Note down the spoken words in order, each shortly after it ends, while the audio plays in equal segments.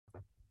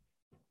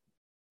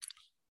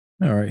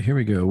All right, here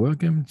we go.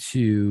 Welcome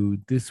to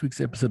this week's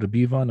episode of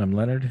Bevon. I'm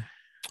Leonard,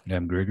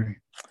 I'm Gregory.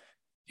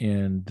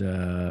 and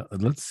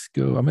let's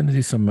go. I'm going to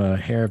do some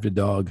hair of the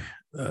dog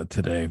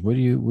today. What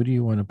do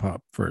you want to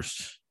pop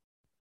first?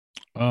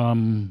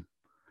 Um,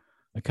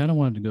 I kind of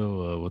wanted to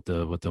go with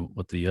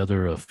the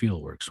other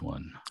Fieldworks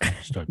one.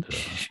 Start the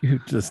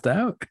Shoot, just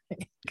out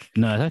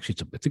no, I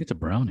think it's a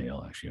brown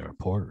ale actually, or a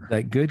porter.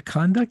 that good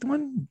conduct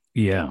one.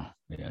 Yeah.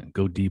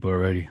 Go deep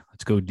already.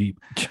 Let's go deep.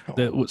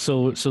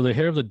 So the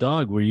hair of the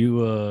dog. Were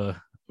you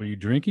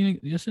drinking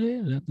yesterday?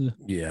 Is that the...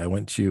 Yeah, I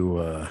went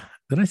to.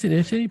 Did I see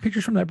any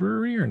pictures from that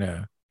brewery or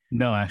no?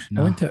 No, actually, I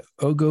no. went to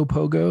Ogo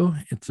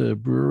Pogo. It's a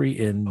brewery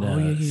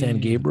in San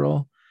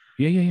Gabriel.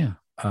 Yeah.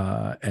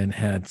 And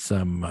had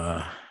some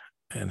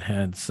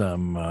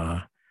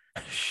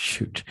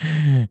shoot,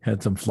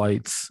 had some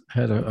flights,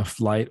 had a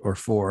flight or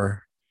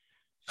four.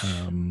 There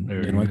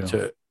Then you went go.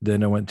 to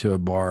then I went to a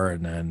bar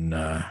and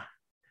then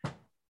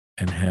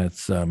and had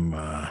some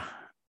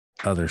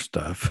other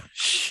stuff.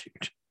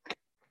 Shoot.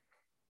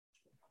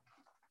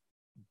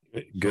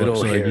 Good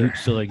old hair.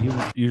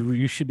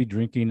 You should be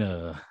drinking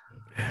what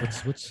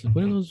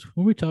are those? What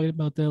were we talking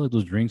about that? Like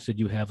those drinks that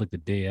you have like the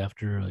day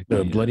after, like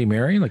The Bloody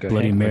Mary, like a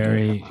Bloody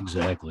Mary,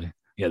 exactly.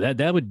 Yeah,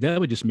 that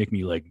would just make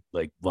me like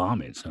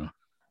vomit. So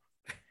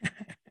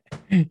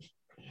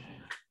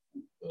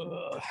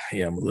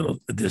yeah, I'm a little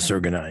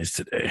disorganized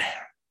today.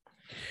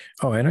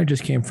 Oh, and I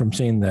just came from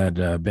seeing that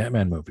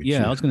Batman movie.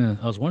 yeah, too.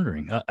 I was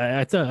wondering.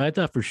 I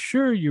thought for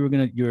sure you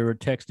were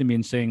texting me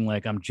and saying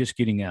like I'm just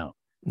getting out.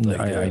 Like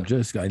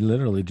I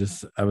literally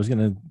just I was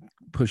gonna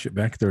push it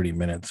back 30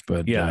 minutes,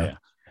 but yeah.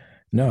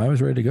 no, I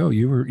was ready to go.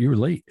 You were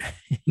late.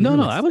 You No, were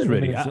no, like I was 7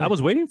 ready. minutes I late.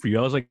 was waiting for you.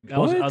 I was like, I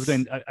was What?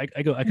 going.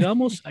 I go. I could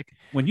almost.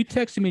 When you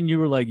texted me and you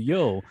were like,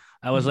 "Yo,"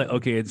 I was like,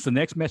 "Okay, it's the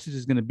next message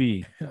is gonna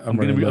be. I'm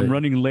running I'm late.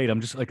 running late.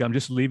 I'm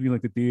just leaving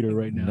like the theater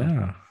right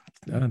now."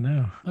 No,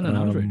 no. Oh, no,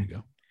 I was ready to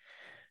go.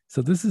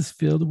 So this is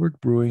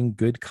Fieldwork Brewing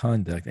Good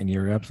Conduct, and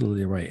you're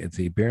absolutely right. It's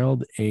a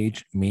barreled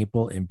aged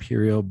maple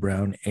imperial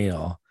brown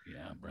ale,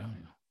 Yeah,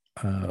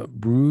 brown.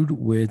 brewed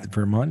with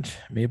Vermont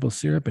maple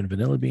syrup and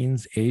vanilla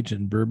beans, aged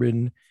in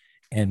bourbon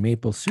and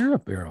maple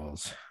syrup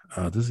barrels.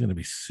 This is going to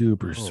be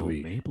super Oh,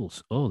 sweet.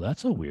 maples. Oh,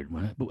 that's a weird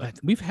one. But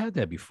we've had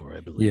that before, I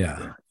believe.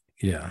 Yeah,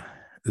 yeah.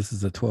 This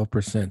is a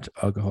 12%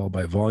 alcohol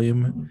by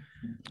volume.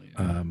 Yeah.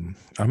 I'm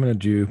gonna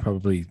do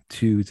probably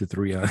 2 to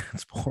 3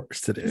 ounce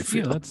pours today. I Yeah,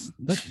 feel. that's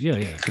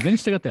yeah. So then you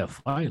still got that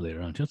fight later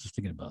on. Just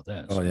thinking about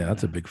that. Oh So, yeah,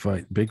 that's a big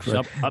fight. Big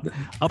So fight.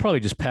 I'll probably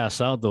just pass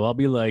out though. I'll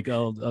be like,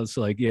 I'll just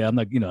like, yeah, I'm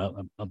not,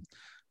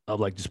 I'll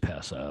like just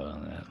pass out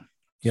on that.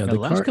 Yeah, The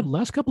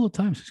last couple of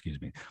times,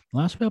 excuse me,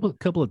 last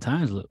couple of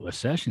times with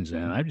sessions,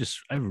 and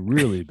I've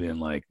really been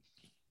like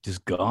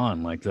just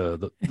gone. Like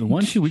the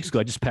 1 2 weeks ago,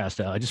 I just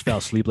passed out. I just fell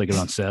asleep like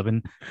around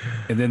 7,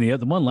 and then the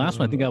other one last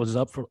one, I think I was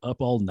up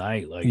all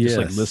night, like just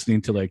like Yes.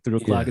 listening to like 3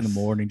 o'clock in the Yes.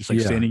 morning, just like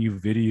Yeah. sending you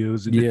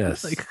videos. And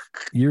Yes, like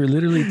you're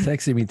literally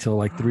texting me till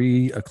like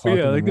 3 o'clock.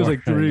 yeah, in like the it was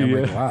like morning. 3.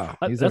 I'm like, Yeah, wow,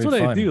 he's that's having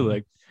what I fun. do.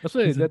 Like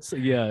that's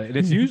yeah, and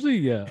it's usually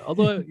yeah.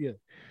 Although yeah,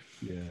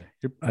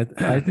 yeah.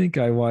 I think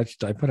I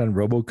put on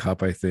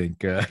RoboCop. I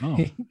think. Oh,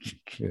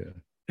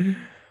 yeah.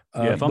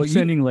 Yeah, if I'm but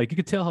sending like you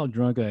could tell how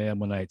drunk I am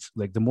when I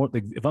like the more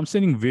like if I'm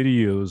sending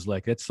videos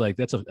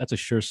that's a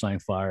sure sign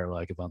fire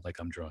like if I'm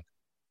drunk.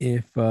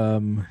 if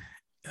and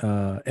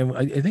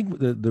I think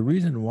the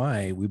reason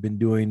why we've been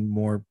doing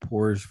more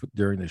pours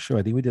during the show,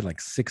 I think we did like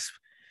six.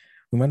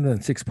 We went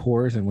on 6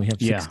 pours, and we have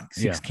Yeah,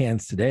 six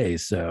cans today.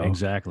 So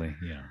Exactly.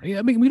 Yeah.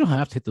 I mean we don't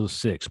have to hit those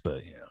 6,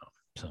 but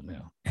I'm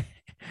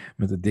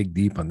going to dig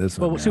deep on this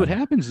But one. see what Man.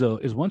 happens though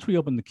is once we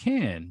open the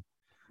can,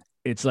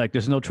 it's like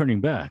there's no turning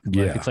back. Like,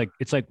 Yeah.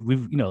 it's like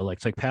we've like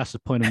it's like past the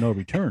point of no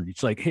return.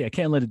 It's like hey, I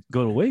can't let it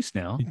go to waste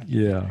now.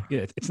 Yeah,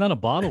 Yeah, it's not a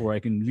bottle where I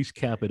can at least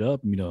cap it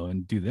up,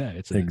 and do that.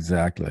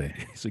 exactly.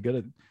 So you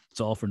gotta.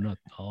 It's all for nothing.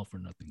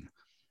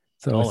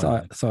 So All or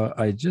nothing. so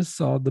I just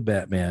saw the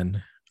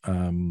Batman.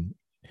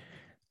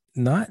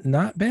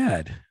 Not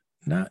bad.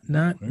 Not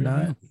There you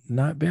go.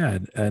 not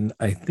bad. And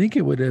I think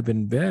it would have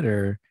been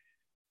better.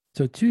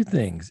 So two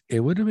things. It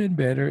would have been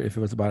better if it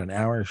was about an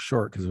hour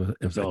short because I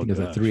Oh, think it's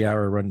a gosh. 3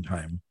 hour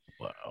runtime.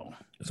 Wow.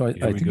 So I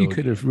Here we think you go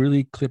could have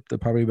really clipped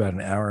probably about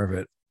an hour of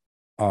it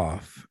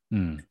off.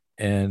 Hmm.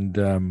 And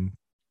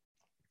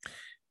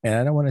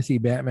I don't want to see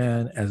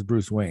Batman as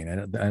Bruce Wayne. I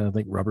don't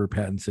think Robert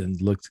Pattinson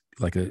looked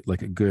like a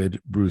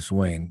good Bruce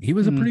Wayne. He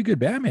was a pretty good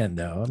Batman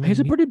though. I mean, He's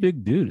a pretty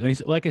big dude.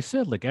 Like I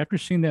said, like after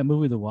seeing that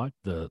movie, the what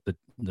is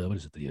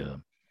it,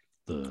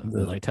 the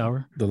light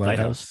tower, the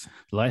Lighthouse.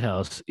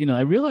 lighthouse. I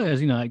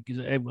realized, I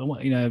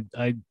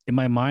in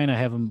my mind,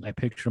 I always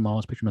picture him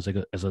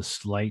as a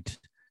slight,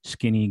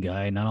 skinny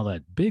guy, not all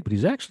that big, but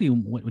he's actually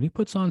when he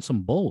puts on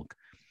some bulk,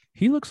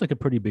 he looks like a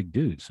pretty big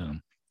dude. So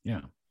yeah.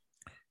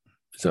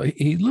 So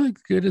he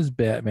looked good as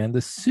Batman.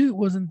 The suit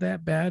wasn't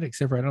that bad,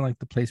 except for I don't like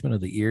the placement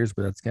of the ears,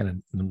 but that's kind of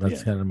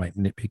my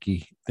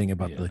nitpicky thing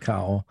about the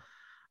cowl.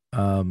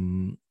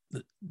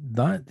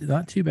 Not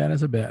too bad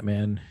as a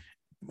Batman.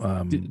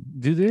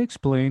 Do they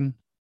explain?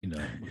 Do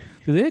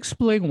they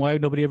explain why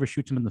nobody ever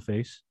shoots him in the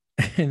face?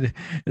 And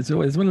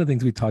so it's one of the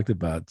things we talked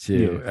about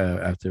too.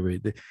 After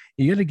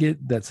you got to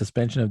get that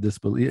suspension of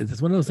disbelief.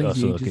 It's one of those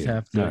things you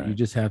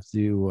just have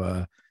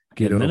to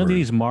get over. None of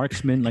these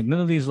marksmen, like none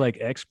of these like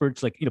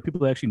experts, like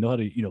people actually know how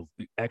to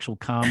actual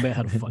combat,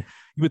 how to fight.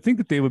 You would think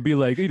that they would be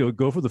like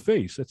go for the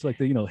face. That's like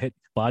the hit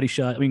body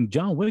shot. I mean,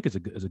 John Wick is a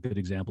good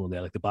example of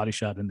that, like the body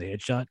shot and the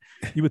headshot.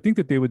 You would think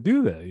that they would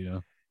do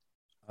that.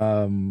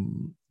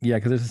 Yeah,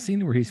 because there's a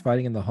scene where he's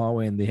fighting in the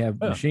hallway and they have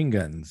machine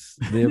guns.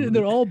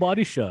 They're all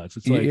body shots.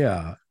 It's like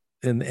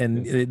I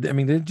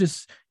mean, they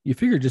just you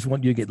figure just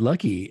want you to get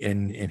lucky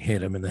and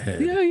hit him in the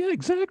head. Yeah,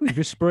 exactly.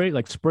 Just spray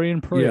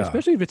and pray,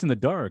 especially if it's in the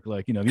dark.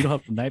 Like you don't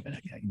have the night.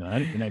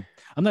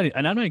 I'm not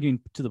getting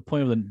to the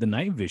point of the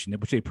night vision,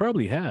 which they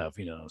probably have.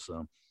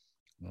 So.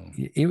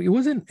 It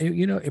wasn't,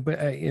 but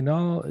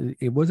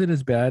it wasn't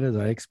as bad as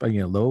I expect.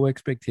 Low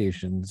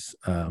expectations.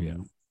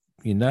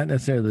 You're not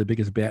necessarily the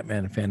biggest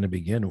Batman fan to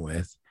begin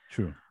with.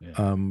 Sure.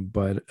 Yeah.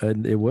 But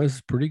it was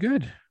pretty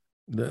good.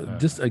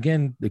 Just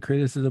again, the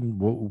criticism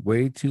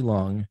way too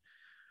long.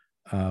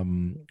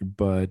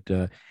 But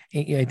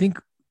I think,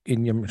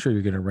 and I'm sure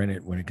you're going to rent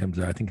it when it comes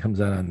out. I think it comes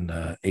out on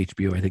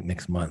HBO. I think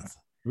next month.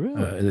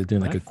 Really? They're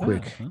doing like a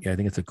quick. Huh? Yeah, I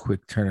think it's a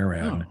quick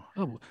turnaround.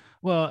 Oh.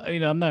 Well,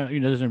 I'm not. It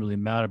doesn't really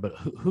matter. But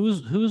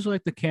who's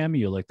like the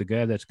cameo, like the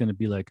guy that's going to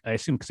be like? I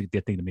assume because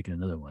they're thinking of making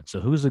another one. So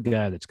who's the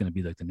guy that's going to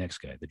be like the next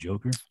guy? The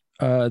Joker?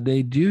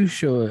 They do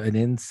show an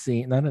end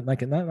scene, not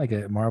like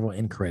a Marvel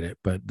end credit,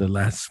 but the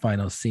last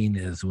final scene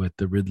is with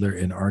the Riddler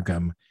in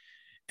Arkham,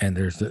 and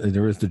there is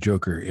the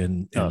Joker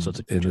in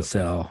the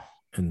cell.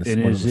 And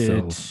is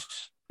it?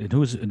 And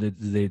who's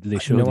they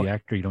show the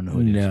actor? You don't know.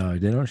 No,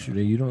 they don't show.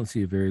 You don't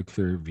see a very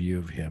clear view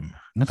of him.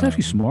 And that's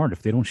actually smart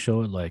if they don't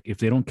show it. Like if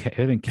they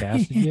haven't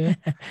cast it yet.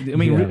 I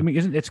mean,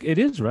 it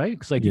is right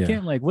because like you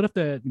can't like what if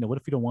what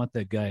if you don't want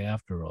that guy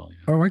after all?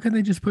 Or why couldn't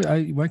they just put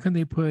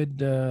Joaquin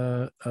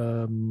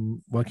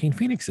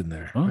Phoenix in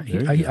there? Oh,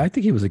 I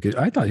think he was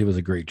I thought he was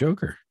a great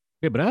Joker.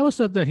 Yeah, but I always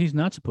thought that he's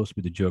not supposed to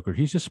be the Joker.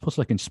 He's just supposed to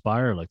like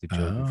inspire like the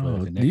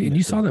Joker. And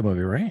you saw that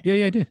movie, right?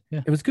 Yeah, I did.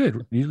 Yeah, it was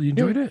good. You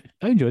enjoyed it?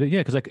 I enjoyed it. Yeah,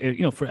 because I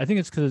think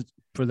it's because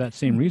for that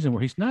same reason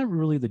where he's not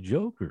really the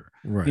Joker,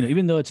 right?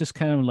 Even though it's just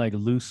kind of like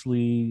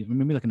loosely,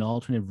 maybe like an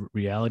alternate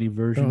reality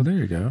version. Oh, there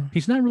you go.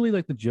 He's not really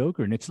like the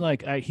Joker, and it's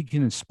like he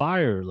can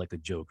inspire like a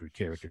Joker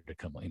character to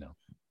come.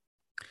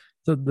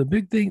 So the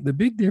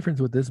big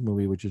difference with this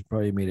movie, which has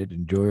probably made it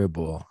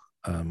enjoyable,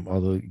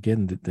 although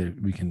again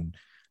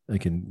I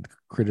can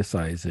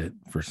criticize it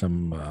for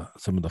some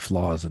of the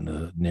flaws in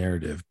the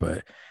narrative,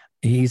 but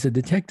he's a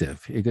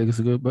detective. It goes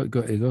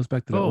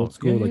back to the old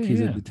school.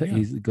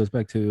 He goes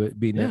back to it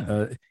being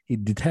he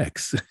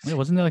detects. Yeah,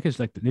 wasn't that like his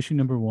like issue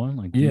number 1?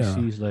 Like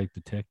DC's like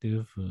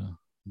detective.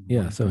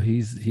 So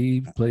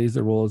he plays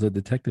the role as a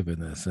detective in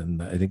this,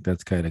 and I think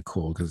that's kind of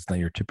cool because it's not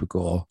your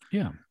typical.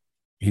 Yeah.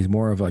 He's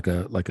more of like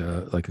a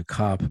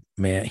cop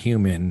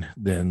human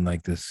than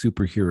like the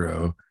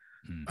superhero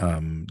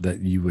that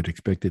you would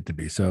expect it to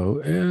be.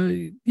 So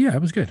it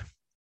was good.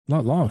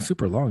 Not long,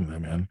 super long though,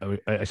 man.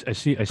 I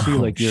see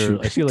like you're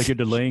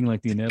delaying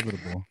like the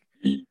inevitable.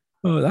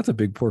 Oh, that's a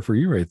big pour for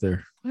you right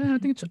there. Yeah, I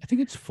think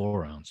it's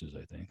 4 ounces.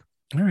 I think.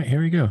 All right,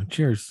 here we go.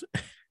 Cheers.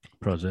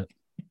 Prosit.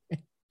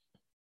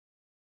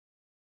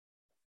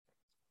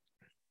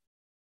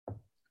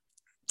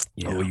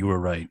 Yeah. Oh, you were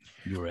right.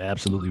 You were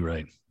absolutely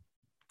right.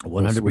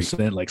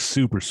 100% like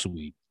super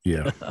sweet.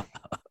 Yeah.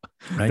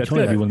 That's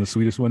gotta be one of the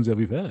sweetest ones that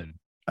we've had.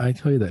 I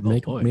tell you that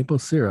maple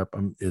syrup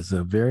is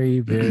a very,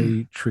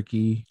 very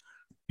tricky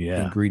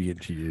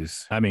ingredient to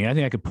use. I mean, I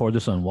think I could pour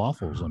this on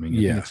waffles. I mean,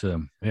 it's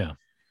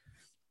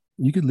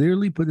You could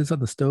literally put this on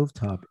the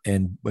stovetop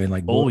and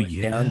like boil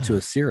it down to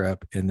a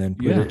syrup and then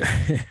put it.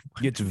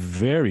 It's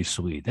very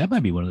sweet. That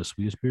might be one of the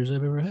sweetest beers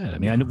I've ever had. I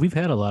mean, I know we've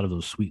had a lot of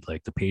those sweet,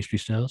 like the pastry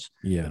styles.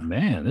 Yeah. But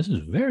man, this is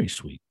very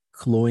sweet.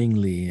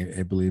 Cloyingly,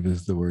 I believe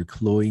is the word.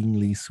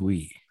 Cloyingly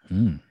sweet.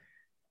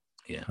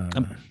 Yeah.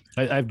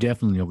 I've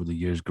definitely over the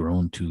years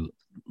grown to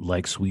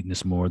like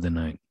sweetness more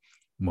than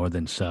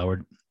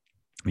sour,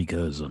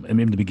 because I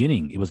mean, in the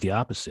beginning it was the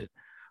opposite,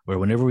 where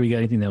whenever we got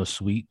anything that was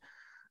sweet,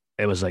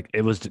 it was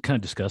kind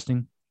of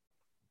disgusting,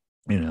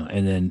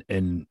 and then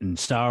and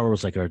sour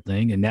was like our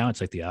thing, and now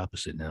it's like the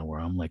opposite now, where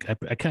I'm like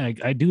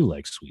I do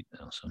like sweet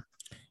now. So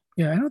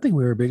yeah, I don't think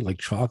we were big like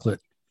chocolate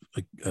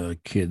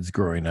kids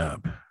growing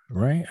up,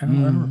 right? I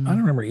don't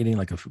remember eating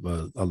like a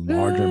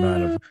large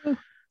amount of.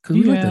 Because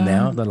we like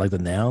the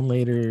noun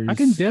later. I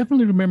can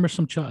definitely remember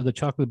the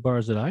chocolate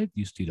bars that I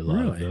used to eat a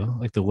lot of, though.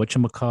 Like the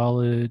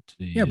whatchamacallit.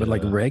 But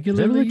like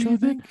regularly, you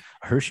think?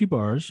 Hershey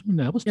bars.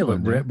 That was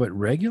but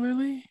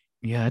regularly?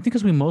 Yeah, I think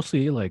because we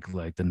mostly ate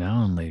like the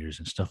noun laters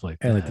and stuff like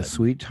that. And like the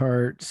sweet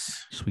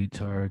tarts.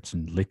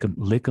 And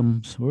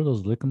lickums. What are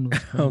those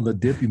lickums? Oh, the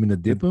dip. You mean the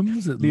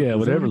dipums? Yeah,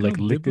 whatever. Like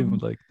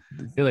lickums. Like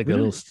they're like a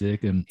little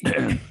stick and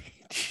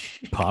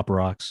Pop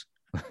Rocks.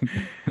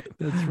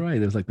 That's right.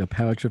 There's like the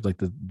pouch of like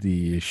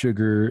the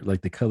sugar,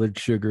 like the colored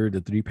sugar, the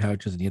 3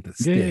 pouches, and you get the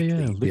stick.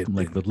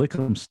 Like the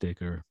Lickum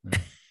sticker.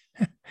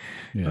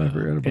 Yeah, I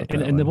forgot about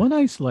and that the one. one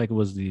I used to like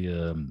was the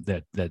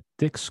that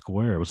thick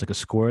square. It was like a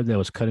square that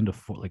was cut into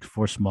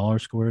four smaller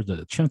squares.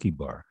 The chunky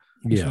bar.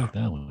 I used to Yeah. like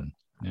that one.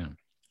 Yeah.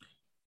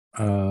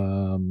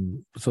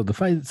 So the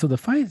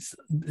fights,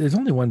 there's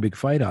only one big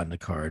fight on the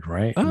card,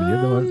 right? I mean,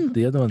 Um,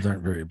 the other ones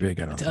aren't very big,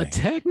 I don't think.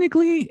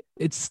 Technically,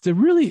 it's the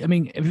really. I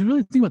mean, if you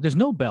really think about, it, there's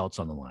no belts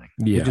on the line,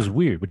 which is Yeah.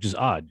 weird, which is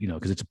odd,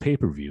 because it's a pay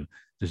per view.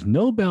 There's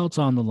no belts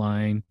on the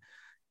line,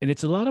 and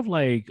it's a lot of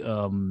like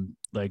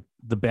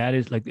the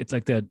baddest, like it's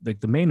like that, like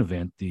the main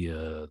event,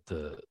 the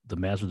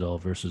Masvidal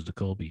versus the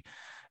Colby.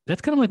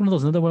 That's kind of like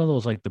another one of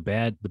those like the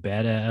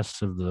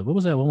badass of the, what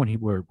was that one when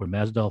where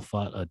Masvidal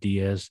fought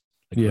Diaz,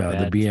 like the Yeah,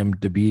 bad.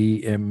 the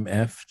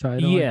BMF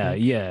title, I Yeah,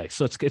 think. yeah.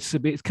 So it's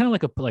kind of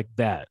like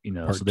that, So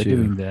Part they're two.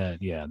 doing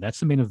that. Yeah,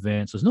 that's the main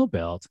event. So there's no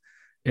belt,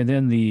 and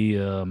then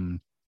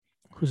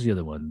who's the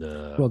other one?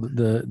 Well,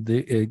 the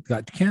it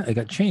got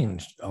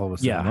changed all of a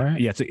sudden, Yeah, right?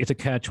 yeah. It's a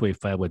catchweight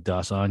fight with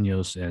Dos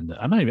Anjos, and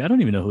I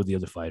don't even know who the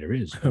other fighter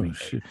is. I Oh mean,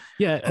 shit.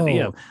 yeah.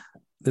 Oh,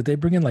 did they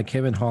bring in like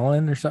Kevin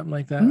Holland or something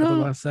like that at the No,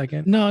 last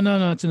second? no.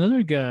 It's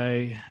another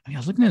guy. I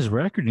was looking at his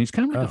record, and he's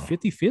kind of like a Oh,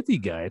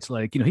 50-50 guy. It's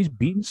like, he's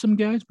beaten some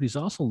guys, but he's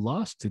also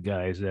lost to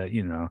guys that,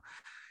 he's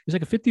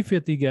like a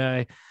 50-50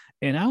 guy.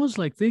 And I was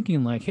like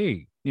thinking, like,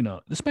 hey,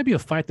 this might be a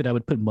fight that I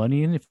would put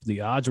money in if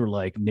the odds were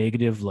like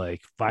negative,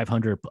 like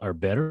 500 or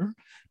better.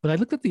 But I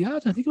looked at the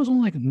odds. I think it was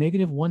only like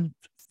negative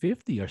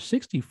 150 or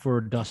 60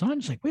 for Dasan.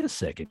 Just like, wait a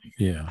second.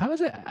 yeah. How is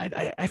that?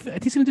 I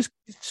think he's going to just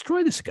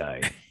destroy this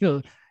guy.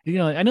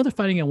 I know they're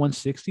fighting at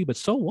 160, but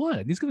so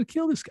what? He's going to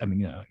kill this guy. I mean,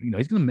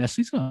 he's going to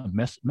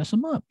mess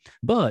him up.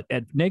 But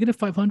at negative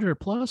 500 or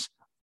plus,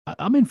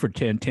 I'm in for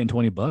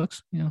 20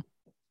 bucks, Yeah.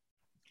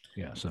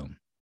 So,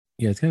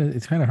 Yeah, it's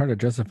kind of hard to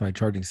justify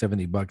charging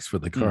 $70 for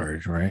the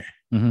card, right?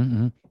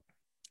 mm-hmm.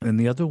 And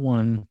the other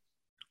one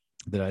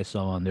that I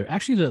saw on there,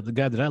 actually, the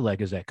guy that I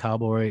like is that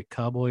Cowboy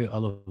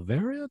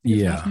Oliveira. I think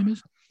his last name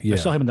is. I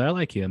saw Yeah. him and I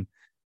like him.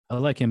 I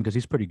like him because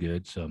he's pretty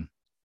good. So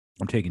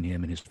I'm taking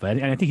him in his fight,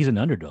 and I think he's an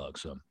underdog.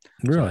 So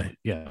Really?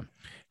 yeah. So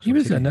He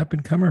was an up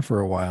and comer for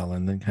a while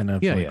and then kind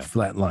of Yeah, like yeah.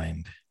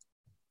 flatlined.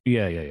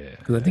 Yeah.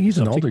 Because I think he's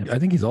So I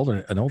think he's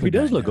older, an older he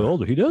does guy look now.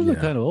 older. He does look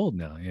Yeah. kind of old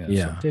now. Yeah. So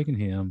Yeah. I'm taking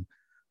him,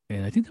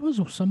 and I think there was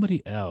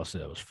somebody else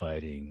that was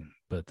fighting,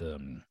 but the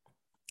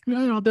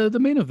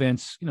main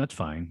events, it's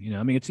fine.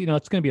 I mean, it's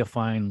it's going to be a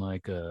fine,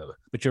 like,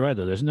 but you're right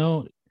though. There's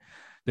no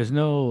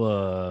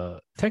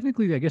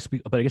technically, I guess,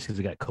 but I guess because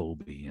they got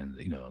Kobe, and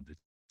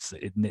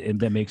and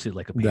that makes it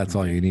like a That's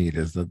all pay-per-view. you need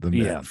is the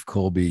Yeah.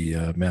 Colby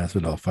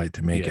Masvidal fight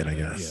to make it, I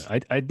guess. Yeah.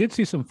 I did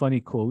see some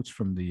funny quotes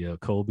from the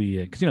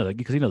Kobe, because they're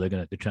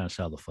trying to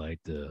sell the fight,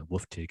 the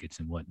wolf tickets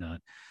and whatnot,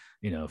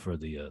 for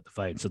the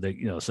fight. And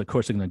so so of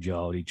course they're gonna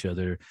jaw at each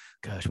other.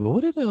 Gosh, well,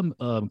 what did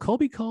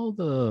Kobe call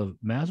the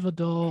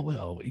Masvidal?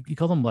 Well, he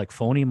called him like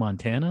phony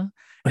Montana.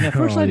 And at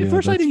first, Oh, yeah, I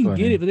that's didn't get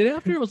funny. it, but then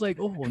after it was like,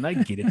 oh, and I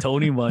get it,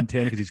 Tony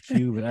Montana because he's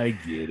Cuban. I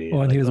get it.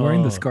 Well, and he Like, was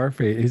wearing the oh,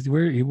 Scarface.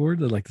 He wore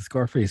the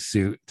Scarface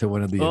suit to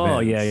one of the oh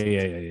yeah,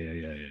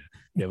 events. yeah.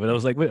 Yeah, but I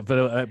was like, but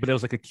it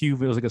was like a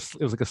cube. It was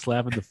like a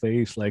slap in the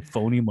face, like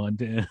phony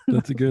Montana.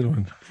 That's a good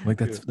one. Like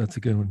that's a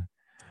good one.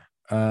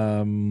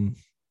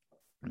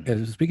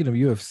 And speaking of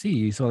UFC,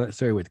 you saw that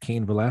story with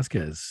Cain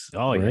Velasquez.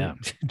 Oh right? yeah,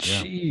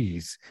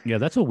 Jeez. yeah.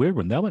 That's a weird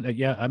one. That one,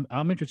 yeah.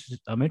 I'm interested.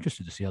 I'm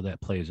interested to see how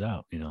that plays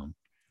out.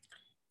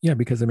 Yeah,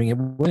 because I mean,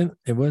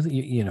 it wasn't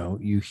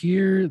you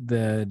hear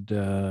that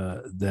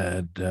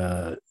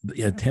the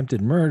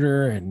attempted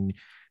murder, and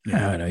I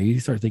don't know, you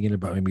start thinking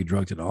about maybe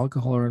drugs and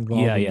alcohol are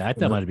involved. Yeah. I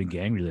thought it might have been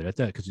gang related. I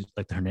thought because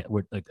like the Hernandez,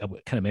 like I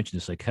kind of mentioned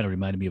this, like kind of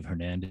reminded me of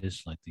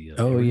Hernandez, like the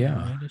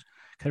Hernandez.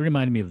 Kind of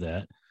reminded me of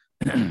that.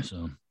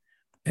 So.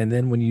 And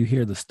then when you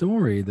hear the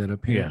story that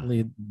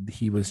apparently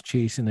he was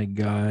chasing a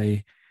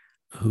guy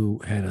who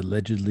had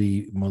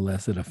allegedly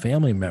molested a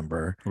family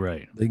member,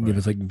 right? It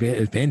was like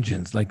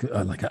vengeance, like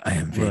I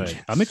am vengeance.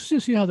 Right. I'm interested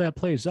to see how that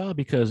plays out,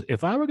 because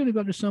if I were going to go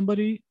after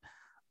somebody,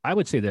 I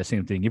would say that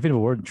same thing. If it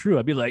weren't true,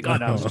 I'd be like, oh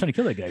no, I was just trying to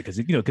kill that guy because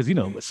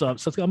So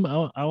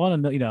I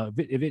want to know,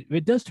 if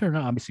it does turn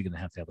out, obviously going to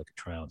have like a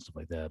trial and stuff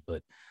like that.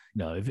 But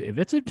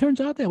if it turns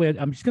out that way,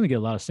 I'm just going to get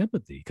a lot of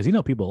sympathy because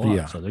people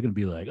are, so they're going to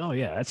be like, oh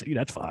yeah,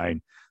 that's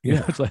fine.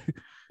 Yeah, it's like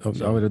I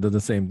would have done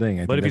the same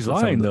thing. But if he's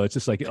lying though, it's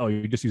just like, oh,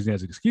 you're just using it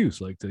as an excuse,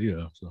 like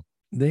to So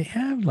they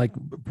have like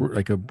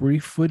a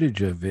brief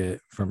footage of it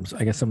from,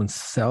 I guess, someone's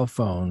cell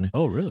phone.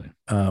 Oh really?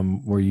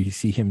 Where you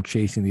see him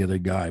chasing the other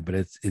guy, but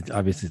it's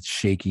obviously it's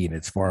shaky and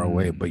it's far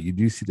away, but you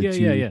do see the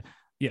two.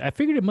 Yeah, I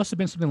figured it must have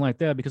been something like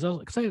that because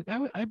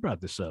I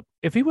brought this up.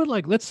 If he would,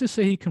 like, let's just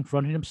say he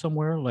confronted him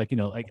somewhere, like,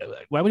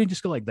 why would he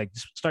just go like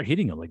just start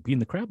hitting him, like beating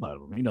the crap out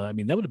of him? I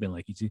mean, that would have been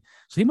like easy.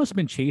 So he must have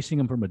been chasing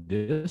him from a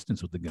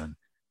distance with the gun.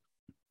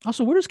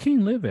 Also, where does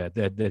Cain live at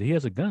that he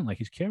has a gun, like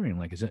he's carrying?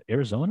 Like, is it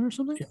Arizona or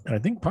something? I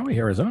think probably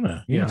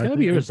Arizona. Yeah, it's gotta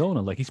be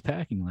Arizona. Like he's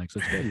packing, like, so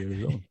it's gotta be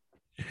Arizona.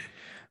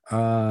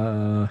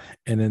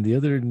 And then the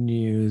other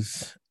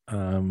news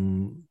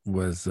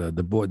was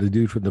the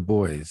dude from The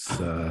Boys,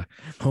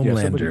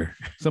 Homelander.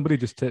 Somebody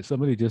just sent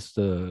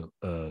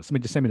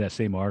me that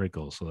same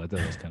article, so I thought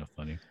it was kind of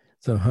funny.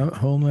 So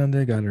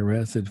Homelander got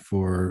arrested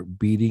for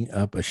beating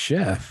up a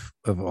chef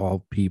of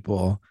all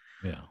people.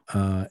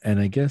 Yeah. And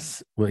I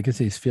guess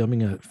he's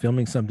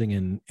filming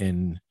something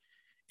in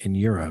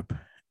Europe.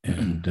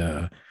 And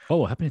Oh,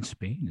 what happened in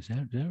Spain?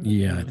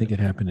 yeah, I think it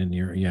happened in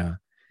Europe. Yeah.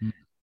 Mm.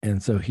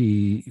 And so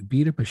he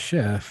beat up a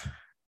chef.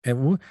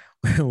 And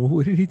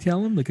what did he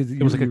tell him? Because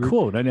It was like a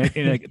quote, and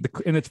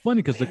it's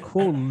funny because the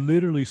quote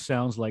literally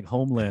sounds like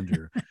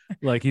Homelander,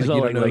 like he's Like,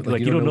 all you don't know,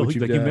 like you don't know who, what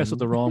you've like you messed with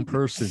done. the wrong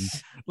person,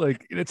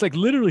 like it's like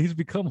literally he's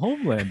become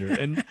Homelander,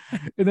 and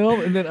you know,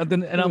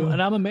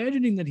 and I'm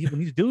imagining that when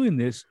he's doing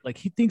this, like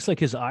he thinks like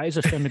his eyes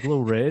are starting to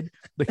glow red,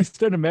 like he's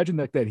starting to imagine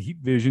like that heat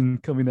vision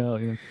coming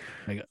out, you know,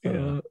 like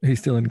yeah. He's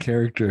still in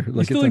character. He's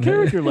Like still it's in on.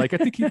 character. Like I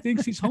think he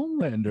thinks he's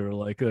Homelander.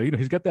 Like you know,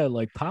 he's got that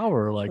like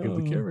power, like of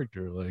the Oh.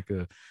 character. Like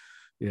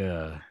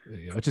yeah,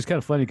 which is kind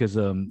of funny because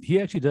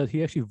he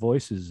actually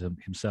voices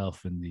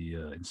himself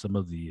in some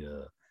of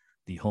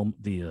the home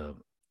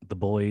the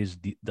boys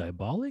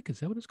Diabolic, is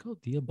that what it's called,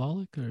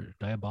 Diabolic or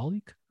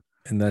Diabolic?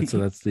 And He, he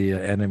that's the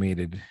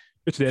animated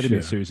it's the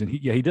animated show. series, and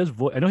he does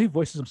I know he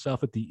voices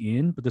himself at the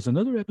end, but there's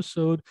another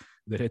episode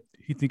that I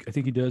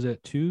think he does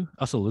that too.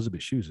 Also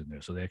Elizabeth Shue's in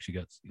there, so they actually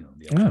got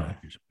the actual Oh,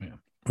 actors. Yeah.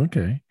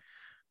 okay.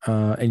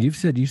 And you've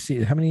said you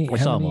see I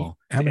saw them all.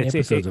 how many It's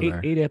episodes are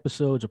there? eight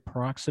episodes,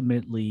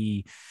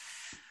 approximately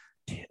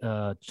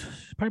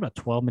probably about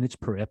 12 minutes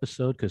per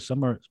episode, because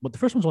the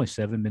first one's only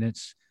 7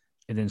 minutes,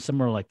 and then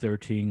some are like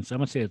 13. So I'm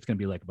gonna say it's gonna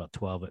be like about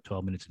 12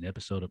 minutes an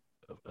episode of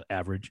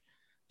average.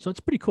 So it's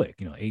pretty quick,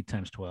 8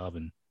 times 12,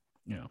 and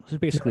so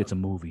basically it's a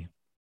movie.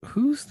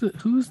 Who's the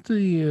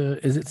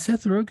is it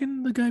Seth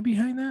Rogen, the guy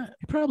behind that?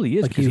 He probably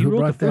is Like because he who wrote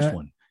the brought first that?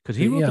 one. Because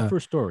he wrote the Yeah,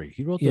 first story.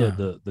 He wrote yeah.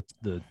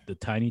 the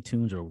Tiny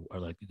Toons, or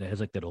like that has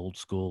like that old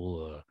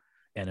school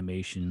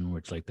animation where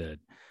it's like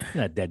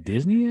that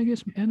Disney, I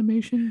guess,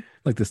 animation.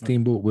 Like the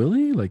Steamboat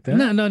Willie, like that?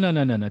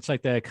 No. It's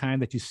like that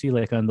kind that you see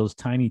like on those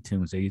Tiny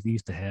Toons they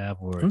used to have,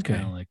 where it's kind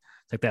Okay. of like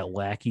it's like that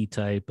wacky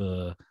type.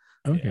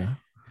 Okay. Yeah,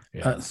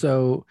 yeah,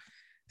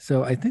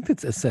 So I think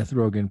that's a Seth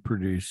Rogen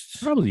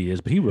produced probably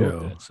is, but he wrote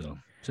show. that. So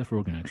Seth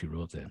Rogen actually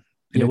wrote that, and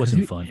Yeah, it because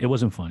wasn't fun. It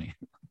wasn't funny.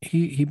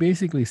 he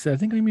basically said, I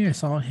think maybe I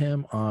saw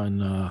him on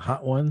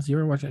Hot Ones. You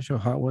ever watch that show,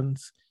 Hot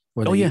Ones?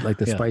 Where Oh they eat yeah, like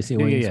the yeah, spicy yeah,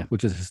 yeah, wings, yeah.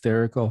 which is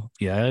hysterical.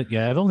 Yeah.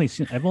 I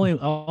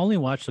only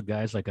watched the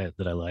guys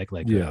that I like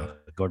Yeah.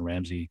 Gordon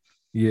Ramsay,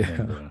 and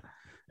Yeah.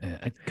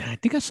 I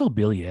think I saw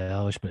Billie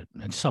Eilish,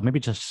 but maybe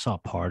just saw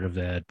part of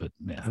that. But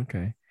yeah,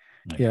 Okay.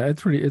 like, Yeah,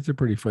 it's a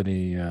pretty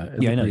funny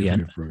it's yeah, a I know. pretty Yeah,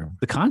 funny program.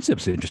 the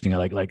concept's interesting. I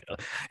like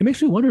it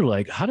makes me wonder,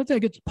 like, how did that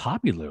get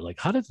popular? Like,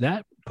 how did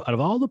that, out of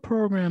all the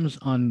programs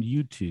on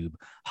YouTube,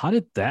 how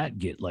did that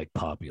get like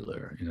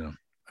popular?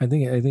 I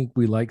think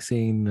we like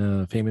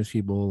seeing famous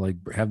people like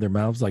have their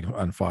mouths like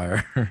on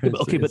fire. Okay,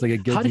 It's but like a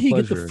how guilty did he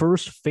get the pleasure.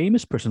 first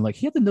famous person? Like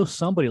he had to know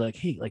somebody.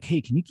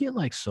 Hey, can you get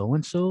like so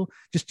and so,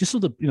 just so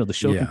the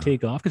show can Yeah.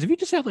 take off? Because if you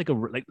just have like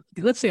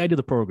let's say I do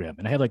the program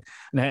and I have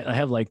I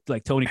have like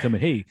Tony come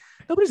in. Hey,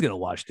 nobody's gonna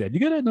watch that. You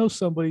gotta know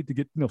somebody to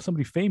get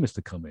somebody famous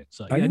to come in.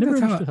 So I yeah, I think never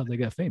that's how understood how they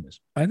got famous.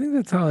 I think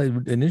that's how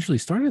it initially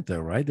started though,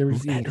 right? There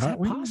was eating Is hot that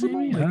wings, possible?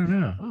 maybe? I Like, don't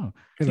know. oh,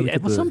 Gotta see, look at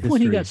at the some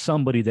point he got history.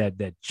 somebody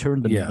that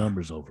turned the Yeah.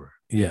 numbers over.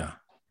 Yeah.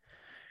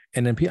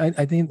 And then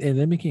I think and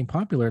then became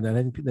popular.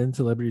 And then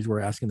celebrities were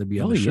asking to be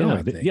on Oh the show, yeah,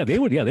 I think.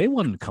 they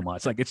wanted to come on.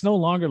 It's like it's no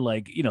longer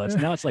like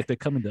it's like they're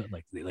coming to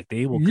like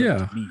they will come to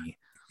Yeah. me.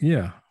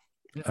 Yeah.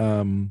 Yeah,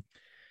 Um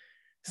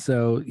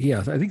So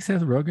yeah, so I think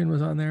Seth Rogen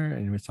was on there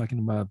and he was talking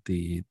about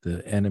the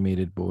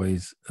animated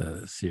boys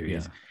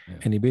series, yeah, yeah.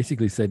 and he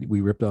basically said we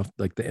ripped off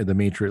like the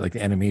Matrix, like the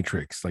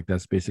Animatrix, like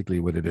that's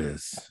basically what it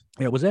is.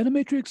 Yeah, was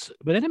Animatrix,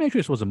 but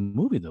Animatrix was a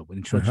movie though,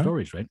 in short Uh-huh.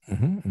 stories, right?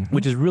 Mm-hmm,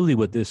 Which is really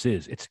what this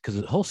is. It's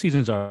because the whole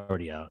season's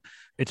already out.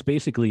 It's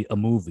basically a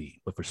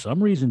movie, but for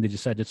some reason they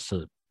decided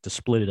to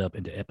split it up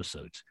into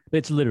episodes.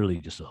 It's literally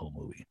just a whole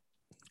movie.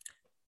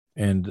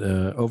 And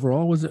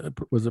overall, was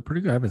it pretty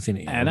good? I haven't seen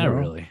it yet. And not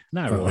Overall? really,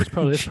 not Oh.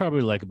 really. It's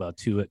probably like about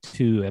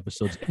two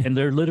episodes, and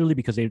they're literally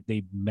because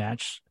they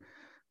match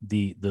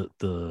the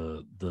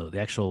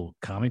actual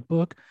comic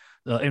book.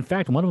 In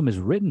fact, one of them is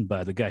written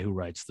by the guy who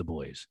writes The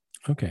Boys.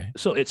 Okay.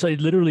 So it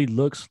literally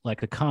looks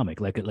like a comic,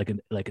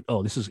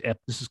 oh, this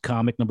is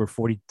comic number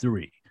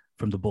 43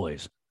 from The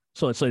Boys.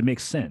 So it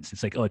makes sense.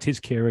 It's like, oh, it's his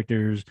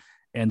characters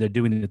and they're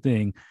doing the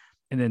thing,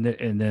 and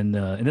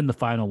then the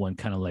final one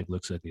kind of like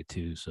looks like it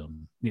too. So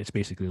it's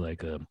basically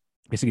like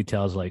basically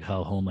tells like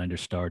how Homelander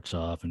starts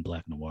off in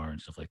Black Noir and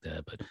stuff like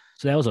that. But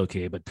so that was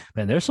okay. But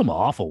man, there's some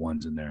awful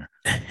ones in there,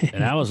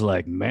 and I was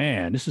like,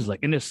 man, this is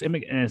like in this.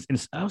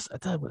 I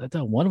thought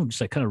one of them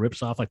just like kind of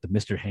rips off like the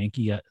Mr.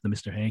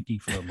 Hanky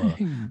from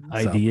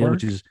Idea,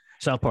 which is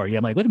South Park. Yeah,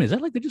 I'm like, wait a minute, is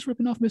that like they're just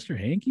ripping off Mr.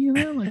 Hanky in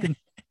there? Like,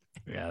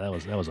 yeah, that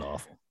was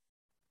awful.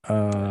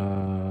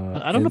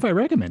 I don't know if I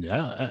recommend it.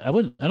 I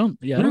wouldn't. I don't.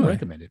 Yeah, I don't Really?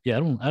 recommend it. Yeah,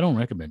 I don't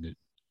recommend it.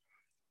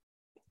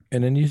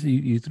 And then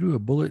you threw a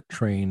bullet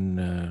train,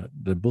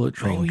 the bullet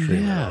train Oh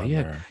trailer yeah, on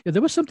yeah, there. yeah.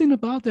 There was something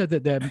about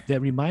that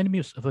reminded me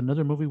of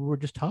another movie we were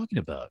just talking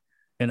about.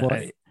 And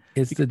Well,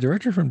 It's the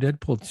director from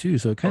Deadpool 2,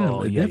 so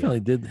Oh it yeah, yeah, definitely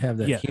did have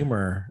that yeah.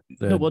 humor.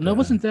 No, That well, no, it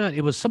wasn't that.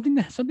 It was something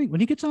when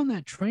he gets on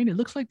that train, it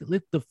looks like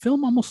the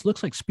film almost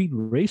looks like Speed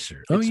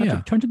Racer. oh It's such a yeah,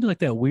 it turns into like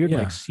that weird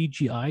like yeah,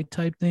 CGI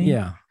type thing.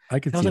 yeah, I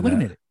could And I was see like, wait a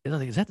that.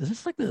 minute, is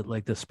this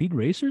like the Speed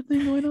Racer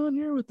thing going on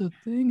here with the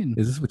thing? And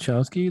Is this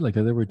Wachowski? Like,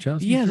 are there Wachowskis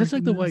yeah, that's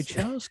like directing the this?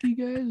 Wachowski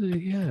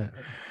guys. Yeah,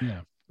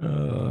 yeah.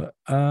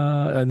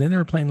 And then they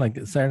were playing like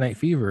Saturday Night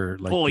Fever,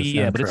 like Oh the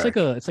yeah, but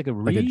soundtrack, it's like a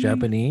like a re.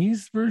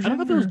 Japanese I don't know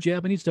version if it was or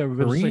Japanese or it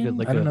was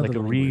Korean. I don't know like the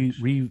a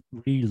language. re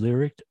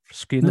lyric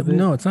skin No, of it.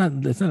 no, it's not.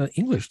 It's not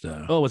English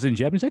though. Oh, was it in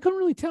Japanese? I couldn't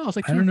really tell. I was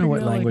like I trying don't to know figure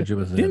what out like language it it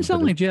was didn't in,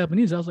 sound but like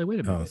Japanese. I was like,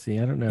 wait a oh, minute. see,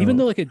 I don't Even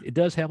know. though like it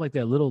does have like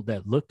that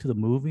look to the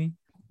movie,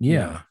 you know.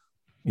 Yeah,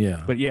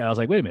 yeah. But yeah, I was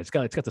like, wait a minute.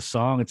 It's got the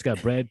song. It's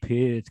got Brad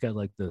Pitt. It's got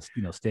like the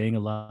Staying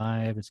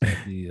Alive. It's got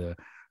the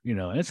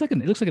and it's like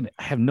it looks like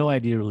I have no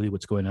idea really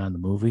what's going on in the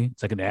movie.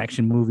 It's like an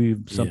action movie,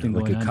 Yeah, something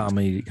like going a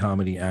on.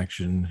 comedy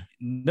action.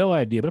 No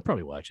idea, but I'll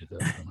probably watch it though.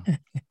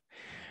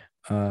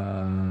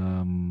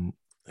 Um,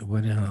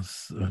 what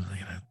else was I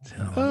gonna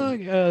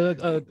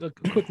tell? A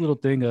quick little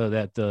thing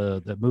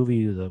that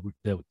movie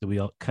that we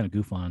all kind of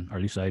goof on, or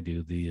at least I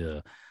do.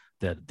 The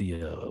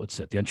what's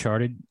that? The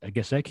Uncharted. I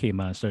guess that came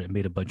out and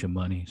made a bunch of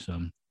money. So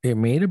It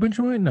made a bunch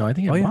of money. No, I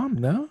think oh it yeah, bombed.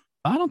 No,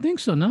 I don't think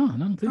so. No, I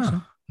don't think huh?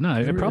 so. No,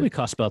 it Really? probably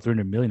cost about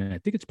 300 million. And I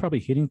think it's probably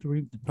probably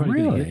going to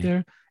hit Really?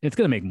 there. It's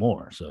going to make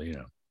more. So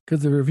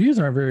Because the reviews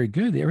aren't very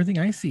good. Everything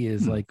I see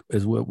is Hmm.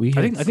 is what we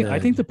had I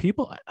think the said.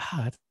 people.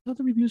 I thought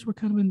the reviews were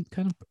kind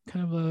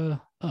of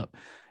up,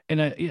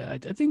 and I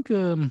think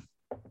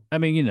I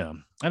mean I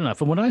don't know.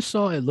 From what I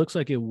saw, it looks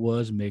like it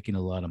was making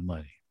a lot of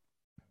money.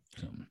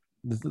 So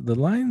The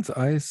lines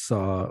I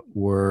saw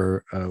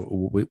were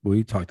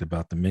we talked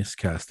about the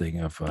miscasting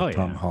of oh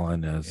Tom yeah,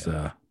 Holland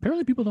yeah.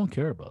 Apparently people don't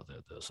care about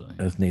that though. So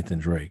as Nathan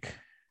Drake.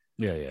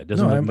 yeah, it No,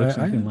 doesn't look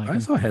anything like I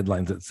him saw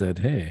headlines that said,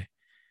 "Hey,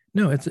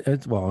 no,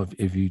 it's well,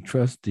 if you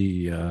trust the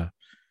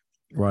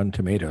Rotten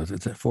Tomatoes,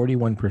 it's at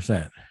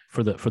 41%."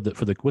 for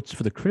the what's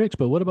for the critics.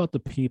 But what about the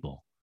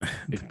people?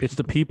 It's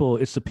the people.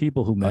 It's the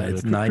people who matter.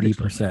 It's The critics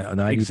don't 90%, matter.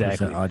 90%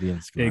 Exactly.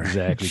 audience score.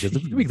 Exactly,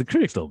 because the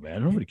critics don't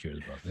matter. Nobody cares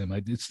about them.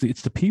 It's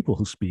the people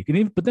who speak. And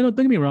even, but then don't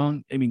get me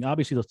wrong. I mean,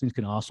 obviously those things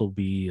can also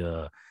be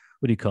what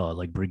do you call it?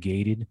 Like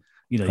brigaded.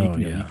 Oh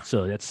yeah.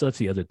 So that's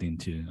the other thing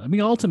too. I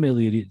mean,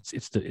 ultimately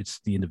it's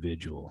the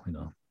individual.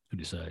 Who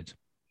decides.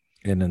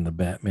 And then the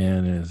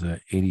Batman is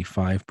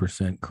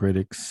 85%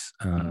 critics,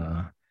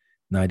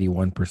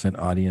 91%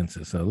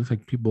 audiences. So it looks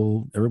like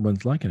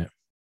everyone's liking it.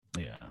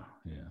 Yeah,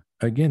 yeah.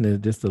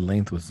 Again, just the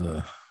length was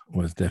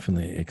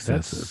definitely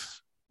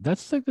excessive.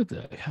 That's like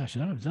gosh,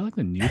 is that like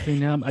the new thing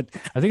now?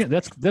 I think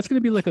that's going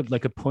to be like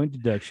a point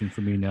deduction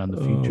for me now in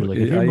the future.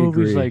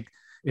 Like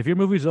if your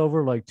movie's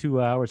over like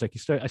 2 hours, like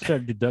I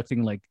started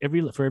deducting like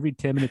every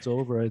 10 minutes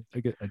over, I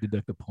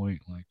deduct a point.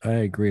 Like I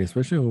agree,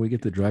 especially when we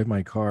get to drive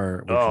my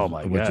car,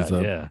 which is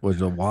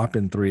a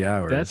whopping 3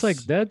 hours.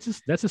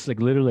 That's just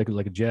like literally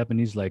like a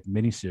Japanese like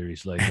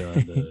miniseries, like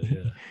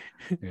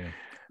yeah.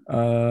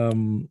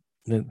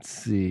 Let's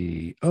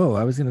see. Oh,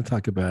 I was going to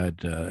talk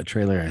about a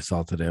trailer I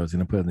saw today. I was going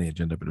to put it on the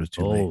agenda, but it was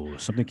too late. Oh,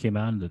 something came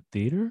out in the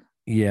theater.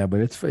 Yeah,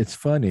 but it's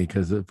funny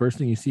because the first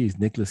thing you see is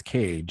Nicolas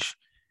Cage.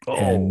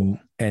 Oh,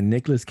 and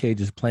Nicolas Cage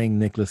is playing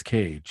Nicolas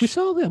Cage. we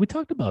saw that. We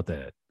talked about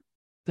that.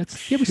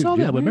 We saw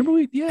did that. we? Remember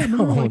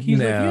like he's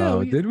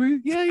did we?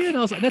 Yeah. And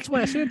I was like, that's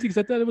why I sent it because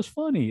I thought it was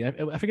funny.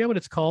 I forget what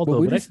it's called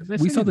But though.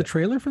 we saw the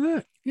trailer for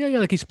that. Yeah,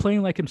 like he's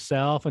playing like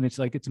himself, and it's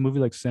a movie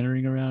like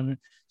centering around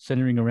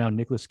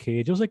Nicolas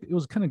Cage. It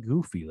was kind of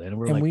goofy, and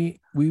we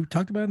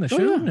talked about it in the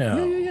show. Yeah.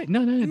 No, yeah.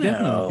 No, definitely.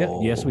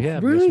 Yeah, yes, we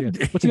have. Really? Yes, we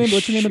have.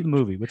 What's the name of the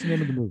movie? What's the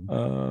name of the movie?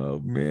 Oh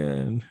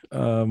man,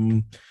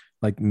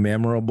 like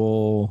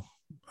memorable.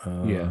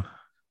 Yeah.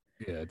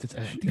 Yeah, I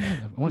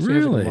want to say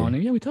Really?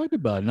 Yeah, we talked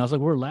about it, and I was like,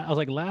 I was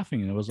like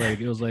laughing, and it was like,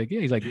 yeah,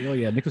 he's like, oh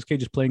yeah, Nicolas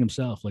Cage is playing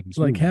himself, like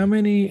like how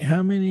many?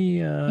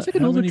 It's like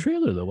an older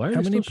trailer though. Why?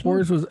 How many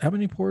pours was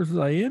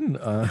I in?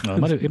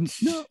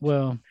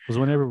 Well, it was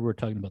whenever we were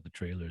talking about the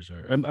trailers,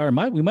 we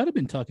might have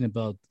been talking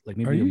about like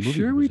maybe. Are you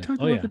sure we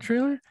talked about the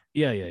trailer?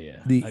 Yeah.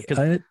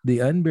 The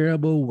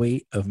unbearable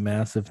weight of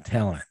massive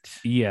talent.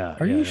 Yeah.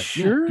 Are you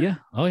sure? Yeah.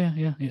 Oh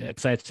yeah.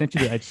 Because I actually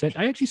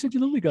sent you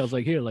the link. I was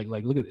like, here, like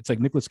look at it's like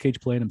Nicolas Cage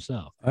playing himself.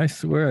 I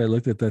swear I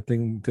looked at that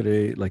thing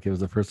today like it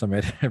was the first time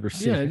I'd ever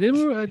seen it.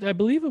 Yeah, I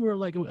believe it were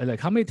like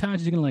how many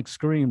times is he gonna like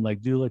scream,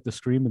 like do like the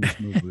scream in this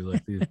movie,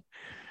 like the.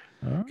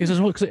 Because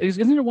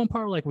isn't there one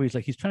part like where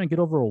he's trying to get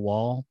over a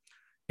wall,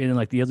 and then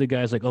like the other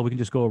guy's like, oh, we can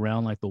just go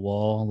around like the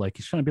wall, like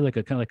he's trying to be like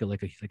a kind of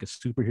like a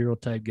superhero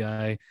type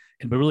guy,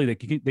 but really like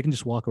they can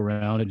just walk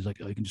around, and he's like,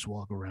 oh, you can just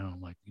walk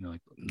around, like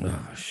like.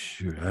 Oh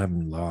shoot,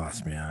 I'm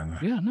lost, man.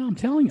 Yeah, no, I'm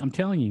telling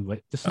you,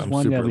 this is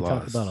one that we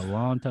talked about a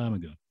long time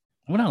ago.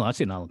 Well, not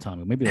a long time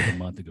ago, maybe like a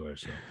month ago or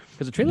so,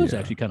 because the trailer is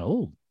actually kind of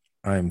old.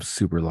 I'm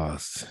super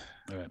lost.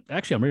 All right,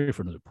 actually, I'm ready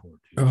for another port.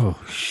 Too. Oh,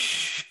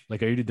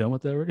 like, are you done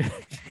with that already?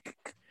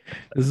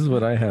 This is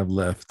what I have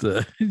left.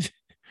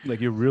 Like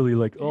you're really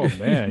like, oh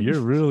man, you're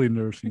really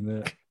nursing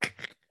that.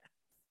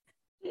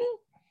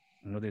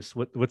 You know this.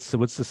 What's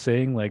the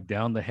saying? Like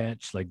down the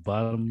hatch, like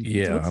bottom.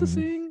 Yeah, What's the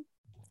saying?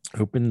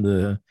 open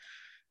the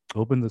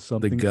Open the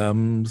something.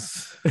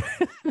 gums.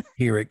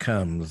 Here it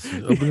comes.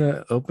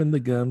 Open the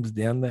gums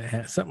down the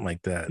hat, something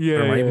like that. Yeah,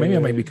 Or yeah, maybe I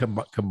might yeah.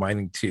 be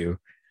combining two.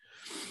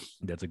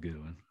 That's a good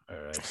one. All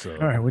right, so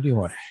All right, what do you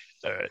want?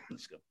 all right,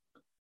 let's go.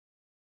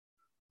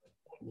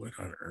 What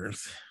on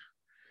earth?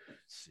 Let's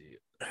see.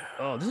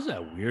 Oh, this is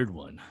a weird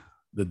one.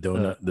 The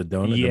donut, the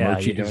Yeah,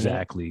 mochi donut.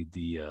 exactly.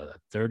 The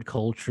third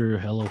culture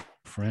Hello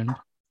Friend.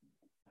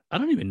 I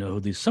don't even know who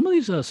these. Some of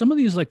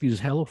these like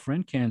these Hello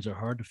Friend cans are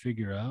hard to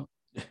figure out.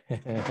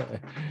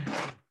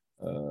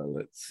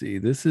 Let's see.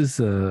 This is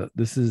a so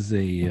this is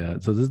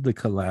the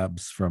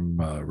collabs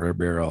from Rare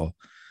Barrel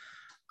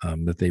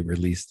that they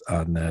released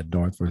on that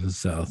North versus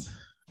South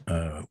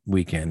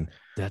weekend.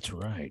 That's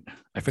right.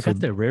 I forgot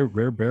that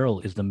Rare Barrel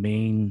is the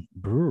main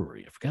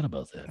brewery. I forgot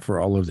about that. For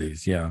all of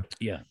these, yeah.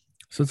 Yeah.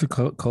 So it's a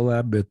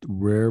collab with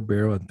Rare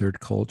Barrel and Third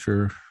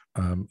Culture.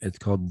 It's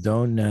called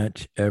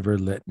Donut Ever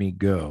Let Me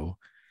Go.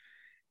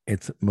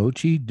 It's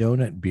mochi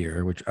donut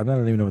beer, which I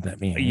don't even know what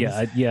that means.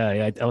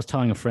 Yeah. I was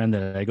telling a friend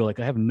that I go like,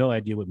 I have no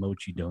idea what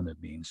mochi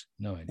donut means.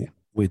 No idea.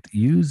 With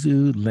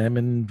yuzu,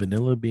 lemon,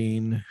 vanilla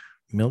bean,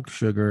 milk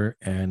sugar,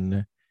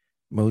 and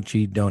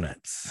mochi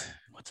donuts.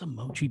 What's a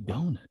mochi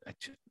donut?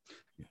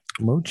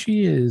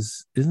 Mochi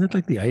isn't it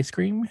like the ice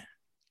cream?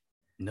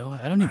 No,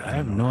 I don't even. I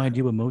have no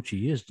idea what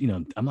mochi is. You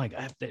know, I'm like,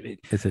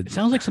 it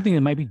sounds like something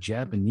that might be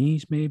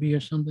Japanese, maybe, or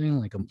something.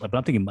 Like, but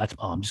I'm thinking,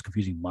 I'm just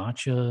confusing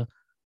matcha.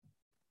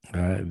 I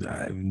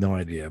have no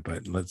idea,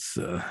 but let's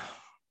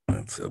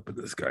open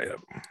this guy up.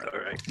 All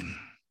right,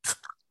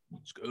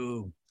 let's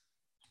go.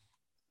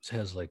 This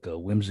has like a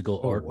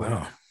whimsical art.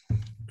 Wow.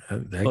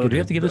 Do you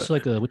have to give this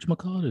like a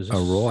whatchamacallit? Is this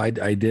a roll? I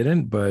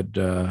didn't, but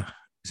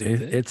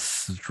it's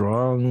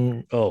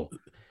strong. Oh,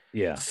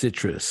 yeah,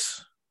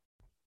 citrus.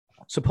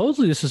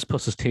 Supposedly, this is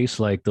supposed to taste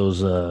like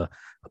those.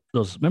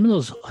 Remember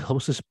those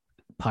Hostess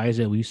pies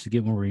that we used to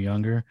get when we were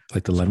younger,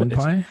 like the lemon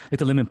pie. Like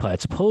the lemon pie.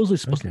 It's supposedly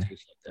supposed to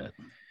taste like that.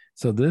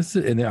 So this,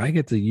 and I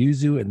get the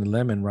yuzu and the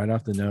lemon right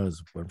off the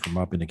nose from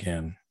up in the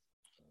can.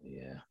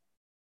 Yeah,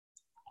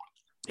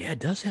 it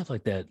does have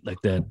like that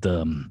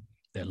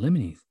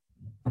lemony.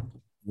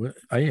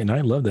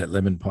 I love that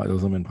lemon pie.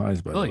 Those lemon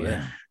pies, by the way.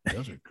 Yeah,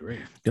 those are great.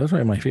 Those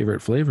are my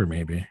favorite flavor.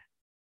 Maybe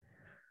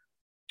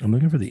I'm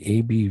looking for the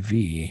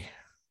ABV.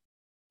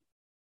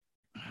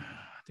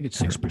 I think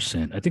it's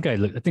 6%. I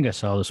think I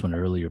saw this one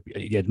earlier.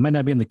 Yeah, it might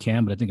not be in the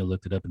can, but I think I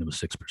looked it up and it was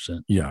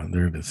 6%. Yeah,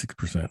 there it is,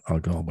 6%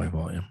 alcohol by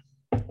volume.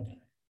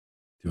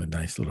 Do a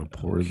nice little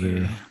pour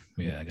there.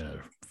 Yeah, I got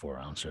a 4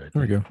 ounce right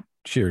there. We go.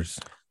 Cheers.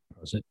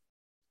 Was it?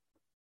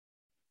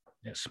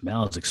 Yeah, it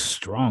smells like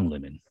strong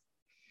lemon.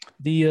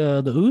 The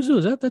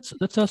ouzo,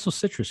 that's also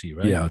citrusy,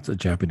 right? Yeah, it's a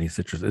Japanese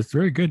citrus. It's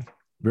very good,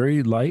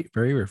 very light,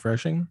 very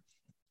refreshing.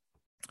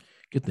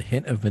 Get the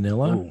hint of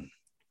vanilla.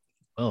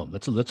 Oh,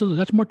 that's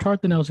more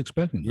tart than I was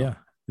expecting. Though. Yeah,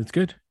 it's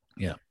good.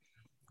 Yeah.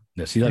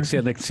 Yeah. See,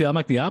 I'm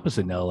like the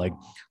opposite now. Like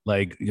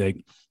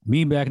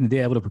me back in the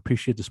day, I would have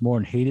appreciated this more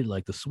and hated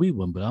like the sweet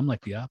one, but I'm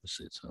like the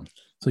opposite.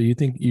 So you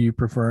think you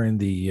preferring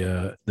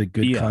the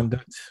good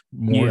conduct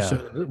more? Yeah.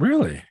 So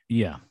really?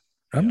 Yeah.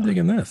 I'm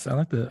digging this. I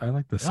like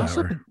the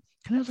sour.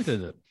 Kind of like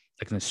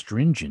an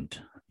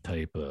astringent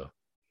type of.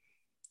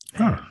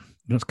 Huh.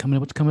 You know,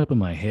 what's coming up in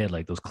my head,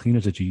 like those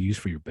cleaners that you use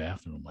for your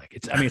bathroom. Like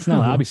it's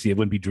not obviously it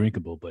wouldn't be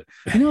drinkable, but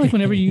you know, like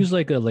whenever you use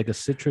like a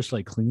citrus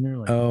like cleaner.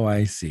 Like, oh,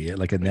 I see it.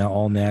 Like a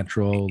all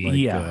natural.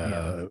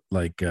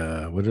 Like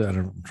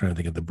I'm trying to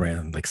think of the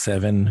brand. Like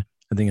Seven.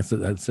 I think it's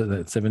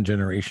that 7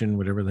 generation,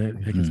 whatever the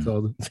heck it's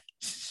called.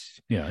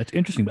 Yeah, it's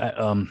interesting.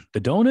 The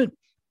donut.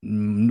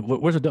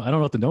 Where's the? I don't know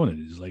what the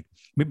donut is. Like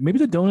maybe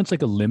the donut's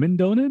like a lemon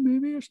donut,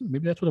 maybe or something.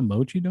 Maybe that's what a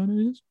mochi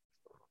donut is.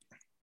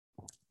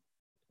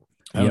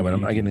 Yeah, but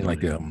I'm not getting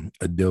like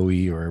a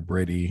doughy or a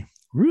bready.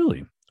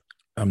 Really?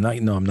 I'm not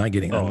getting. I'm not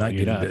getting. I thought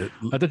you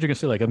were gonna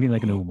say like I'm getting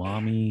like an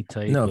umami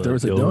type. No, if there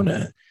was a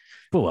donut.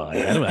 Well,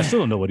 I still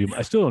don't know what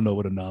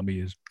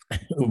umami is.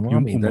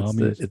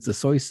 Umami. It's a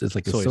soy. It's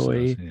like a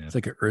soy. Yeah. It's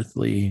like an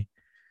earthly.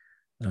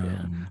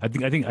 I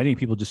think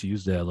people just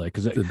use that like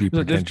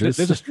because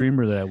there's a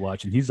streamer that I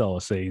watch and he's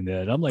always saying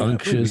that. I'm like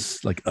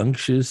unctuous,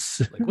 unctuous.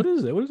 Like what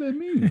is that? What does that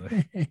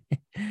mean?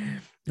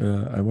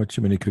 I watch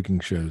too many cooking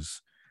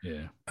shows.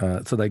 Yeah.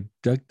 So like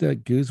Duck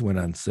Goose went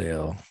on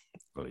sale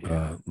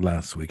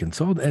last week and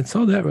sold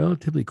that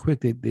relatively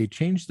quick. They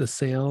changed the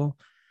sale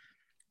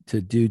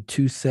to do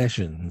 2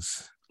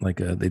 sessions. Like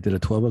they did a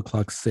 12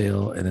 o'clock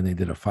sale and then they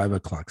did a 5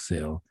 o'clock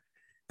sale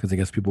because I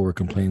guess people were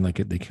complaining like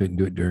they couldn't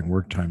do it during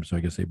work time. So I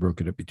guess they broke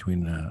it up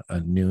between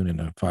a noon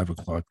and a 5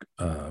 o'clock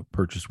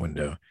purchase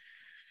window.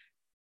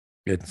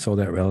 It sold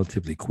out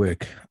relatively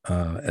quick,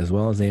 as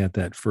well as they had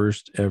that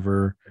first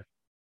ever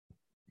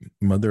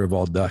Mother of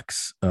All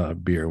Ducks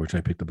beer, which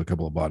I picked up a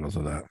couple of bottles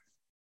of that.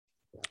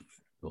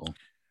 Cool.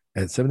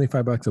 At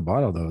 $75 a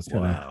bottle, though,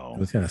 it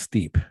was kind of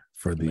steep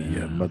for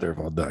the Mother of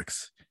All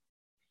Ducks.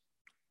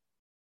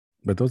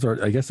 But those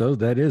are, I guess,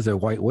 that is a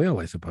white whale,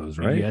 I suppose,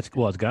 right? Yeah, it's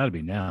got to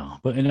be now.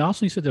 But and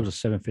also you said there was a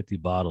 750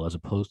 bottle as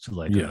opposed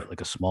to Yeah.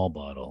 like a small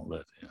bottle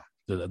that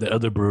the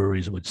other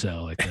breweries would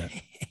sell like that.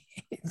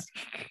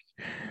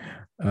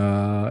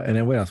 And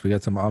then what else? We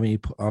got some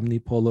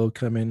Omnipolo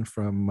coming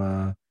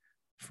from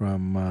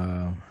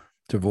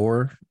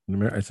Tavor.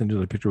 Remember, I sent you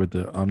the picture with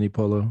the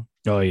Omnipolo.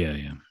 Oh yeah.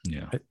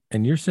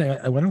 And you're saying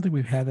I don't think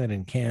we've had that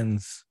in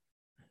cans.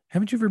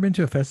 Haven't you ever been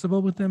to a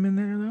festival with them in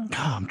there though?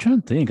 Oh, I'm trying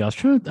to think. I was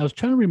trying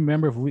to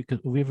remember if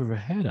we've ever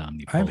had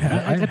Omnipolo.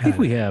 I think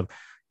we have.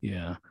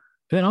 Yeah.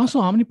 And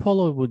also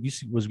Omnipolo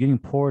was getting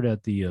poured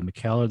at the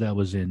Mackellar that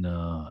was in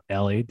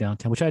LA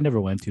downtown, which I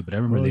never went to, but I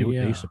remember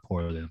they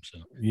supported them. So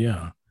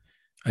yeah,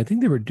 I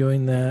think they were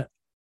doing that.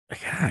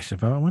 Gosh,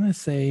 if I want to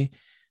say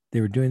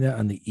they were doing that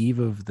on the eve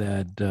of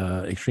that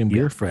Extreme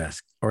Beer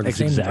Fest, or the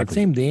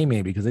same day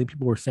maybe, because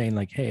people were saying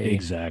like, "Hey,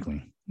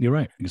 exactly, you're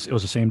right. It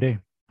was the same day."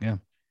 Yeah.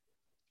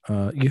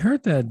 You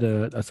heard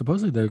that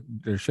supposedly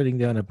they're shutting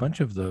down a bunch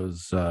of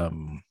those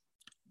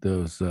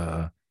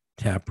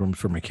tap rooms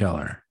for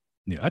Mackellar.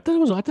 Yeah, I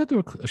thought they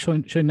were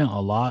shutting down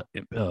a lot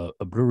of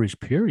breweries.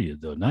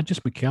 Period, though, not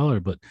just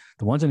Mackellar, but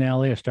the ones in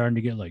LA are starting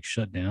to get like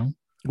shut down.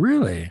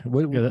 Really?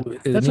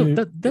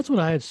 That's what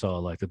I had saw.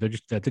 Like that they're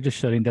just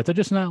shutting. That they're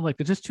just not like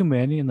there's just too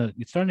many, and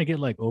it's starting to get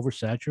like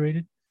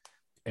oversaturated,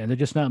 and they're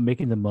just not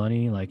making the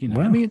money. Like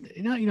wow. I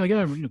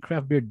mean,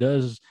 craft beer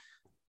does.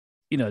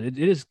 It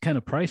is kind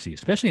of pricey,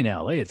 especially in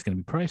LA. It's going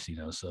to be pricey,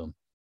 so,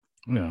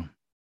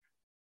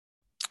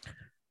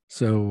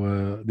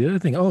 So the other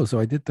thing, so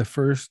I did the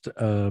first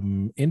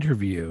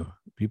interview.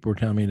 People were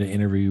telling me to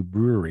interview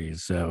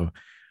breweries. So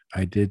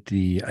I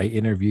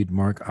interviewed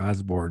Mark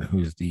Osborne,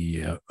 who's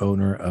the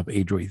owner of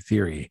Adroit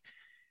Theory.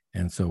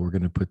 And so we're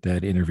going to put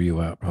that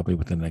interview out probably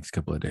within the next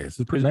couple of days. It's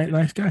a pretty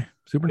nice guy.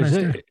 Super nice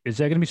guy. Is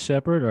that going to be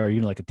separate, or are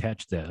you like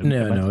attached to that?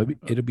 No,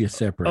 it'll be a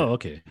separate. Oh,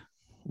 okay.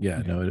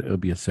 Yeah, no, it'll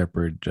be a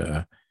separate.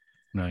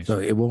 Nice. So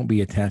it won't be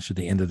attached to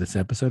the end of this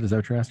episode. Is that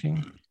what you're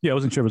asking? Yeah, I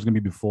wasn't sure if it was gonna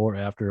be before,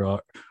 after,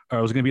 or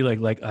I was gonna be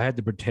like I had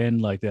to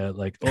pretend like that,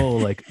 like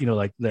like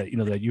that,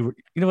 that you were,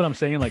 what I'm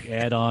saying, like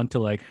add on to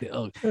like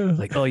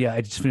yeah,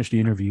 I just finished the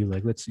interview,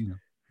 like let's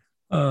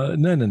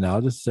No.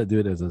 I'll just do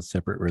it as a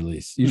separate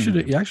release. You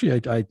should actually.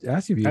 I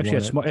asked you if you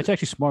actually. It's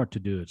actually smart to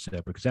do it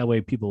separate, because that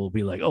way people will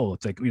be like, oh,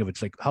 it's like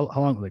it's like how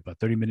long, like about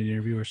 30-minute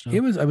interview or so. I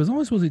was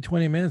only supposed to be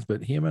 20 minutes,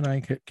 but him and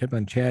I kept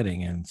on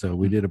chatting, and so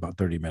we did about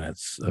 30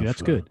 minutes.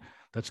 That's good.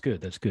 That's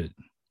good.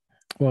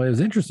 Well, it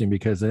was interesting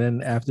because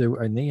then after,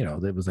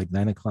 it was like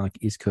 9:00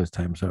 East Coast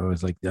time, so I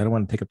was like, I don't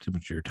want to take up too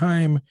much of your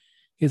time.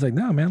 He's like,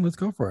 no, man, let's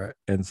go for it.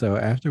 And so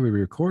after we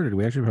recorded,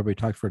 we actually probably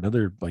talked for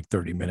another like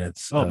 30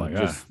 minutes. Oh my God.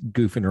 Just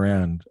goofing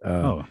around.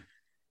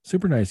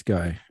 Super nice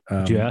guy.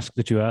 Did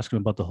you ask him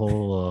about the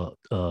whole,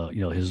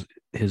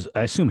 his,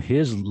 I assume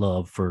his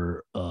love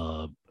for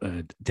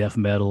death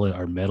metal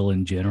or metal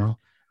in general?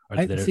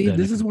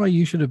 This is why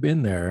you should have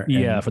been there.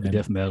 For the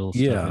death metal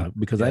stuff. Yeah,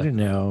 because I didn't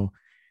know.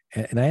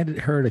 And I had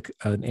heard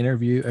an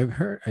interview.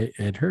 I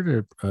had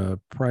heard a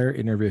prior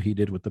interview he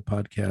did with the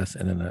podcast,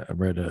 and then I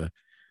read a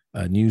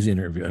news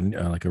interview,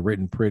 like a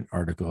written print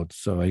article.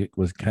 So I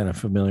was kind of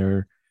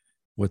familiar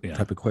with the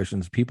type of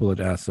questions people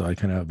had asked. So I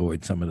kind of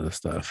avoid some of the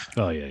stuff.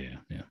 Oh yeah.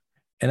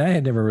 And I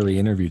had never really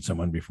interviewed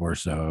someone before,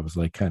 so I was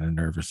like kind of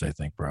nervous, I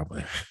think,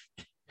 probably.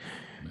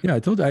 Yeah, I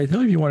told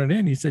you you wanted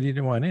in. You said you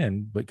didn't want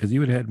in, but because you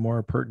would have had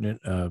more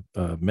pertinent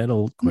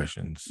metal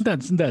questions.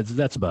 That's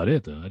about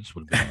it, though. I just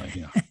would have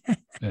been like,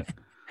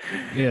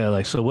 yeah.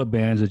 Like, so what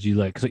bands did you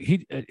like? Because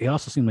he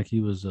also seemed like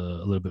he was a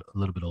little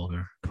bit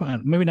older.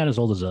 Maybe not as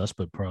old as us,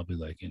 but probably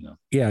like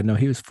Yeah, no,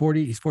 he was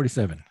 40. He's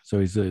 47, so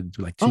he's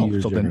like 2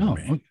 years younger than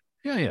me.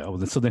 Yeah.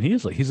 Well, so then he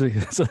is like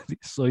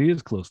so he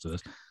is close to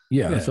us.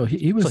 Yeah. So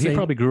he was. So he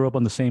probably grew up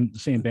on the same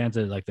bands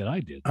that I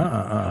did.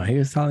 He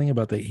was telling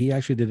about that he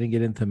actually didn't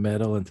get into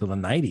metal until the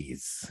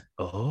 90s.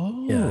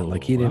 Oh. Yeah,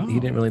 like he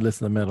didn't really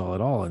listen to metal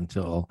at all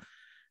until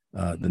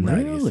the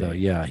 90s. So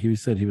yeah, he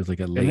said he was like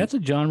a late. And that's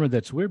a genre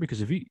that's weird,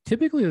 because if you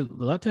typically, a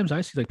lot of times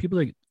I see like people,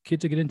 like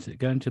kids that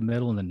got into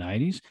metal in the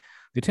 90s,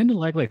 they tend to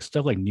like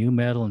stuff like new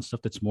metal and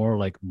stuff that's more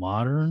like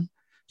modern.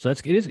 So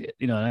it is,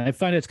 and I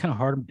find it's kind of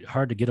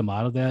hard to get them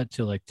out of that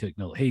to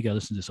hey, you got to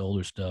listen to this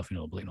older stuff,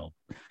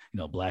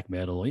 black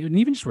metal, and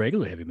even just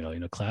regular heavy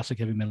metal, classic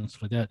heavy metal and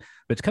stuff like that.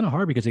 But it's kind of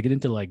hard because they get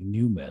into like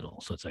new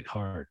metal, so it's like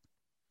hard.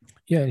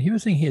 Yeah, and he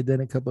was saying he had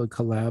done a couple of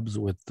collabs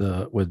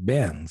with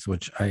bands,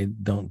 which I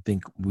don't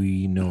think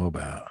we know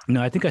about.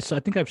 No, I think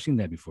I've seen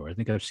that before. I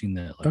think I've seen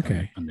that.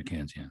 Like, on the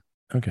cans, yeah.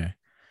 Okay,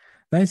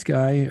 nice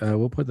guy.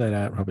 We'll put that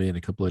out probably in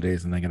a couple of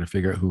days, and I got to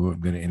figure out who I'm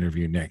going to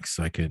interview next,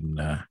 so I can.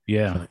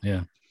 Yeah.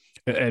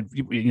 And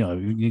if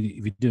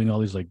you're doing all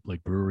these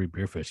like brewery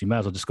beer fest, you might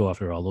as well just go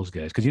after all those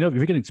guys, because if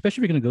you're especially if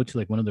you're gonna go to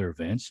like one of their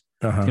events,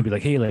 it's gonna be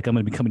like, hey, like I'm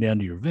gonna be coming down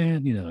to your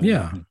event,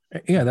 Yeah,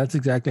 that's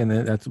exactly, and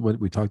that's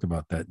what we talked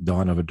about, that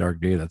Dawn of a Dark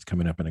Day that's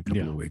coming up in a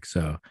couple of weeks.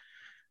 So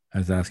I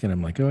was asking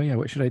him like, oh yeah,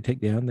 what should I take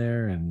down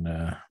there? And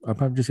I'm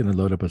probably just gonna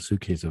load up a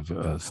suitcase of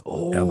LA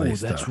Oh, that's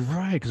stuff.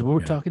 right. Because we were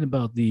Yeah, talking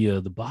about the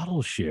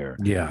bottle share,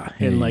 yeah,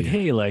 yeah, and like, yeah.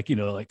 hey, like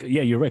like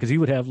yeah, you're right. Because he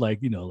would have like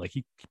like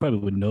he probably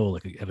would know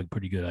like have a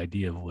pretty good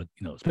idea of what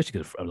especially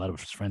because a lot of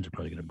his friends are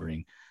probably going to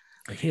bring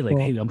like, Well,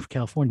 hey, I'm from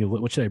California.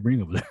 What should I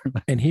bring over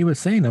there? and he was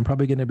saying I'm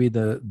probably gonna be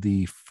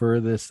the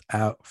furthest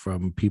out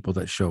from people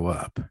that show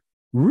up.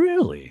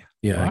 Really?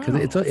 Yeah, because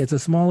Wow. it's a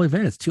small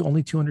event. It's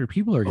only 200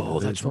 people are Oh, gonna.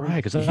 that's It's only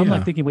right. Because I'm like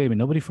yeah. thinking, wait a minute,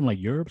 nobody from like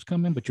Europe's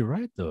coming, but you're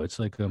right though. It's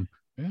like yeah.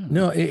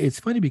 No, it's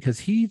funny because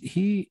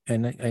he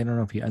and I don't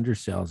know if he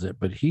undersells it,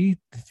 but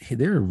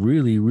they're a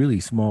really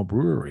really small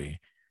brewery.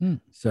 Hmm.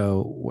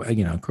 So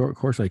of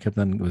course, I kept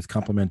on was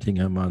complimenting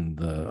him on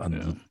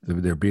Yeah.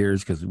 their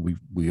beers because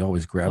we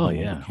always grab Oh them when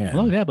we yeah.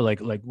 Well, can. yeah, but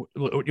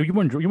you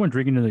weren't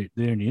drinking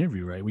there in the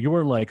interview, right? You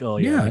were like, oh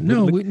yeah, Yeah, like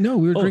look, no,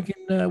 look. we were Oh, drinking.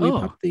 We oh,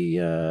 popped the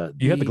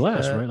you had the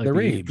glass, right? Like the the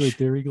Great Rage.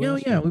 Theory Yeah,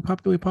 glass. yeah, Yeah.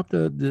 we popped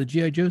the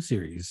GI Joe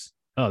series.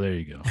 Oh, there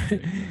you go. There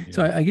you go.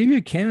 So Yeah. I gave you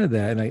a can of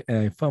that, and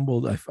I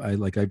fumbled.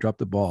 I dropped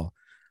the ball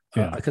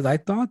Yeah. because I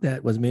thought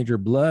that was Major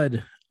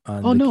Blood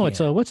on Oh the no, it's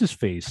can. what's his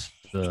face?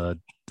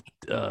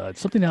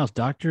 Something else.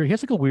 Doctor. He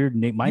has like a weird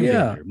name. Yeah, Mindbender.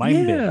 yeah.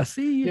 Mindbender.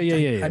 See, Yeah, yeah,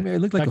 yeah, I yeah. mean, it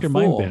looked like a Doctor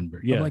fool. Mindbender.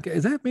 I'm Yeah. like,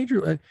 is that Major?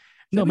 Is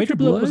No, that Major Major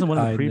Blood was Blood? in one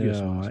of the I previous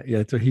ones. know. Yeah,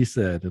 that's what he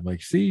said. I'm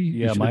like, see, you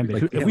Yeah, should have been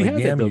Mindbender. like, If yeah, we like had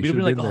that damn, though, you we'd should be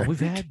have like, been oh, there. we've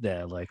had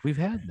that. Like we've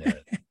had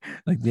that.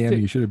 Like, damn,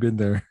 you should have been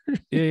there.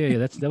 Yeah, yeah,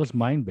 yeah. That was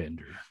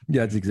Mindbender.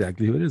 Yeah, that's Yeah.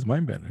 exactly who it is.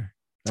 Mindbender.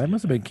 That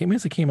must have Yeah. been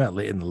came out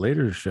late in the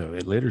later show,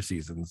 in later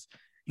seasons.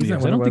 He's Yeah, not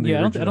 'cause I don't one of think. the Yeah,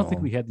 I don't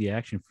think we original. had the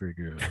action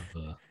figure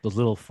of those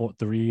little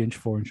 3-inch,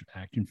 4-inch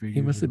action He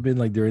figures. must have been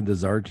like during the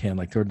Zartan,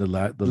 like toward the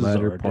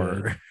latter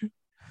part. Zartan.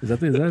 Is that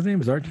his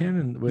name? Zartan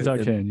and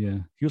Zartan. Yeah,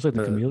 he was like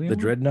the the chameleon one.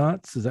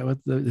 Dreadnoughts. Is that what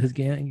his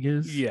gang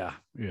is? Yeah,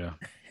 yeah.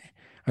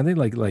 Are they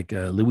like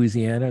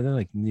Louisiana? They're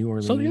like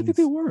New So yeah, I think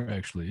they Orleans. were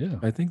actually. Yeah.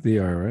 I think they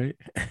are right.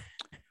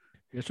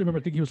 I just remember.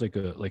 I think he was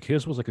like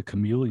his was like a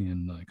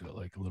chameleon, like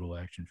a little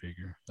action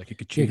figure. Like he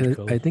could Yeah, change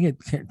 'cause I colors. think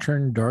it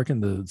turned dark in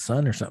the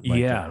sun or something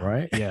like that, Yeah,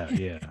 right? yeah,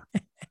 yeah.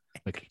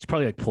 Like it's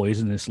probably like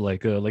poisonous,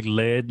 like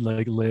lead,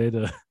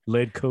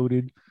 lead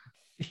coated.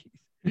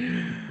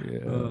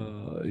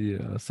 Yeah.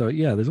 Yeah. So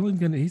yeah, he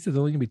says there's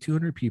only gonna be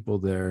 200 people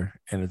there,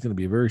 and it's gonna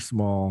be very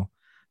small.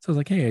 So I was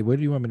like, hey, what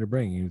do you want me to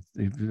bring? You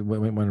might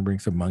want to bring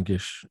some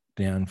monkish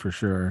down for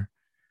sure.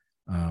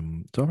 So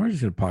I'm probably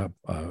just gonna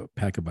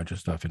pack a bunch of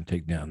stuff and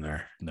take down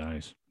there.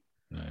 Nice,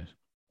 nice.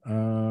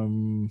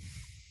 Um,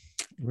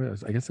 what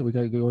else? I guess that we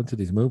gotta go into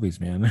these movies,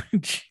 man.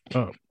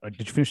 Oh, did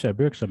you finish that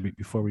beer? Because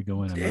before we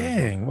go in,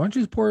 Dang, why don't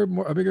you just pour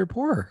a bigger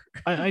pour?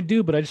 I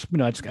do, but I just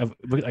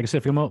like I said,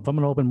 if I'm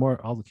gonna open more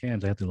all the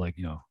cans, I have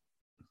to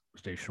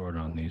stay short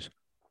on these.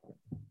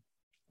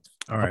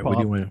 All right, what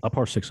do you want? I'll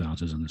pour 6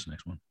 ounces in this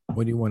next one.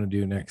 What do you want to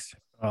do next?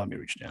 Let me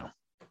reach down.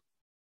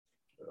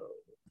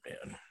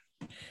 Man.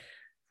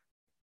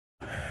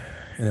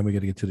 And then we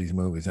got to get to these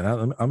movies. And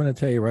I'm going to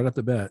tell you right off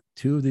the bat,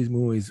 2 of these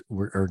movies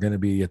are going to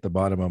be at the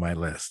bottom of my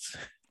list.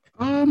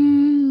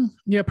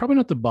 Yeah, probably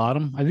not the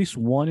bottom. At least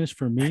one is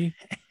for me.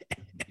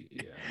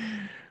 Yeah.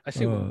 I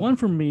say one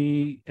for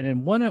me, and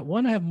then one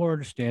I have more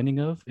understanding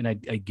of, and I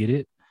get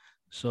it.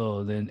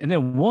 So then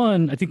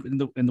one, I think in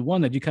the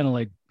one that you kind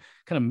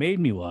of made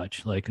me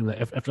watch, like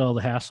after all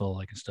the hassle,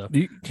 like and stuff.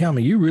 You tell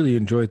me, you really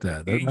enjoyed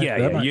that.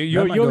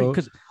 You're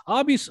because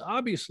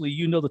obviously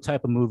the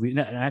type of movie,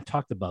 and I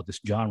talked about this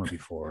genre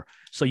before,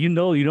 so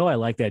I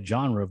like that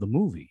genre of the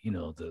movie.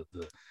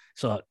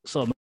 So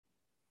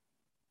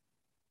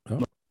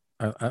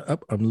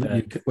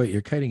wait,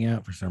 you're cutting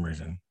out for some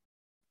reason.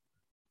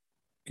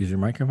 Is your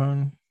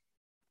microphone?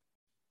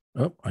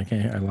 Oh, I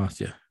can't. I lost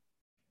you.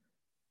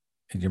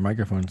 And your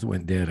microphones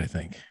went dead, I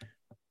think.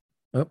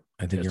 Oh,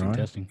 I think you're on.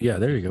 Testing. Yeah,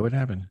 there you go. What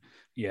happened?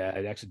 Yeah,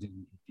 it actually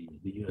didn't.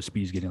 The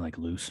USB is getting like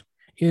loose.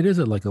 It is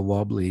like a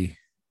wobbly.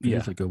 Yeah,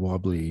 it's like a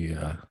wobbly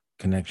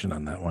connection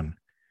on that one.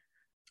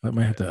 I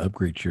might have to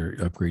upgrade your.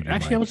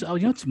 Actually, mic.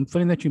 it's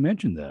funny that you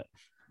mentioned that.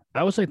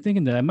 I was like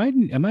thinking that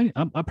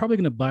I'm probably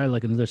gonna buy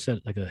like another set,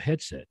 like a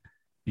headset,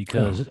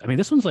 because I mean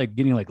this one's like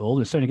getting like old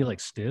and starting to get like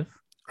stiff.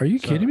 Are you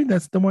kidding me?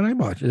 That's the one I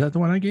bought. Is that the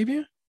one I gave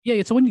you? Yeah,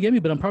 it's the one you gave me,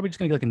 but I'm probably just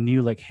gonna get like a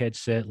new like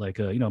headset, like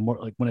more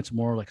like when it's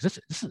more like it's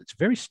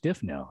very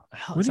stiff now.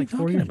 Hell, What are you like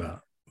talking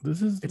about?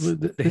 This is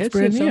the it's headset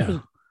brand itself new.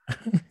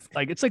 is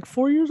like it's like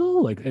 4 years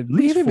old. Like at We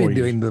least haven't 4 been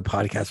years. doing the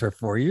podcast for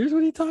 4 years. What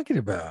are you talking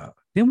about?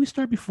 Didn't we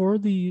start before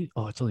the?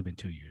 Oh, it's only been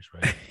 2 years,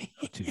 right?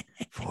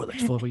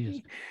 4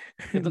 years.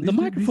 The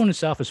microphone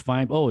itself is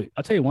fine. Oh,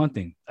 I'll tell you one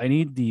thing. I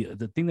need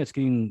the thing that's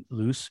getting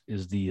loose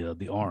is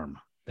the arm.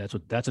 That's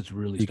what's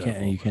really You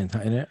can't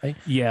tighten it.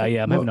 Yeah,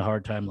 I'm having a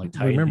hard time like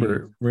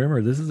tightening.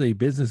 Remember, this is a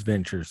business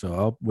venture.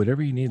 So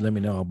whatever you need, let me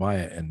know. I'll buy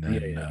it. And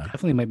then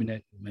definitely might need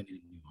a new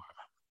arm.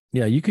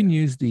 Yeah, you can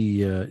use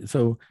the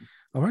so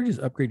I'll probably just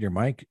upgrade your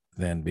mic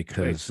then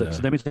because so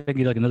that means I can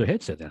get like another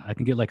headset then. I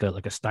can get like a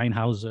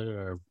Steinhauser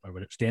or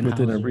whatever, Steinhauser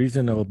within a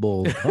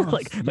reasonable cost.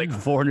 like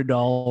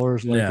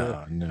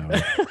 $400.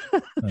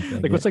 No.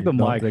 Like what's like the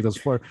mic, like those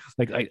four,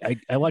 like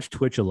I watch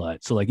Twitch a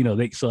lot. So like,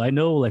 so I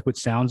know like what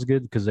sounds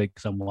good because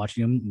I'm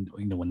watching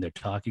them, when they're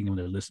talking and when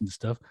they're listening to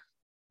stuff.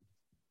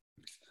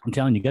 I'm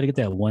telling you, you got to get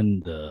that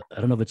one. I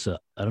don't know if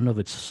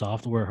it's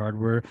software,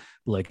 hardware,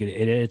 but like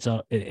it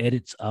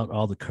edits out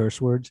all the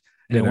curse words,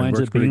 and it winds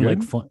up being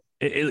like fun.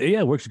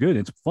 It works good.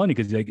 It's funny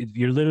because like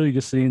you're literally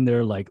just sitting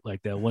there like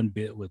that one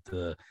bit with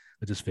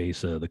his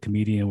face, the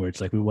comedian, where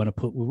it's like we want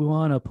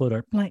to put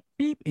our blank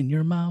beep in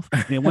your mouth,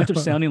 and it winds up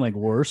sounding like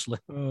worse. What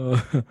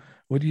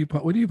are you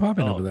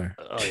popping over there?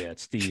 Oh yeah,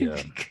 it's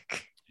the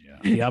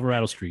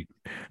Alvarado Street.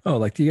 Oh,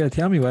 like you got to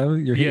tell me why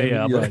you're here.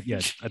 Yeah.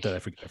 I thought I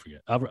forget.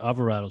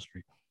 Alvarado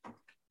Street.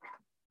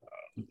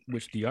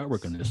 Which the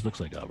artwork on this looks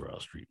like Alvarado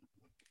Street.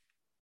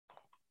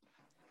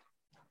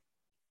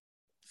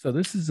 So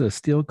this is a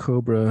Steel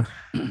Cobra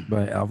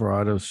by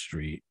Alvarado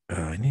Street.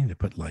 I need to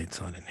put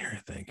lights on in here. I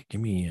think. Give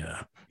me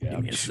a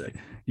sec.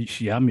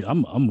 Yeah, I mean,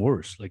 I'm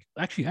worse. Like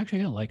actually, I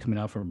got light coming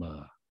out from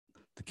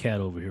the cat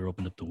over here.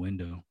 Opened up the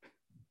window.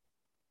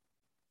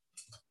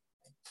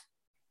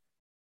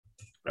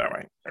 All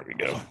right, there we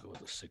go. Go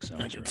with a 6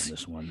 ounce on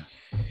this one.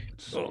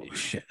 Oh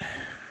shit!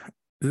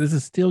 This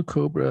is Steel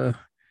Cobra.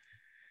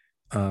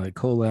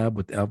 Collab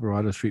with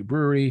Alvarado Street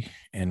Brewery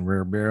and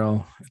Rare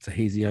Barrel. It's a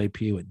hazy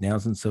IPA with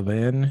Nelson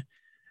Sauvin,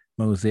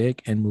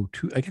 Mosaic, and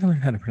Mutu. I gotta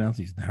learn how to pronounce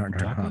these hard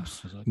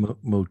hops.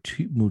 Muteca.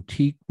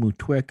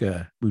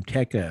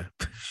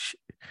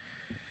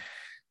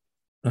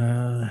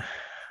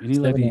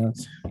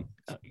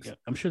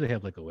 I'm sure they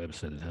have like a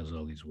website that has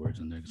all these words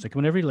in there. It's like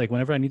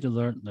whenever I need to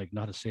learn like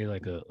not to say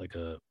like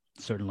a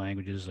certain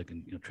languages, like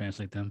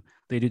translate them.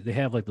 They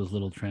have like those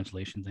little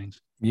translation things.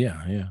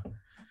 Yeah.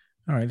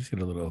 All right, just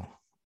get a little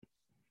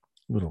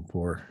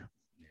pour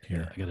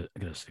here. I got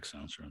a 6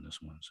 ouncer on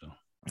this one. So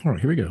all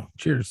right, here we go.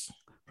 Cheers.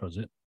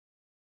 Prosit.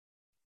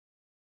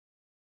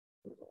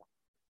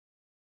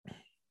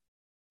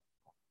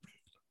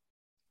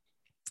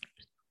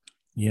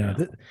 Yeah.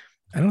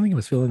 I don't think I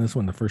was feeling this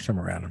one the first time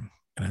around.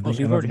 And I think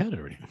you've already had it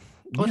already.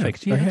 Oh, yeah,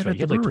 I had right.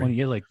 You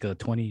had like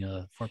 20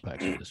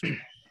 4-packs of this.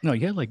 No,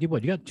 you had like you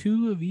got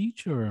 2 of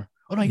each, or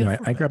I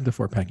grabbed the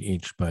 4-pack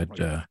each, but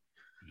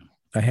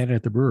I had it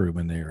at the brewery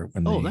when they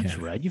that's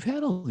right. You've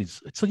had all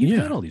these. So you've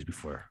had all these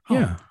before. Oh.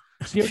 Yeah.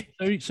 So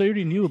you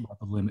already knew about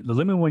the lemon. The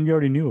lemon one you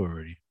already knew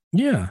already.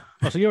 Yeah.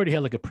 Oh, so you already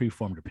had like a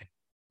preformed opinion.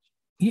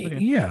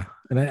 Yeah.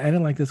 And I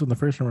didn't like this one the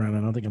first time around.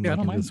 I don't think I'm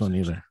liking this one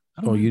either.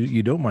 Oh,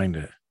 you don't mind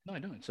it? No, I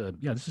don't. It's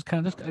this is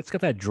kind of it's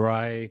got that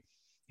dry.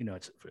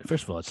 It's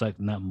first of all, it's like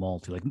not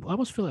malty. Like I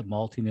almost feel like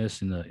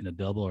maltiness in a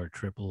double or a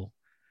triple.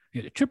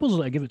 Triples,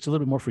 I give it's a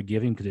little bit more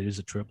forgiving because it is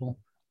a triple.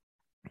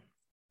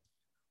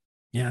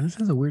 Yeah, this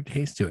has a weird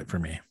taste to it for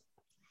me.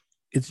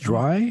 It's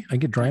dry. I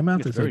get dry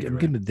mouth. It's like I'm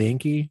getting the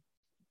danky.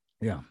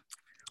 Yeah,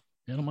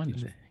 I don't mind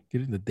it.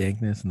 Getting the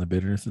dankness and the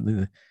bitterness.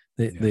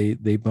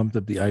 They bumped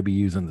up the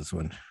IBUs on this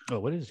one. Oh,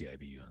 what is the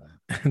IBU on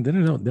that?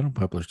 They don't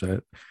publish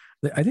that.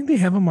 I think they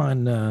have them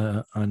on.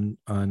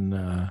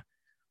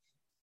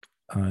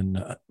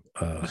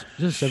 Is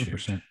this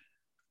 7%?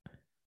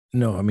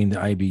 No, I mean the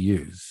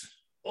IBUs.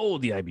 Oh,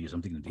 the IBUs.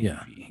 I'm thinking the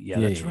EB. Yeah,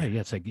 that's right.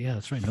 Yeah, it's like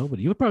that's right.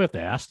 Nobody. You would probably have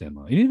to ask them.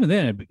 And even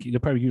then, they'll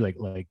probably like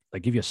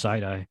give you a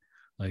side eye,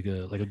 like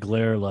a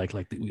glare,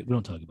 we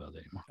don't talk about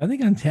that anymore. I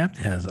think Untapped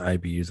has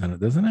IBUs on it,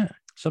 doesn't it?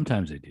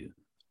 Sometimes they do.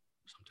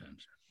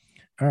 Sometimes.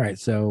 All right,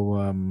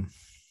 so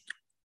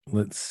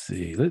let's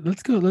see.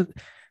 Let's go.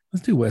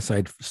 Let's do West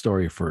Side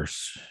Story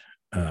first.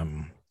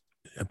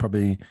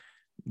 Probably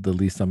the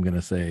least I'm going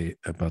to say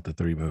about the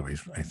 3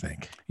 movies, I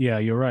think. Yeah,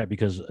 you're right,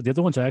 because the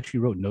other ones I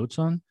actually wrote notes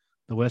on.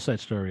 The West Side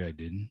Story I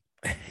didn't.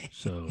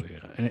 So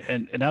yeah,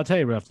 and I'll tell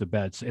you right off the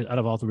bat, out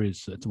of all 3,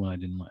 it's the one I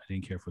didn't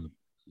care for.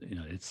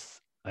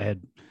 It's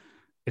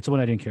the one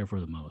I didn't care for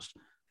the most.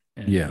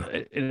 And,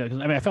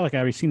 I felt like I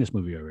already seen this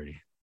movie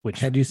already. Which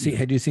had you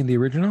seen the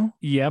original?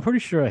 Yeah, I'm pretty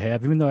sure I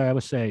have. Even though I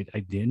would say I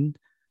didn't.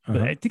 But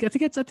I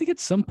think at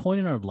some point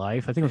in our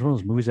life, I think it was one of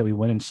those movies that we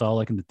went and saw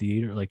like in the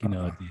theater,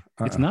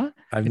 it's not.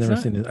 I've never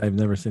seen it. I've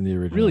never seen the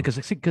original. Really,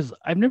 because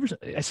I've never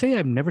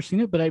seen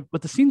it,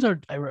 but the scenes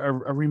are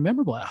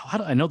rememberable. How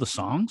do I know the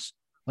songs?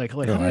 How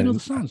do I know the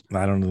songs?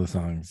 I don't know the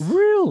songs.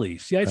 Really?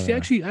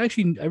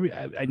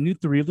 I knew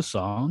 3 of the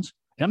songs.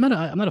 And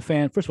I'm not a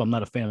fan. First of all, I'm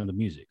not a fan of the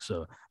music.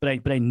 So, but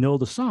I know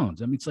the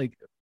songs. I mean, it's like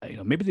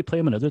maybe they play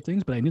them in other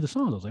things, but I knew the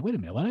songs. I was like, wait a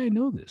minute, why did I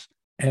know this?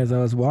 As I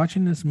was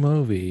watching this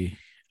movie,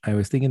 I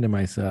was thinking to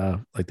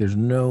myself, like, there's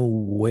no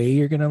way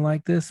you're going to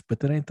like this. But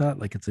then I thought,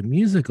 like, it's a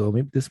musical.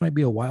 Maybe this might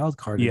be a wild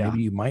card. Yeah. And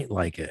maybe you might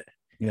like it.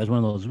 Yeah, it was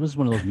one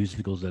of those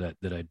musicals that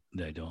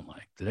I don't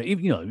like.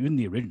 Even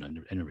the original,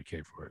 I never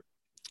cared for it.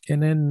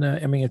 And then,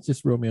 it's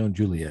just Romeo and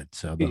Juliet.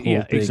 So the whole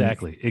thing,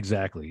 exactly.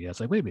 Yeah, it's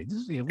like, wait a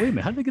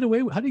minute. How did they get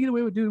away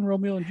with doing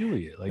Romeo and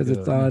Juliet? Because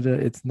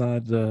it's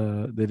not.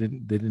 They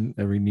didn't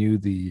renew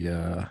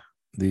the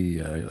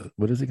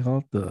what is it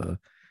called, the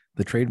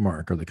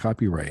trademark or the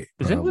copyright.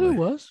 Is that what it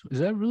was? Is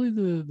that really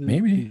the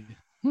maybe?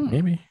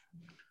 Maybe.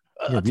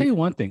 I'll tell you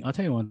one thing.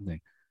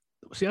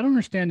 see, I don't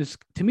understand this.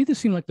 To me, this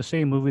seemed like the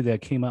same movie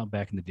that came out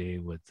back in the day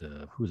with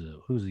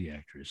who's the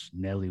actress,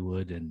 Nellie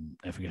Wood, and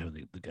I forget who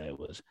the guy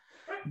was.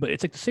 But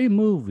it's like the same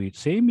movie,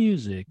 same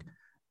music,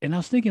 and I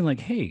was thinking like,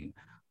 hey,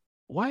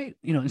 why,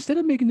 instead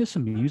of making this a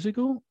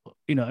musical, I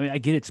mean, I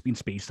get it's being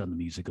based on the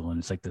musical, and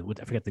it's like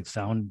I forgot the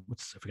sound.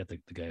 I forgot the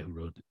guy who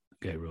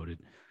wrote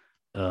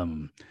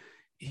it.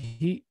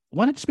 He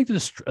why not just make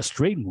this a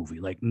straight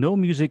movie, like no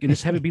music, and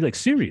just have it be like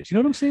serious. You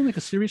know what I'm saying? Like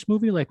a serious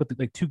movie, like with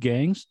like two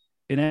gangs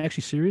and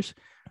actually serious.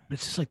 But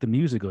it's just like the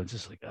musical. It's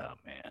just like, oh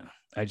man,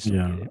 I just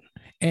don't get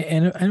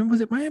it. And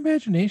was it my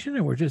imagination,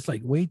 or just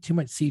like way too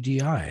much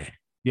CGI?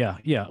 Yeah.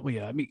 Well,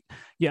 yeah. I mean,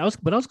 yeah. I was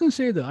going to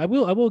say that I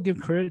will give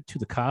credit to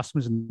the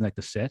costumes and like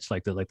the sets,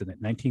 like the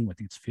 19, I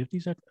think it's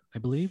 50s, I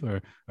believe,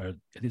 or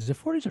is it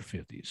 40s or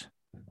 50s?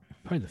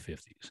 Probably the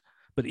 50s.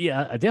 But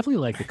yeah, I definitely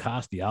like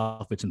the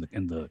outfits, and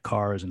the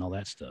cars and all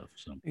that stuff.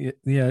 So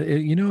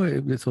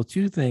yeah, so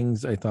two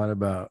things I thought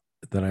about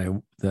that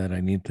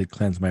I need to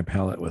cleanse my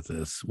palate with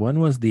this. One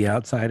was The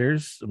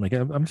Outsiders. I'm like,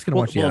 I'm just gonna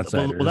watch The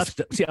Outsiders. Well,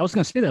 I was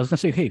gonna say that. I was gonna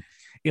say, hey,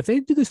 if they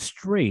do this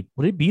straight,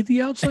 would it be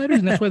The Outsiders?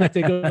 And that's why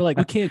they go like,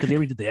 we can't, because they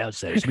already did The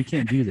Outsiders. So we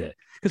can't do that.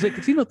 Because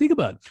think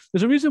about it.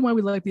 There's a reason why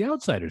we like The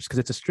Outsiders, because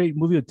it's a straight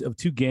movie of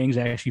two gangs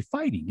actually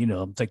fighting.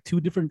 It's like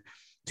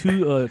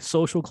two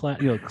social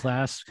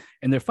class,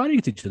 and they're fighting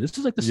against each other. This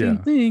is like the same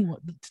thing.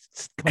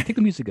 Come on, take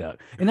the music out,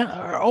 and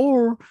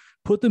or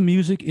put the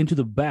music into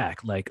the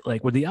back, like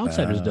where The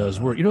Outsiders does.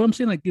 Where you know what I'm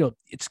saying? Like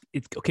it's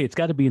okay. It's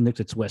got to be in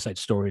it's West Side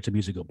Story. It's a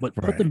musical, but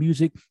put the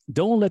music.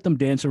 Don't let them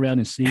dance around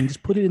and sing.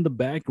 Just put it in the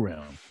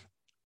background.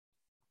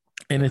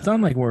 And it's not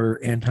like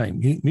we're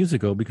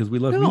anti-musical, because we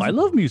love. No, I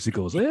love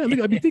musicals. Yeah, I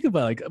mean, think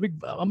about it.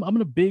 I'm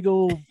in a big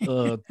old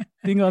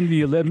thing on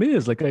the Les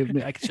Mis. Like I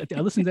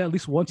listen to that at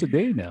least once a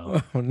day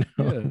now. Oh no,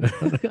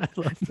 yeah.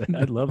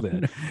 I love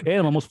that. And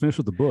I'm almost finished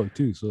with the book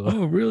too. So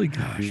really,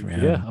 gosh,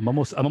 man. Yeah, I'm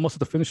almost at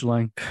the finish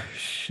line.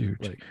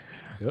 Shoot.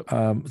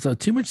 So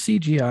too much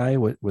CGI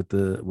with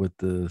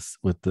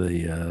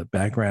the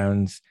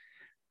backgrounds.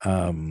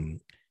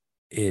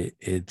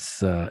 It's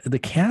the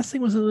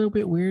casting was a little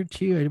bit weird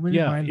too. I didn't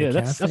mind the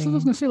that's what I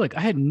was gonna say. Like I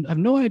have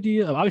no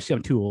idea. Obviously,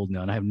 I'm too old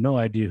now, and I have no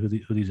idea who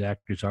these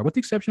actors are, with the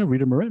exception of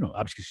Rita Moreno.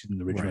 Obviously, she's in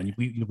the original. Right.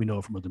 We know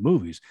her from other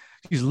movies.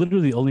 She's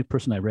literally the only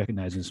person I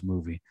recognize in this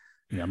movie.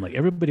 I'm like,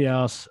 everybody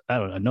else, I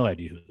have no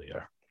idea who they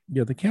are.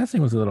 Yeah, the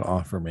casting was a little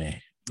off for me.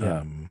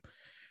 Yeah.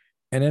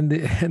 And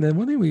then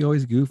one thing we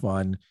always goof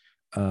on,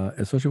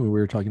 especially when we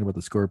were talking about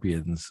the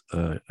Scorpions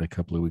a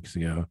couple of weeks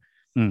ago.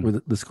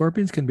 Where the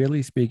Scorpions can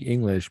barely speak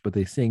English, but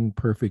they sing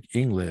perfect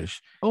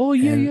English. Oh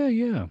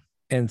yeah.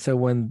 And so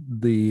when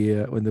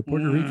the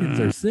Puerto Ricans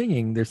are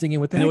singing, they're singing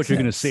with. I know what you're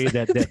going to say.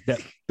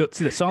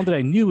 See, the song that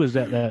I knew was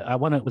that I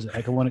want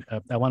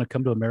to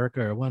come to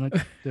America. Or I want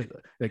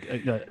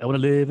to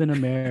live in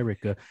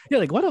America. Yeah,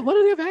 like why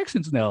do they have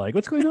accents now? Like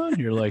what's going on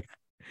here? Like.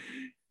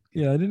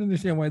 Yeah, I didn't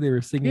understand why they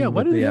were singing. Yeah,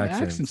 why do they have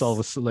accents all of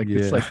a sudden? Like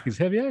it's like these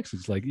heavy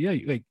accents. Like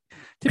like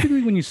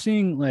typically when you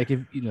sing, like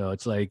if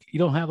it's like you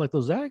don't have like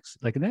those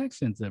like an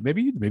accent.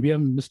 Maybe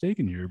I'm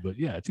mistaken here, but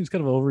yeah, it seems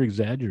kind of over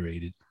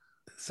exaggerated.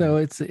 So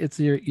it's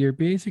your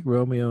basic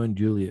Romeo and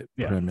Juliet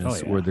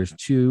premise, where there's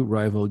two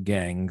rival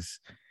gangs,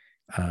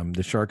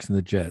 the Sharks and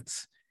the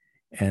Jets,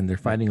 and they're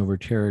fighting over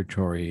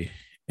territory.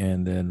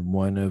 And then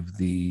one of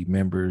the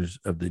members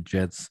of the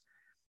Jets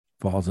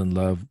falls in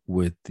love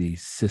with the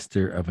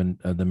sister of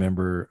the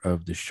member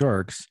of the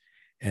Sharks,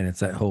 and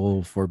it's that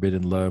whole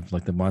forbidden love,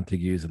 like the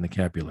Montagues and the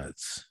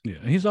Capulets. Yeah,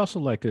 he's also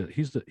like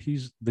he's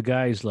the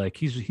guy's like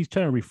he's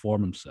trying to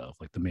reform himself,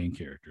 like the main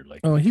character.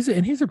 Like he's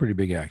a pretty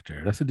big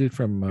actor. That's the dude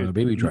from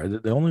Baby Driver.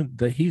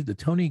 He's the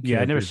Tony.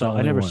 Yeah, I never saw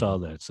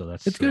that. So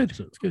it's good.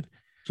 So, it's good.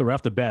 So right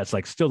off the bat, it's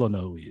like still don't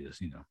know who he is.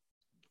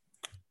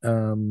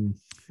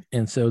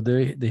 And so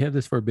they have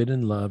this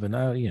forbidden love, and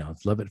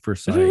it's love at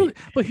first sight. Really,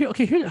 but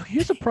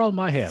here's the problem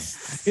I have.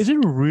 Is it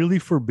really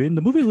forbidden?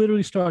 The movie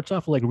literally starts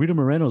off like Rita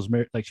Moreno's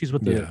married, like she's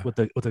with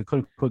the quote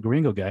unquote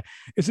gringo guy.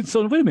 Is it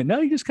so? Wait a minute,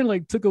 now you just kind of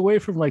like took away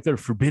from like their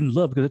forbidden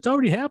love, because it's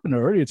already happened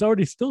already. It's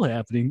already still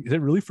happening. Is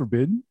it really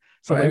forbidden?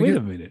 So wait a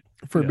minute.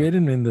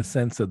 Forbidden in the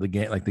sense of the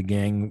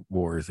gang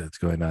wars that's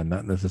going on,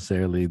 not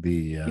necessarily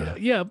the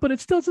but it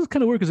still does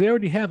kind of work, because they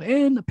already have,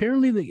 and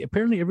apparently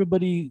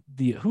everybody,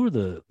 who are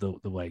the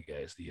white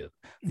guys, the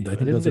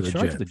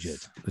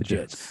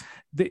Jets.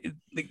 They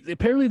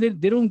apparently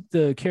they don't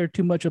care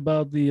too much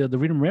about the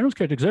Rita Moreno's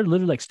character, because they're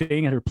literally like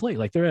staying at her place,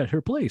 like they're at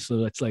her place.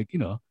 So it's like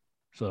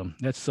so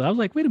that's I was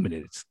like, wait a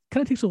minute, it's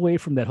kind of takes away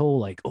from that whole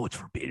like, oh, it's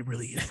forbidden, it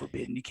really is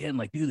forbidden, you can't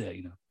like do that,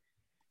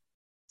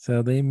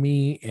 So they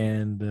meet,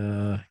 and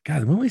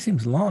God, the movie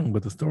seems long,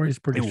 but the story is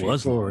pretty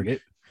straightforward.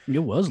 It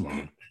was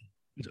long.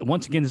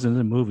 Once again, this is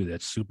another movie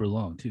that's super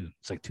long too.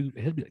 It's like it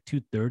had to be like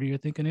 2:30, I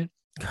think, in it.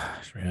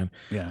 Gosh, man.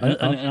 Yeah,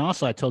 and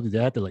also I told you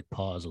that I had to like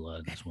pause a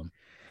lot in this one.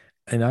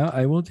 And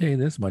I will tell you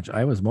this much: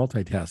 I was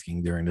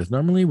multitasking during this.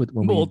 Normally, with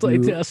when we do,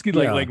 Multitasking,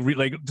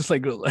 yeah. just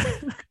like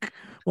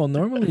Well,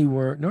 normally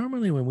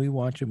when we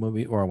watch a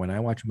movie or when I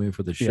watch a movie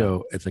for the yeah,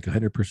 show, it's like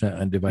 100%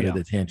 undivided yeah,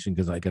 attention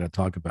because I got to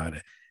talk about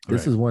it.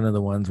 This right. is one of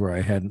the ones where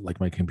I had like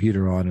my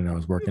computer on and I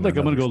was working Like on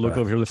I'm gonna other go look stuff.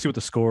 over here. Let's see what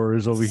the score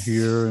is over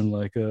here, and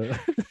like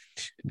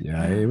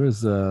Yeah, it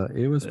was uh,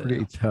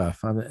 pretty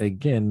tough.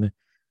 Again,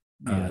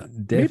 yeah,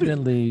 maybe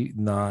definitely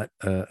not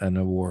an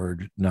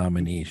award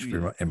nominee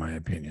for, in my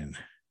opinion.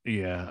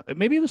 yeah,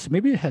 maybe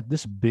had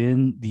this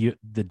been the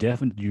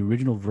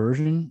original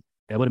version,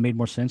 that would have made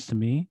more sense to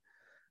me.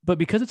 But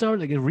because it's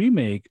already like a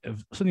remake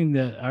of something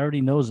that I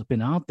already know has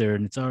been out there,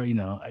 and it's already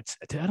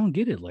I don't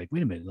get it. Like,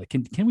 wait a minute, like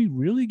can we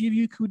really give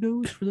you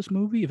kudos for this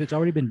movie if it's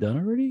already been done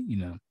already?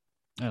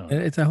 I don't And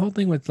know. it's a whole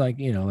thing with like,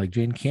 like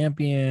Jane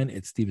Campion,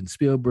 it's Steven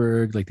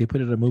Spielberg. Like they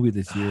put out a movie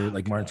this year, Oh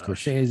like Martin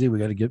gosh. Scorsese.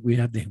 We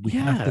have to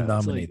Yeah, it's like,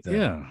 nominate them.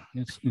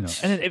 yeah,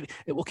 it's and then,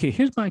 okay,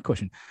 here's my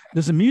question: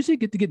 does the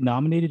music get to get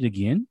nominated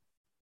again?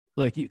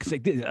 Like, because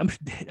like,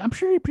 I'm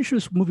sure, pretty sure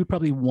this movie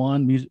probably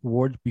won music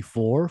awards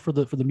before for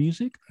the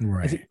music. Is it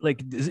Right.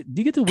 like, do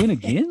you get to win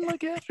again?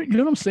 Like after, you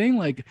know what I'm saying?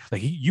 Like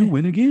you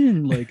win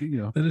again. Like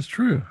That is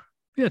true.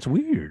 yeah, it's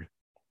weird.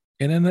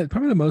 And then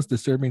probably the most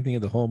disturbing thing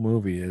of the whole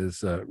movie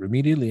is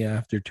immediately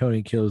after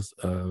Tony kills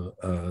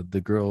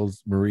the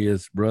girl's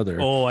Maria's brother.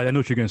 Oh, I know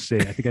what you're gonna say.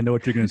 I think I know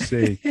what you're gonna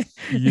say.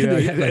 Yeah,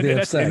 They act like they have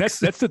and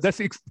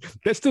sex.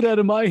 that stood out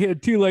in my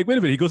head too. Like, wait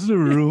a minute, he goes into the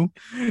room,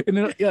 and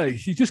then yeah,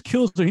 he just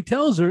kills her. He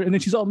tells her, and then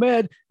she's all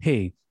mad.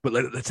 Hey, but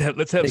let's have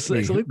Take me.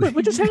 sex. I'm like,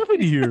 what just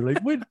happened here? Like,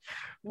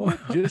 what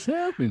just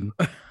happened?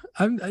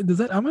 I'm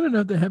gonna know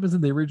if that happens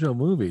in the original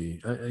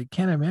movie. I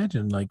can't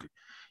imagine like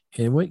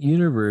in what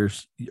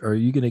universe are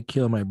you gonna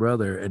kill my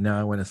brother and now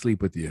I want to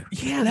sleep with you?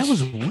 Yeah, that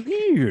was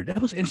weird.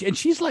 That was, and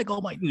she's like, "Oh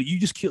my, you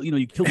just kill,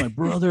 you killed my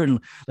brother, and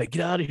like,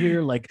 get out of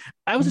here." Like,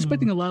 I was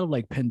expecting a lot of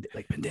like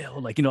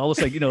Pendel, like, all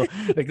this,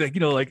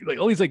 like, like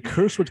all these like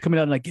curse words coming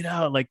out and like, get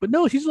out, like, but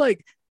no, she's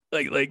like,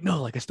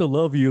 no, like, I still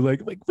love you,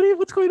 like,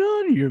 what's going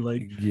on here?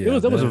 Like, Yeah,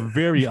 that was a that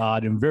very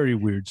odd and very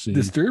weird scene.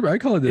 disturb. I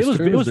call it It was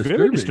very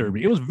disturbing.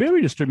 disturbing. It was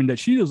very disturbing that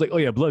she was like, "Oh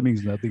yeah, blood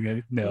means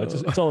nothing." No,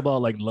 it's all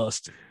about like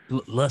lust.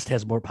 Lust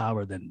has more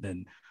power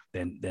than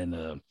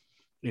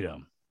you know.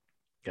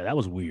 Yeah, that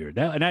was weird.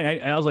 That, and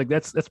I was like,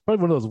 that's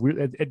probably one of those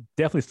weird. It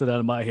definitely stood out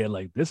in my head.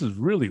 Like, this is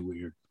really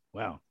weird.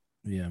 Wow.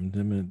 Yeah,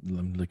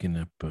 I'm looking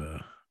up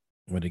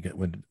what it got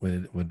what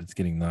it's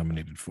getting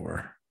nominated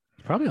for.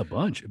 Probably a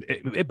bunch,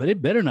 but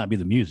it better not be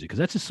the music because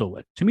that's just so.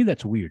 To me,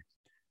 that's weird.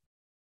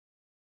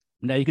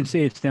 Now you can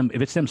say it's them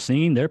if it's them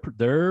singing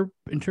their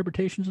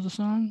interpretations of the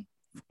song,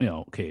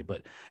 okay.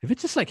 But if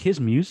it's just like his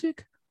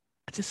music,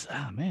 it's just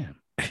man,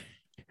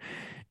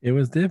 It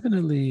was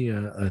definitely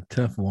a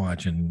tough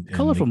watch, and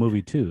colorful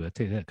movie too. I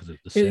tell you that because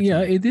the sets.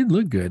 yeah, it did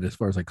look good as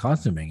far as like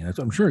costuming.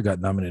 I'm sure it got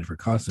nominated for Oh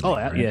costuming,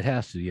 yeah, right? it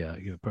has to. Yeah,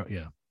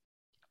 yeah.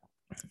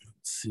 Let's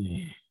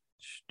see.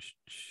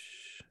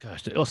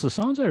 Gosh, also the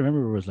songs I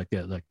remember was like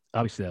that, like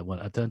obviously that one,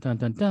 dun, dun,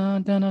 dun,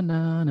 dun, dun, dun,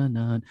 dun, dun,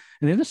 dun.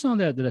 And the other song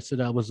that I said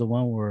that was the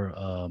one where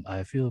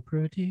I feel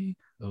pretty,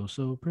 oh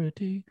so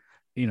pretty,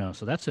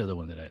 So that's the other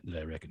one that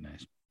I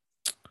recognize.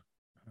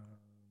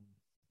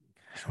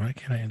 Why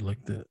can't I look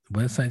the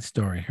West Side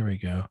Story? Here we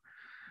go.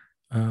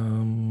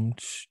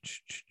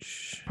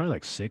 Probably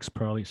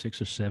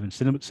six or seven.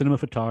 Cinema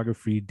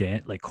photography,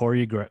 dance, like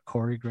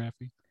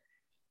choreography.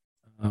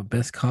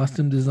 Best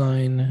costume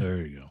design.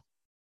 There you go.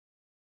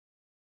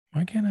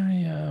 Why can't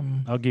I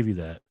I'll give you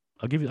that.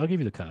 I'll give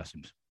you the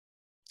costumes.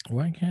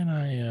 why can't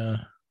I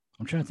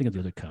I'm trying to think of the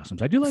other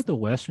costumes. I do like the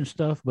Western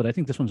stuff, but I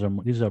think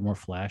these are more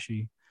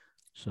flashy.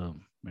 So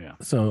yeah.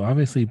 so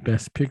obviously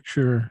best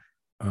picture,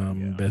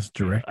 best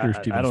director, I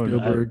Steven don't.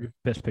 Spielberg.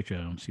 Best picture,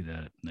 I don't see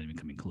that not even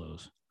coming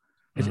close.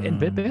 And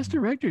best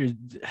director is,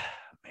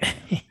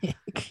 man,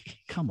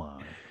 come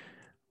on.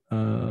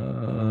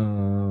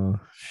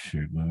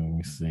 Shoot, let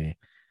me see.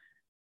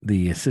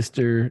 The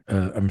sister,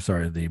 I'm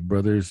sorry, the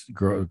brother's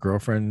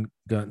girlfriend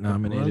got The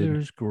nominated.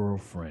 brother's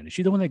girlfriend. Is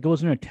she the one that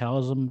goes in there and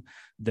tells him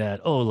that,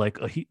 oh, like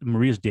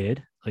Maria's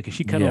dead? Like, is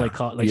she kind of Yeah, like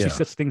caught, like yeah, she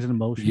sets things in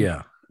motion?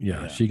 yeah.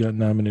 Yeah. She got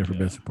nominated for Yeah.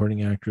 best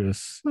supporting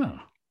actress. Oh.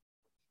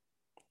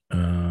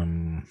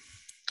 Um,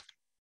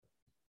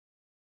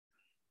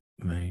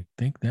 I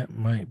think that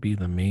might be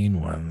the main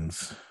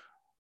ones.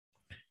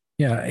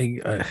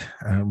 Yeah,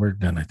 we're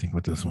done. I think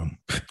with this one.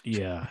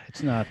 Yeah,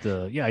 it's not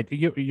the. Yeah,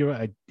 you're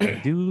right. I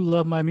do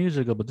love my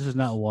musical, but this is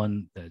not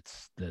one that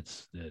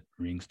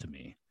rings to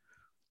me.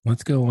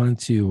 Let's go on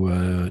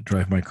to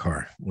Drive My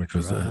Car, which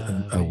was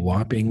a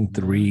whopping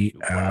 3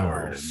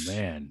 hours. Wow,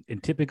 man, in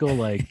typical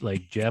like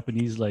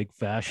Japanese like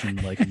fashion,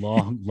 like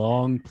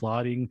long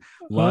plotting,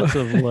 lots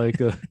of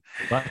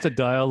lots of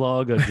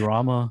dialogue, a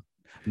drama,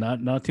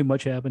 not too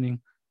much happening.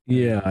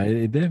 Yeah,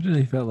 it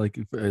definitely felt like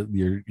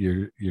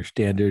your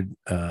standard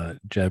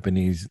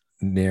Japanese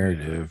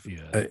narrative.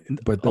 Yeah.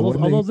 But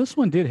Although this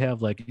one did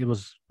have like it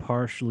was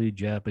partially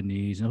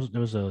Japanese, and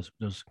there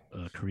was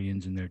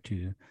Koreans in there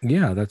too.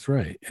 yeah, that's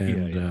right.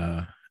 And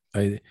Yeah.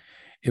 I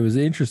it was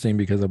interesting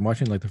because I'm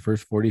watching like the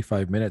first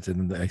 45 minutes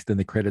and then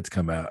the credits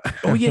come out.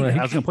 Oh yeah, I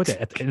Like, was gonna put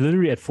that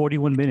literally at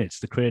 41 minutes.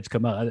 The credits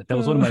come out. That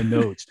was one of my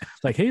notes.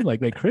 Like, hey, like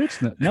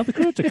credits now the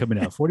credits are coming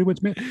out. 41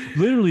 minutes.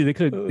 Literally, they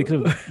could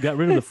have got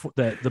rid of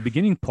the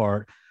beginning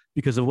part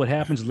because of what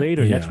happens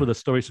later. And that's yeah. where the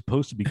story's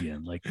supposed to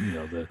begin. Like,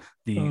 the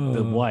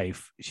Uh,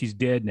 wife, she's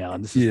dead now,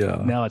 and this is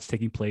yeah. now it's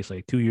taking place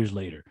like 2 years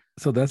later.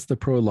 So that's the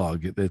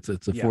prologue. It's a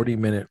Yeah,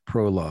 40-minute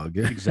prologue.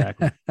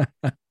 exactly.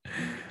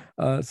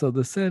 So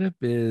the setup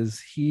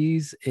is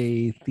he's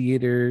a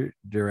theater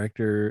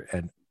director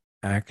and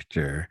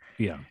actor,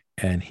 Yeah.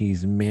 and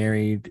he's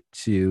married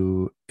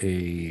to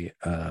a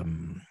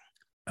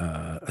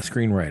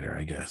screenwriter,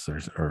 I guess,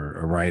 or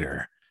a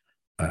writer.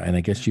 And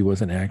I guess she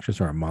was an actress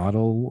or a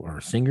model or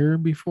a singer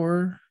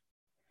before.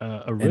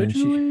 And then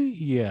she, Originally,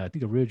 yeah, I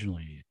think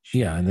originally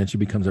yeah, and she, then she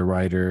becomes a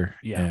writer,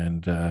 yeah.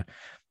 and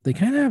they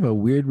kind of have a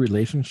weird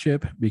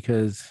relationship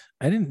because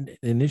I didn't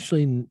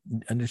initially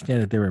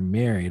understand that they were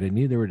married. I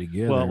knew they were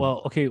together.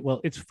 Okay.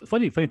 Well, it's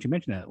funny that you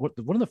mentioned that.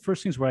 One of the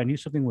first things where I knew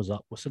something was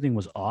up, something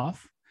was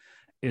off,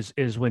 is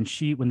when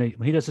he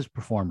does his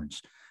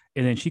performance,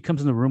 and then she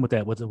comes in the room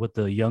with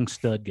the young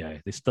stud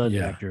guy, the stud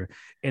Yeah. actor,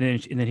 and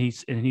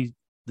then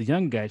the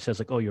young guy says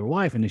like, "Oh, your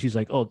wife," and then she's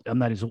like, "Oh, I'm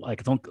not his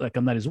like don't like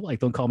I'm not his wife.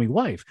 Don't call me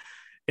wife."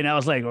 And I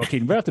was like, okay,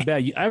 right off the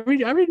bat, I already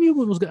knew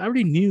I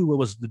already knew what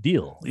was the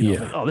deal. I was like,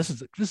 Yeah. oh, this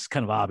is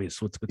kind of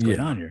obvious what's going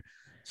Yeah. on here.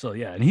 So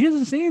yeah, and he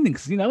doesn't say anything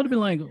because I would have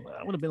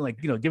been like,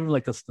 give him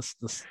like the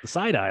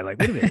side eye, like,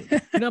 wait a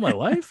minute, you're not my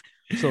wife.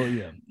 So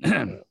yeah,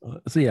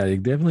 So yeah,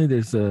 definitely and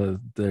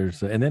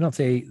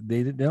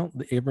they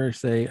don't ever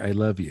say I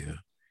love you.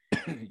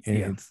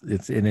 yeah, And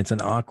it's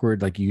an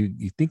awkward, like you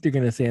think they're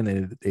gonna say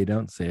and they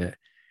don't say it.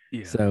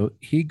 yeah.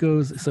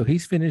 So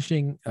he's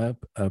finishing up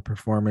a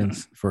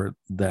performance for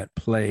that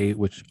play,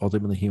 which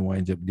ultimately he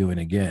winds up doing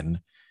again.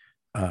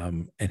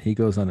 And he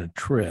goes on a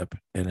trip,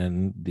 and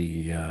then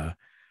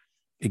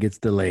it gets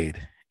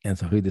delayed, and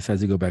so he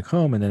decides to go back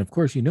home. And then, of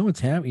course, you know what's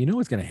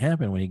going to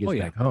happen when he Oh gets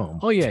yeah. back home.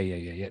 Oh yeah,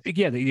 yeah.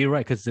 You're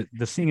right because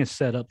the scene is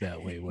set up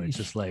that way where it's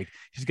just like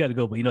he's got to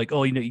go, but like,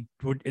 oh,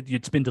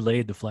 it's been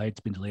delayed, the flight's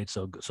been delayed,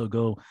 so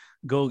go,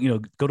 go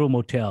to a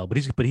motel. But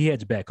he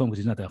heads back home because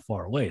he's not that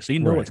far away, so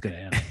Right. what's gonna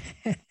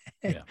happen.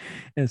 Yeah,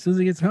 And as soon as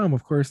he gets home,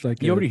 of course,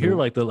 like you already hear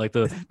like the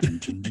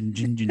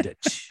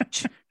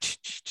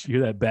you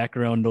hear that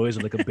background noise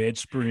of like a bed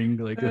spring,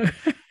 like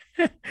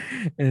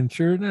and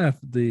sure enough,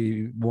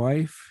 the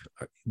wife,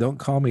 don't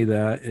call me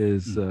that,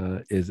 is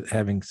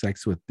having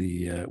sex with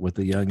the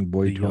young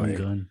boy the young toy.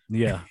 gun.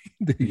 Yeah,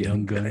 The the young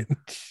young gun.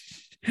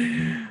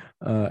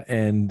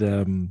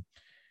 gun.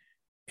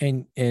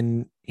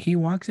 And he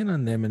walks in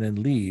on them and then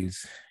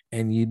leaves,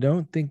 and you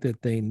don't think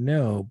that they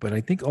know, but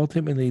I think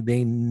ultimately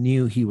they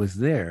knew he was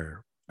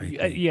there. I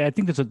think. Yeah, I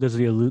think there's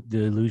the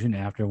illusion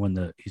after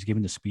when he's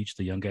giving the speech,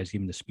 the young guy's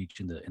giving the speech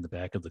in the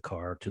back of the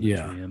car to the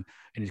Yeah. trim,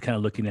 and he's kind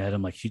of looking at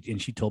him like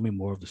she told me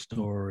more of the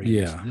story.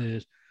 Yeah.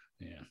 This.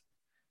 Yeah.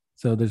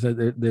 So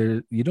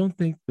there you don't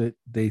think that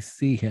they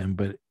see him,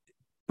 but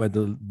by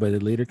the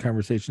later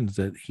conversations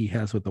that he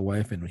has with the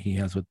wife and he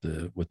has with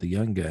the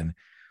young gun,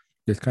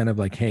 there's kind of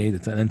like, hey,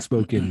 it's an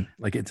unspoken,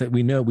 like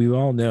we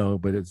all know,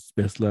 but it's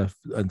best left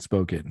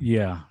unspoken.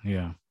 Yeah,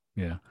 yeah,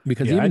 yeah.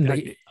 Because Yeah,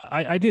 even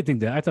I did think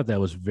that. I thought that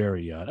was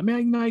very odd. I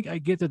mean, I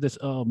get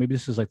that maybe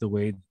this is like the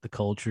way the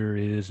culture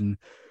is,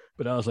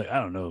 but I was like, I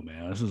don't know,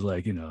 man. This is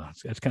like,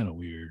 it's kind of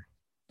weird.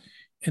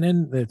 and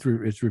then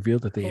it's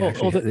revealed that they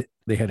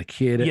had a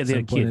kid Yeah, at they had some a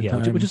point kid, in yeah,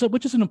 time.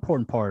 which is an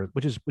important part,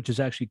 which is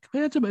actually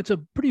it's a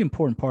pretty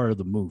important part of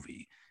the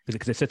movie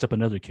because it sets up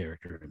another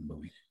character in the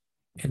movie.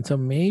 And so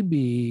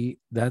maybe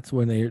that's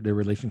when their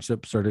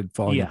relationship started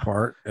falling Yeah,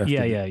 apart yeah, after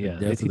yeah, the yeah.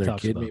 death He of their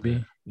talks kid, about that.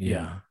 maybe.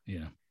 Yeah, Yeah.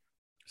 yeah.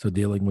 So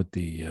dealing with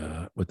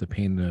the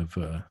pain of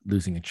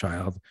losing a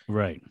child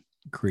Right.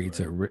 creates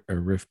Right. a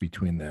rift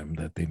between them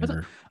that they I thought,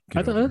 never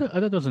get over. I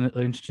thought that was an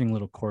interesting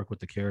little quirk with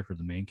the character,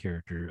 the main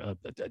character.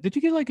 Did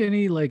you get like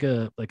any like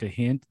a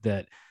hint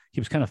that he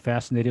was kind of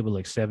fascinated with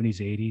like 70s,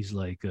 80s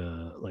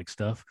like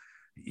stuff?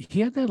 He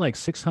had that like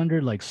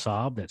 600 like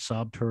that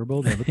Saab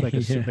turbo that looked like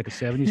Yeah. like a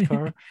 70s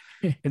car.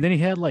 And then he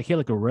had like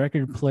a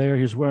record player.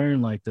 He was wearing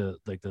like the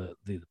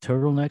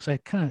turtlenecks.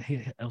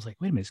 I was like,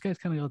 wait a minute, this guy's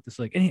kind of got this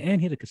like, and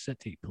he had a cassette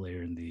tape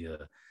player in the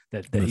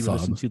that The he would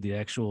listen Saab. to the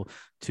actual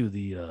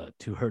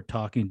to her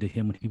talking to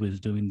him when he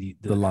was doing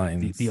The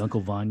lines. the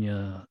Uncle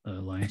Vanya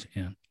lines.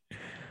 Yeah,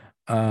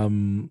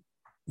 um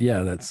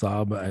yeah, that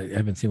Saab. I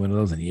haven't seen one of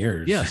those in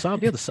years. yeah,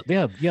 Saab. Yeah,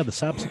 the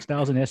Saab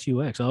 6000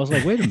 SUX. I was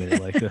like, wait a minute,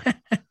 like,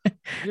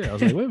 yeah, I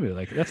was like, wait a minute,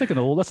 like that's like an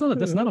old. That's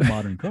not a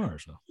modern car.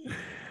 So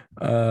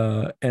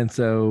And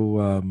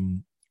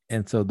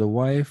so the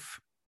wife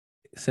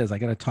says, I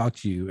gotta talk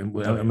to you. And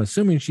Oh, I'm yeah.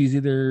 assuming she's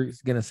either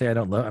gonna say I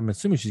don't love, I'm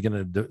assuming she's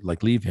gonna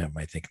like leave him,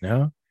 I think.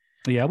 No.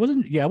 Yeah, I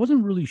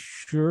wasn't really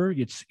sure.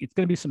 It's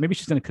gonna be some. Maybe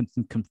she's gonna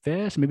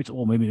confess. Maybe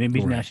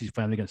maybe now Right. she's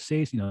finally gonna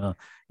say. Yeah.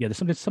 There's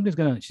she's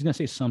gonna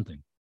say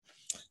something.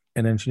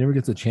 And then she never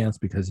gets a chance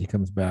because he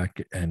comes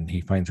back and he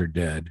finds her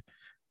dead.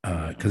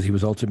 Yeah. because he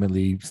was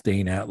ultimately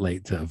staying out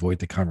late to avoid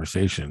the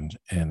conversation,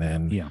 and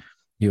then Yeah.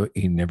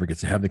 he never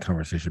gets to have the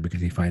conversation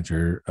because he finds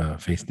her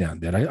face down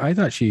dead. I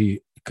thought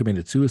she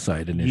committed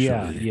suicide Yeah,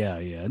 initially. yeah,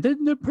 yeah.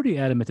 They're pretty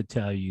adamant to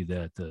tell you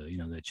that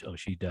that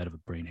she died of a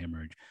brain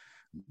hemorrhage.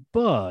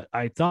 But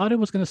I thought it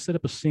was going to set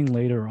up a scene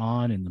later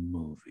on in the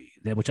movie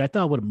that which I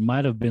thought would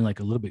might have been like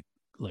a little bit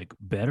like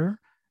better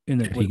in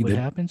the, He what did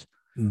happens.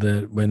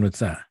 the when was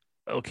that?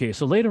 Okay,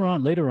 so later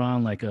on,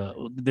 like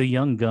the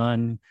young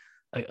gun,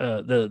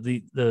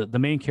 the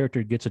main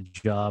character gets a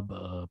job,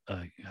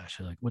 gosh,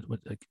 like what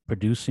like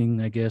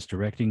producing, I guess,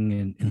 directing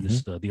in Mm-hmm.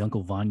 this the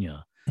Uncle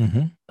Vanya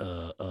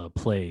Mm-hmm.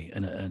 play,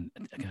 and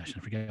gosh, I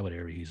forget what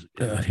area he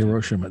goes to.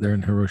 Hiroshima. They're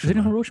in Is it in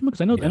Hiroshima. Hiroshima?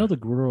 Because I know Yeah, the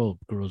girl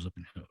grows up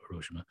in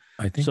Hiroshima.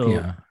 I think So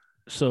yeah.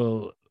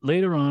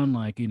 later on,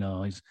 like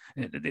he's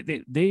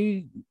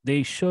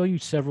they show you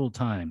several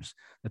times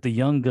that the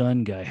young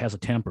gun guy has a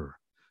temper.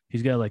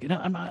 He's got like, Oh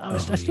I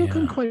still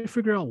couldn't yeah, quite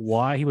figure out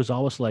why he was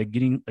always like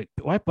getting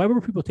like why were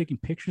people taking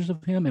pictures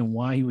of him and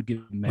why he would get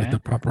like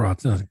the mad.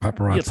 paparazzi. Yeah,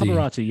 Paparazzi.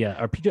 paparazzi.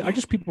 Yeah, are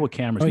just people with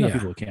cameras. Oh Not yeah,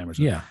 people with cameras.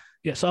 yeah.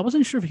 Yeah, so I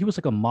wasn't sure if he was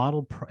like a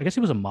model. I guess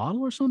he was a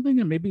model or something,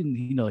 and maybe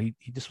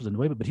he just was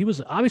annoyed. But he was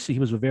obviously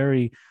he was a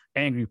very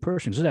angry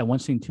person. So that one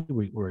scene too,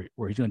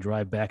 where he's going to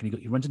drive back and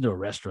he runs into a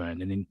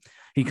restaurant and then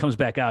he comes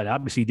back out.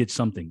 Obviously, he did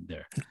something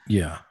there.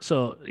 Yeah.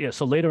 So yeah,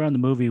 so later on in the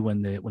movie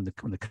when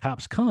the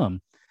cops come,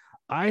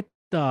 I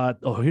thought,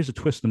 oh, here's a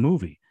twist in the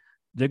movie.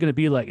 They're going to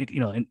be like,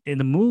 in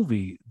the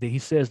movie, he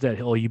says that,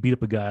 oh, you beat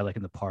up a guy like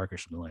in the park or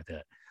something like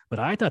that. But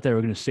I thought they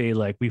were going to say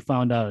like we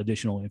found out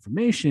additional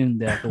information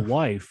that the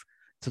wife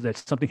so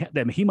that's something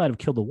that he might have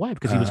killed the wife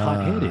because he was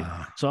hot headed.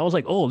 Ah, So I was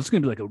like, oh, this is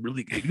gonna be like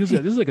this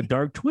is like a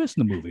dark twist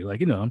in the movie,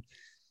 like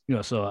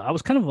So I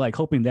was kind of like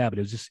hoping that, but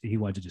it was just he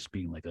wanted to just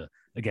being like a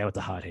guy with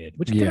the hot head,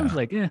 which kind of was yeah.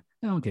 like,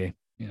 okay,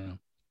 yeah,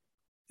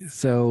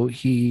 So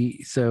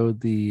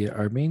the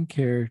our main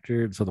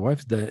character, so the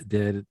wife's dead.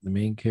 The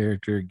main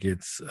character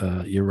gets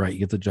you're right, he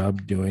gets a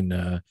job doing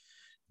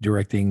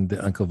directing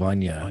the Uncle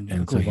Vanya. Vanya,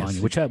 And so Uncle he has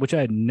Vanya, to, which I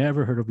had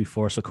never heard of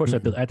before. So of course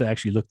mm-mm. I had to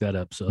actually look that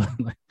up. So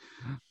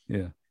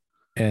yeah,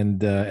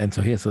 And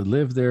so he has to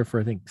live there for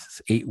I think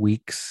 8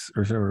 weeks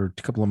or so, or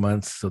a couple of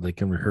months so they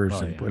can rehearse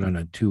oh and yeah, put on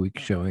a 2 week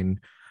showing.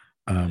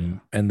 yeah.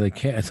 And they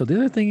can't. So the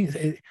other thing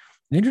is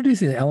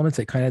introducing elements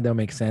that kind of don't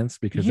make sense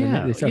because then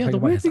they Yeah, start yeah. talking The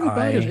about weird his thing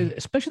about it is, eye.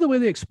 especially the way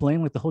they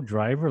explain like the whole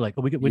driver, like,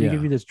 oh, we need to give Yeah,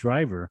 you this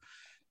driver,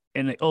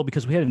 and like, oh,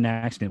 because we had an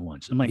accident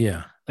once. I'm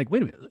yeah. like,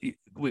 wait a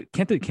minute,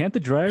 can't the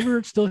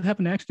driver still have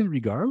an accident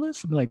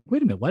regardless? I'm like,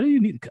 wait a minute, why do you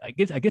need? I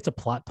guess a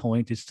plot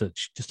point is to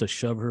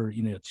shove her,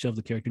 shove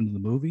the character into the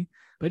movie.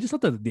 But I just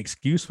thought that the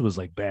excuse was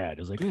like bad.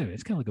 It was like, wait a minute,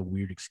 it's kind of like a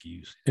weird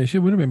excuse. It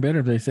should would have been better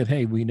if they said,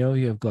 "Hey, we know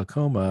you have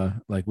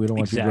glaucoma. Like, we don't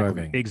want you Exactly,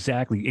 driving."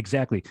 exactly,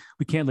 exactly.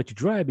 We can't let you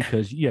drive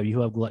because you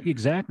have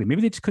exactly.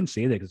 Maybe they just couldn't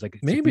say that because like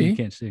it's a thing you Maybe,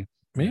 can't say.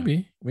 Yeah,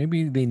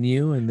 maybe they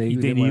knew and they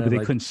they didn't knew, want to but they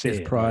like couldn't his say it.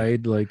 Like,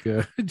 pride. Like,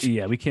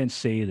 yeah, we can't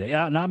say that.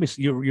 Yeah, and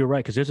obviously you're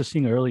right because there's a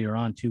scene earlier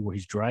on too where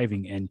he's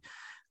driving and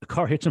the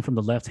car hits him from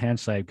the left hand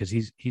side because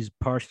he's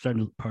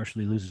starting to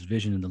partially lose his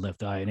vision in the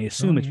left eye, and they oh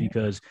assume it's yeah,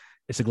 because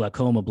it's a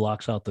glaucoma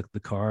blocks out the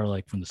car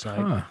like from the side.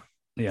 huh?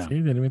 Yeah, See, I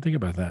didn't even think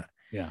about that.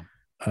 yeah.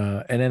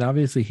 And then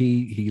obviously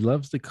he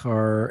loves the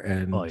car, Oh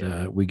and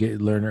yeah, we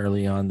get learn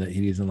early on that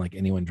he doesn't like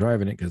anyone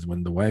driving it because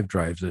when the wife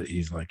drives it,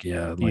 he's like,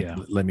 "Yeah, like yeah,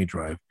 let me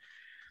drive."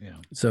 yeah,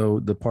 So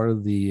the part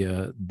of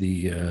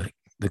the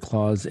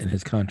clause in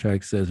his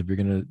contract says if you're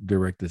going to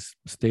direct this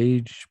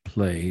stage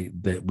play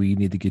that we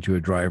need to get you a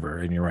driver,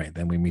 and you're right.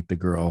 Then we meet the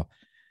girl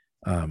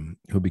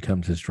who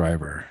becomes his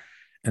driver,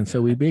 and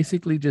so we yeah.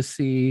 basically just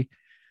see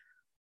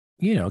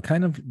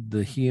kind of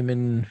the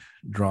human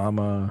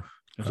drama.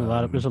 There's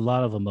a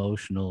lot of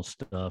emotional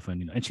stuff,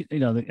 and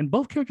and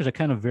both characters are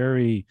kind of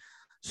very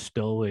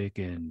stoic,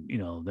 and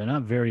they're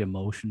not very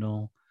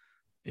emotional.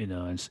 And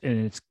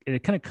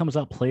it kind of comes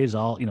out plays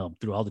all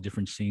through all the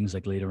different scenes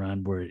like later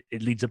on where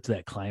it leads up to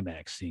that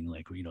climax scene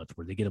like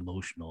where they get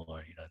emotional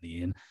or in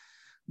the end.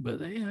 But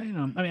yeah, I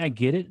mean I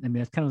get it. I mean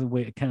that's kind of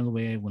the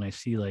way when I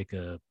see like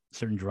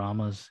certain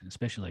dramas,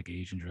 especially like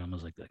Asian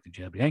dramas like the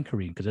Japanese and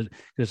Korean, because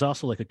there's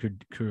also like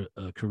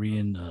a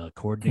Korean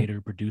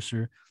coordinator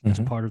producer that's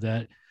a Mhm. part of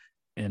that.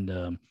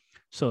 And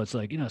so it's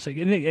like it's like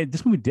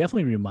this movie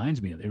definitely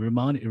reminds me of it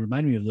reminded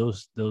me of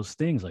those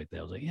things like that.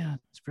 I was like, yeah,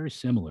 it's very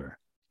similar.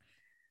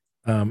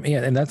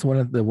 Yeah, and that's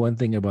one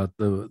thing about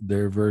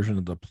their version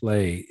of the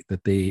play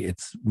that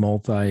it's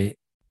multi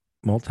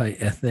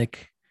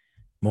ethnic,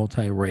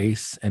 multi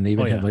race, and they Oh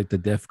even have yeah. like the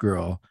deaf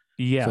girl.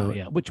 Yeah, So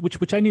yeah.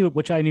 Which I knew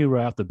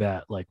right off the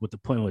bat, like what the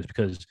point was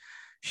because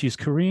she's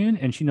Korean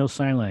and she knows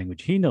sign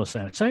language. He knows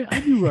sign. So I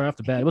knew right off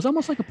the bat. It was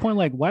almost like a point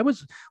like why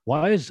it's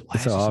is so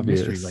this a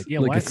mystery? Like, obvious. yeah,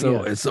 Like why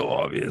yeah. it's so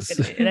obvious.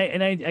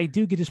 And I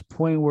do get this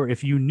point where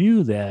if you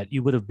knew that,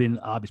 you would have been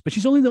obvious. But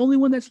she's only the only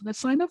one that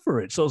signed up for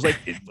it. So it's like,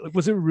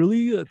 was it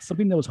really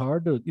something that was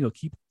hard to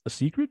keep a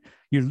secret?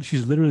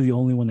 She's literally the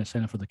only one that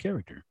signed up for the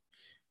character.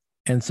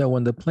 And so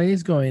when the play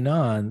is going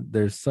on,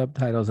 there's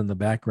subtitles in the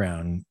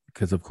background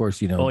because of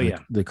course, Oh yeah,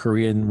 the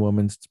Korean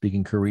woman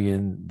speaking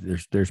Korean,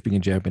 they're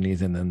speaking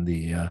Japanese, and then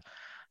the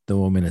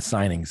woman is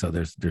signing. So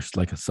there's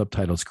like a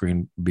subtitle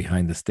screen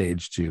behind the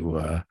stage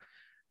to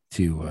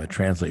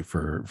translate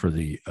for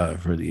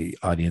the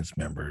audience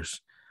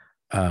members.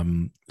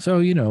 So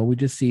we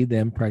just see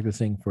them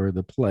practicing for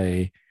the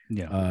play,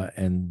 yeah.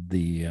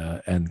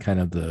 and kind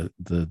of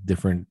the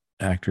different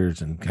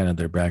actors and kind of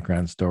their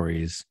background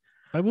stories.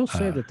 I will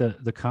say Uh,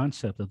 that the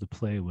concept of the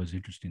play was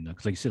interesting though,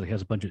 because like you said, it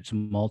has a bunch of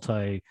some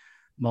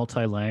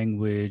multi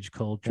language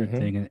culture mhm,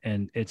 thing,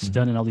 and it's mhm.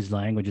 done in all these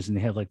languages, and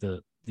they have like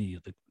the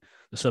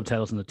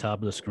subtitles on the top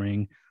of the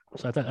screen.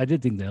 So I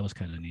did think that was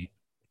kind of neat.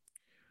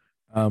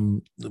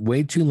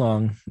 Way too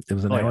long. It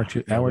was an Oh yeah,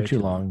 yeah, hour way too too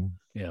long. long.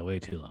 Yeah, way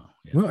too long.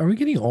 Yeah. Well, are we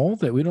getting old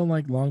that we don't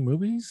like long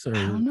movies, I or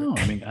don't know.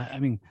 I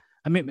mean,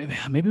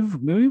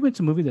 maybe it's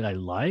a movie that I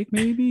like.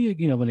 Maybe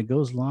when it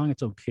goes long,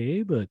 it's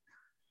okay. But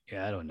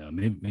yeah, I don't know.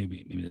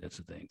 Maybe that's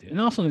the thing too. And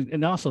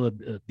also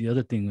the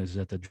other thing is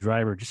that the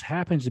driver just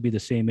happens to be the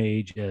same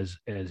age as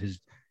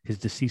his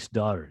deceased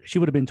daughter. She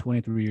would have been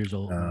 23 years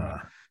old, right? uh,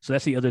 So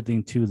that's the other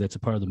thing too. That's a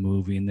part of the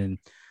movie. And then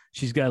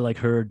she's got like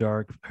her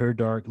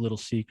dark little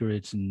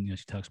secrets, and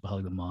she talks about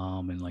how the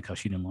mom and like how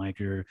she didn't like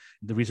her.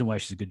 The reason why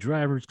she's a good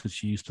driver is because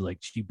she used to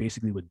she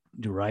basically would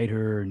deride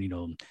her, and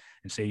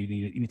and say you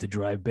need to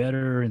drive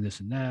better and this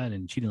and that,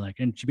 and she didn't like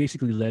her. And she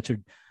basically lets her.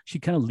 She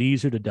kind of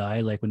leaves her to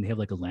die, like when they have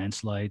like a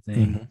landslide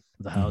thing. mhm,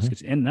 The house mhm.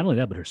 gets, and not only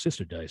that, but her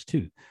sister dies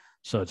too.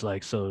 So it's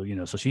like, so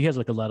she has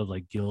like a lot of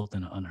like guilt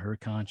and on her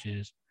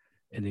conscience,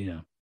 and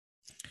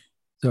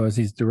So as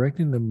he's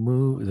directing the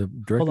movie, the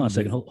hold on directing a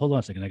second, the hold on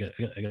a second. I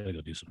gotta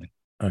go do something.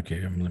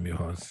 okay, let me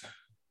pause.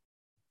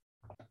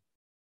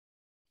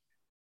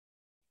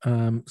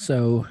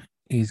 So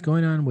he's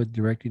going on with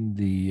directing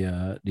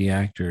the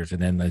actors,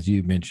 and then as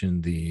you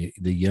mentioned, the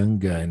young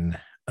gun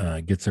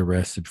gets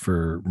arrested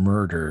for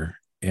murder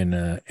in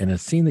a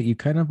scene that you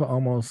kind of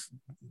almost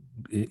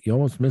he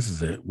almost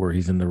misses it, where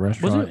he's in the Was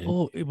restaurant. it?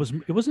 Oh, it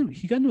wasn't.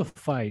 He got into a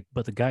fight,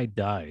 but the guy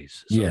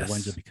dies, so it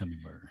winds up Yes, becoming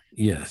murder.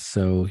 yes.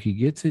 So he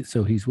gets it.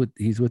 So he's with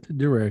the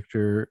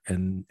director,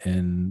 and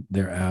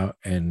they're out,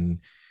 and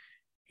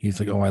he's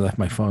like, "Oh, I left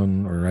my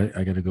phone, or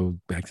I got to go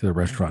back to the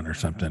restaurant or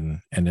something."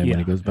 And then when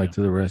he Yeah, goes back yeah,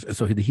 to the rest,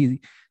 so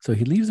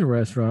he leaves the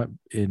restaurant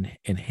in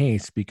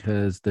haste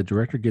because the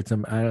director gets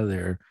him out of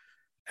there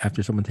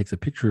after someone takes a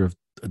picture of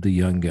the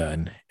young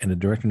gun, and the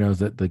director knows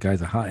that the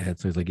guy's a hothead,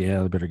 so he's like,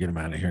 "Yeah, I better get him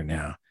out of here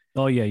now."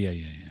 oh yeah, yeah,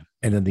 yeah, yeah.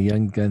 And then the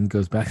young gun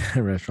goes back to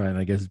the restaurant, and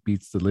I guess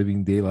beats the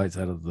living daylights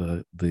out of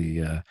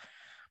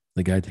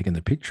the guy taking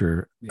the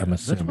picture. I'm Yeah,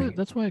 assuming.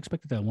 that's why I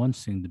expected that one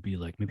scene to be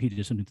like maybe he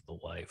did something to the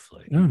wife,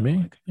 like Oh,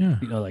 me, yeah.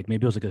 like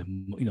maybe it was like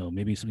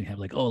maybe something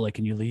happened, like, oh, like,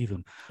 can you leave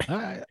him?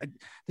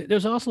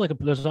 There's also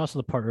there's also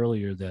the part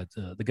earlier that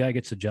the guy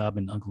gets a job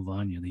in Uncle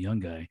Vanya, the young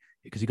guy,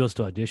 because he goes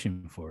to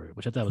audition for it,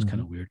 which I thought was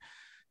kind Mhm. of weird,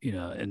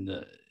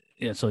 and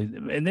yeah, so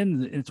and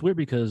then it's weird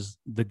because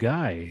the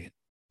guy,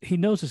 he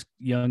knows this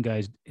young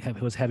guy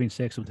was having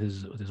sex with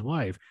his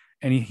wife,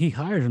 and he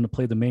hires him to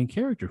play the main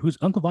character, who's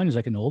Uncle Vanya's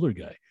like an older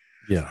guy.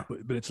 Yeah.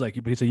 But it's like,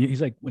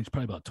 he's like, he's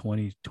probably about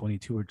 20,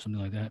 22 or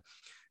something like that.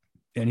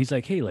 And he's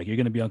like, hey, like, you're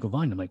going to be Uncle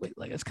Vanya. I'm like, wait,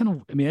 like, it's kind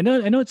of, I mean,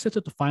 I know it sets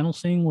up the final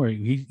scene where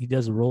he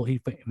does a role.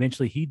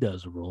 Eventually he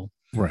does a role,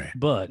 Right.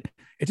 but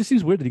it just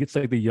seems weird that he gets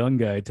like the young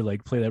guy to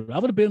like play that. I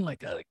would have been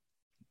like,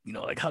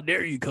 like, how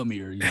dare you come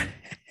here?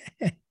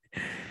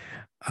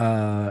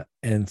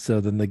 And so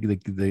then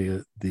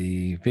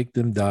the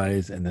victim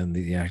dies, and then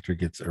the actor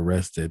gets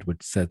arrested,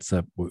 which sets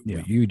up Yeah.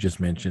 what you just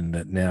mentioned,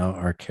 that now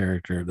our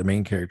character, the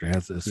main character,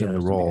 has to assume Yeah. the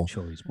To make a role.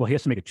 choice. Well, he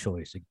has to make a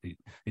choice.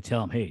 They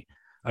tell him, hey,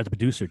 or the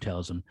producer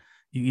tells him,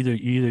 you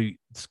either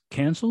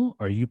cancel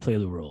or you play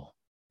the role.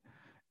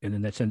 And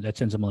then that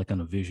sends him like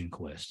on a vision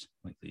quest,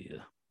 like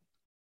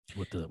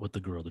with the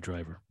girl, the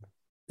driver.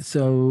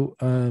 So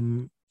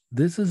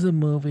this is a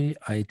movie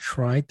I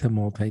tried to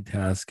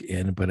multitask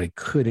in, but I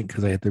couldn't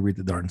because I had to read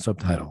the darn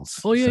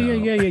subtitles. Oh yeah, yeah, So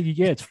yeah, yeah, yeah. You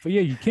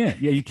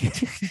can't. Yeah, you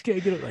can't. You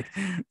can't get it. Like,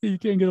 you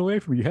can't get away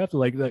from it. You have to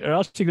or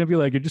else you're gonna be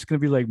like, you're just gonna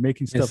be like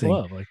making stuff missing.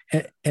 up.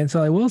 Like, And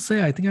so I will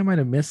say, I think I might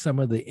have missed some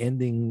of the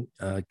ending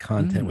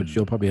content, which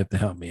you'll mm, probably have to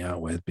help me out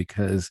with,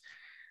 because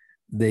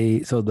they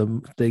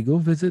go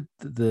visit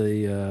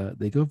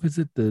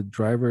the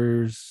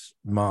driver's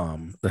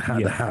mom, the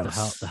yeah,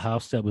 house the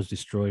house that was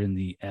destroyed in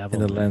the in the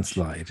avalanche,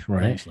 landslide,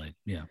 right? landslide.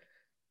 Yeah,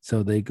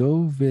 So they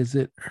go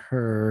visit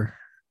her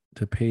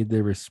to pay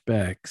their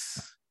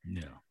respects.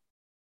 yeah.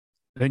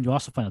 And you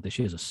also find out that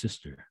she has a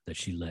sister that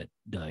she let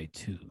die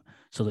too.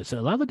 So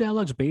a lot of the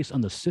dialogue's based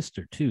on the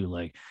sister too.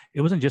 Like,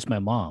 it wasn't just my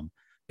mom;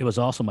 it was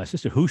also my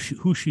sister who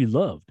she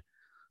loved.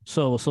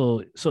 So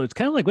it's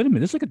kind of like, wait a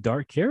minute, it's like a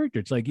dark character.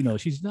 It's like,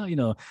 she's not,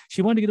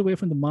 she wanted to get away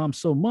from the mom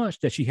so much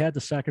that she had to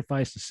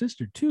sacrifice the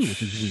sister too,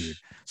 which is weird.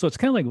 So it's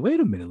kind of like, wait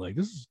a minute, like,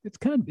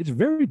 it's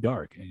very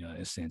dark, in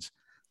a sense.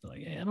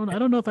 Like, I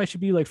don't know if I should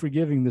be like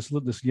forgiving this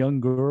young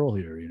girl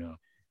here.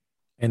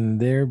 And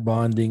they're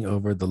bonding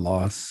over the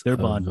loss They're of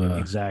bonding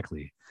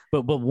exactly.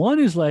 But one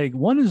is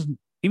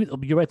even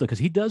you're right though, because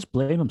he does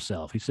blame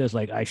himself. He says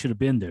like, I should have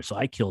been there, so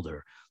I killed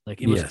her.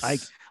 Like it was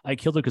Yes. I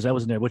killed her because I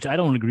wasn't there, which I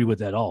don't agree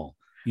with at all.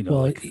 You know,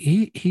 Well, like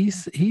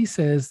he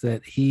says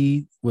that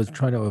he was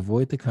trying to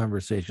avoid the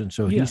conversation,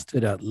 so he yeah,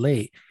 stood out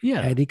late.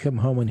 yeah. Had he come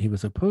home when he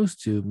was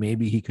supposed to,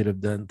 maybe he could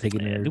have done taken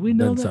her, Do we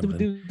know done that?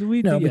 something. Do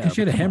we? No, Yeah, because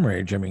she but had a come on.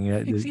 hemorrhage. I mean,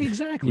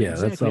 Exactly, yeah,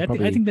 that's exactly. all I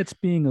probably think that's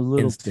being a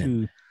little instant.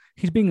 too.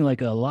 He's being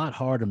like a lot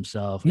hard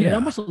himself, and it Yeah,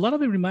 almost a lot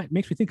of it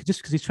makes me think just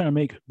because he's trying to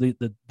make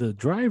the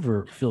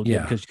driver feel good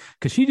yeah,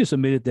 because she just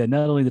admitted that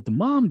not only that the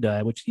mom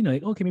died, which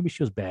like, okay, maybe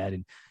she was bad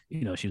and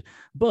she,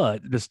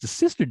 but the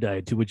sister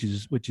died too, which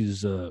is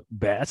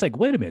bad. It's like,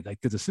 wait a minute,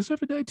 like did the sister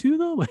ever die too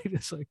though? Like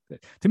it's like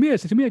to me, I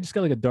just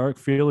got like a dark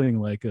feeling,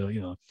 like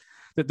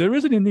that there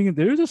is an ending.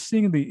 There is a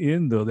scene in the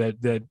end though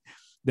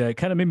that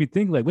kind of made me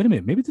think like, wait a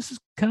minute, maybe this is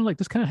kind of like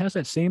this kind of has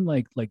that same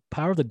like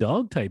Power of the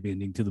Dog type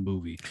ending to the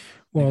movie.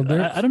 well, Like,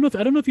 there. I don't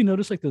know if you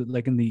noticed like the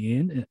like in the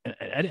end.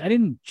 I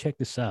didn't check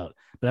this out,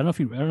 but I don't know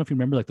if you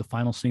remember like the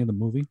final scene of the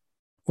movie.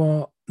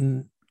 Well,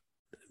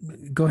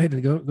 go ahead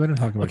and go ahead and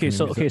talk about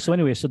it. So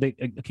anyway, so they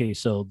okay,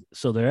 so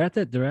they're at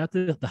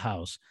the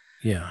house,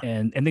 Yeah,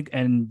 and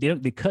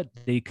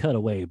they cut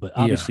away, but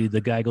yeah, obviously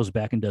the guy goes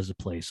back and does the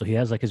play. So he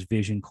has like his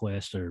vision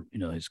quest or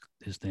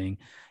his thing,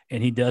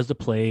 and he does the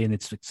play and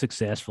it's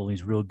successful.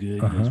 He's real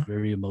good. He's uh-huh.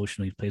 very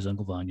emotional. He plays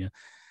Uncle Vanya,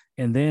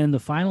 and then the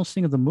final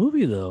scene of the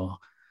movie though,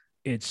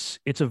 it's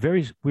a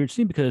very weird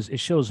scene because it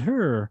shows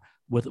her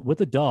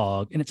with a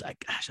dog, and it's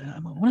like, gosh, I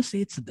want to say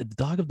it's the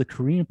dog of the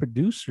Korean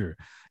producer,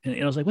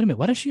 and I was like, wait a minute,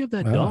 why does she have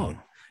that Oh, dog?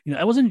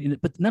 I wasn't,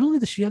 but not only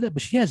does she have that,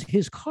 but she has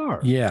his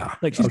car. yeah.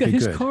 Like she's got Okay,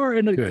 his good, car,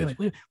 and good. like,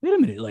 wait a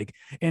minute, like,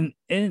 and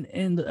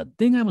the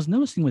thing I was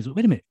noticing was,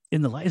 wait a minute,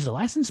 is the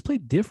license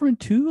plate different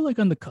too, like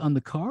on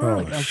the car? Oh,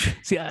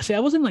 Like, I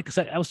wasn't like, 'cause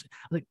I was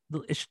like,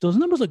 those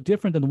numbers look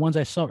different than the ones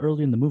I saw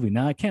earlier in the movie.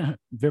 Now I can't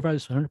verify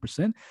this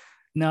 100%.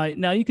 Now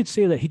you could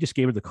say that he just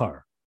gave her the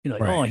car. Like,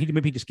 oh, right.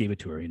 maybe he just gave it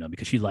to her,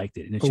 because she liked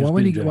it, and But she was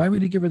good to drive. why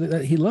would he give her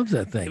that? He loves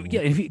that thing.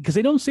 Yeah, because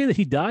they don't say that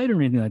he died or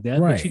anything like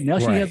that. But Right, she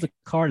right. has the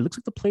car. It looks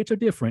like the plates are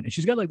different, and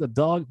she's got like the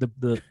dog,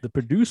 the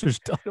producer's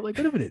dog. Like,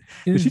 wait a minute,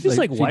 did she It's just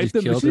like she wipe just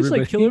them? Did killed she just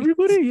like kill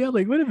everybody. everybody? Yeah,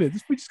 like wait a minute,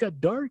 this we just got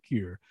dark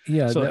here.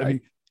 Yeah, So I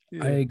mean, I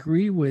yeah,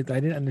 agree with.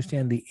 I didn't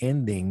understand the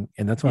ending,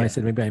 and that's why I yeah,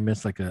 said maybe I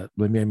missed like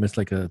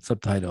a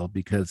subtitle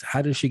because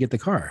how does she get the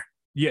car?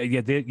 yeah.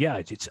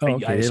 Oh,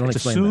 okay. They don't it's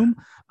explain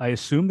that, I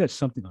assume that's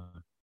something.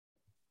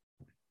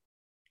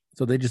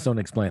 so they just don't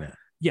explain it.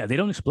 Yeah, they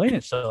don't explain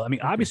it. So I mean,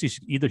 Okay. obviously,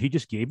 either he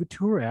just gave it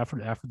to her after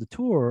the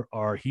tour,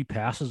 or he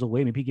passes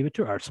away. Maybe he gave it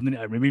to her, or something.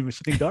 Maybe it was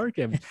something dark.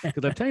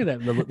 Because I'm telling you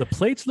that the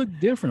plates look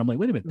different. I'm like,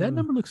 wait a minute, that Uh,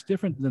 number looks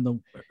different than the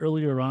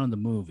earlier on in the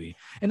movie.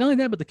 And not only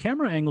that, but the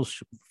camera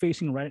angle's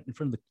facing right in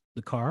front of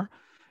the car,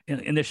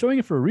 and they're showing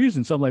it for a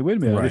reason. So I'm like, wait a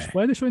minute, right.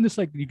 why are they showing this?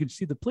 Like you can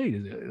see the plate.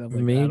 I'm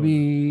like, I don't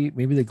know.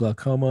 Maybe the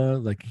glaucoma,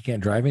 like he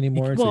can't drive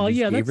anymore, so Well, he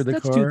just yeah, gave her the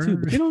that's true too. car.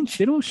 But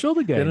they don't show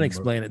the guy They don't anymore.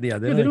 explain it. Yeah,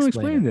 they Yeah, don't they don't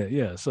explain explain it. that.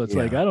 Yeah, so it's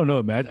like Yeah. I don't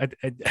know, man.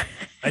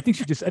 I think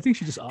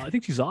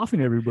she's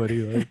offing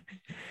everybody. Like,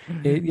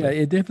 Yeah,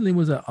 it definitely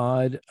was an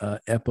odd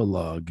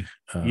epilogue.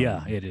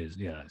 yeah, it is.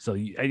 Yeah, so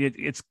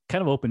it's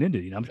kind of open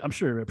ended. I'm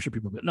sure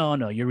people go,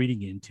 no, you're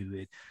reading into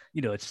it.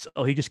 It's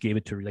he just gave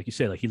it to her, like you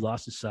said, like he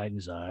lost his sight in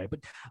his eye. But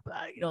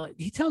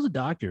he tells the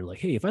doctor like,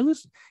 hey, if I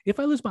lose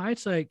my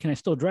eyesight, can I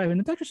still drive? And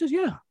the doctor says,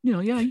 yeah,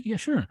 yeah,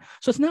 sure.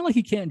 So it's not like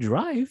he can't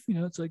drive.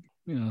 It's like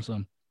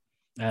so.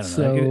 I don't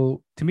know.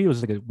 So, To me, it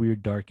was like a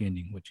weird dark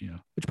ending, which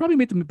probably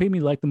made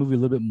me like the movie a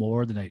little bit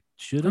more than I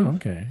should have.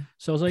 okay.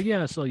 So I was like,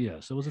 yeah, so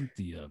it wasn't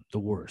the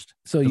worst.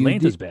 So The you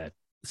length is did. bad.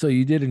 So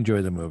you did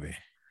enjoy the movie.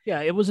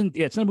 Yeah, it wasn't.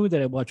 Yeah, it's not a movie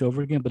that I watch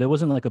over again, but it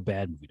wasn't like a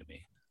bad movie to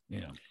me.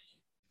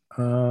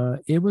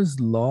 It was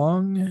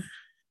long,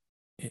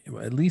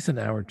 at least an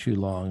hour too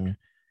long.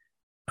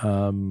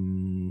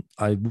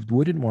 I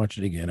wouldn't watch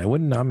it again. I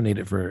wouldn't nominate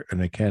it for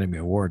an Academy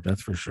Award,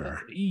 that's for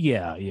sure.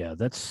 Yeah,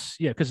 that's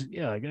because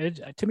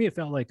to me it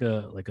felt like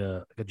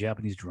a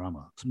Japanese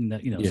drama, something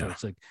that So Yeah.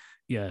 it's like,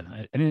 yeah,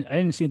 I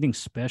didn't see anything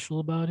special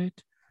about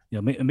it.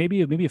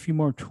 Maybe a few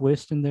more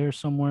twists in there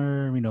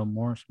somewhere.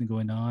 More something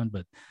going on,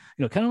 but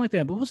kind of like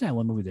that. But what was that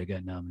one movie that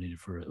got nominated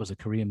for? It was a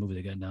Korean movie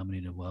that got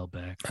nominated a while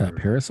back for.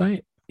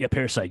 Parasite, Yeah,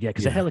 Parasite. Yeah,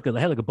 because Yeah. it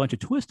had like a bunch of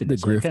twists in the it.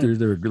 So it kind of, grifters,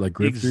 they were like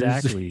grifters.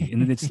 exactly,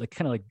 and then it's like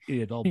kind of like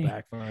it all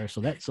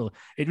backfires. So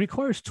it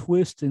requires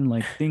twists and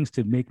like things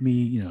to make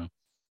me,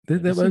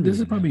 This see is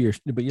what probably your,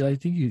 but yeah, I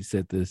think you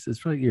said this. It's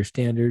probably your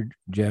standard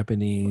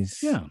Japanese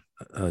yeah,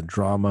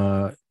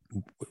 drama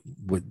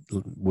with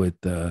with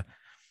the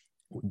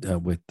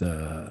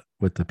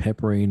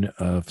peppering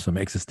of some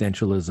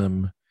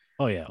existentialism.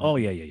 oh yeah,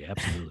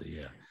 absolutely,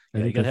 yeah, I yeah.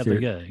 You think gotta that's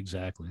have your,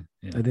 exactly,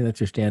 yeah, I think that's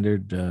your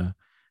standard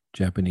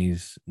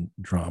Japanese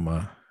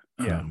drama.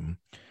 yeah.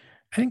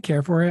 I didn't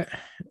care for it.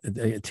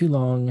 Too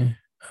long.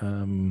 I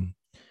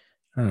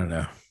don't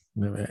know.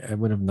 I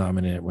would have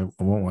nominated it.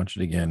 I won't watch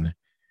it again.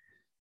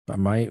 I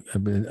might.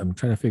 I'm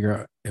trying to figure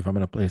out if I'm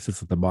going to place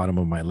this at the bottom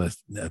of my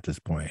list at this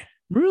point.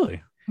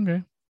 Really?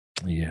 Okay.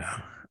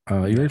 Yeah. You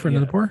Yeah, ready for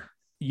another pour?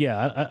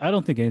 yeah. I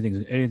don't think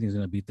anything's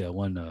gonna beat that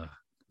one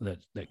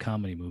that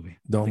comedy movie.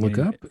 Don't Look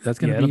Up.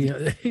 That's Yeah, gonna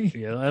be.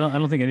 yeah, I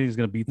don't think anything's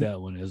gonna beat that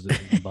one as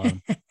the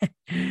bottom.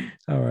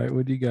 All right,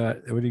 what do you got?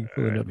 What are you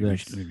pulling up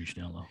next? Let me reach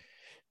down low.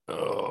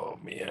 Oh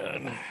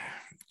man.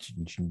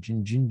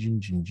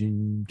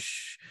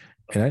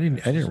 And I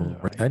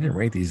didn't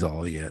rate these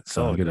all yet.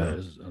 So I'm gonna.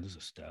 This is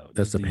a stout.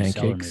 That's the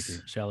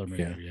pancakes. Salad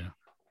maker, yeah.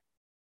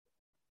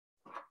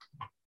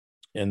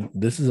 And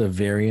this is a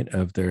variant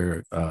of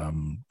their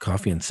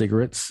coffee and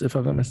cigarettes, if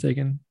I'm not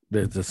mistaken.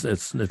 It's a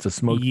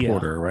smoked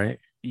porter, right?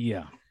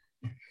 Yeah.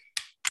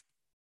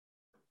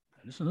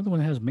 This is another one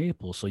that has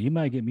maple, so you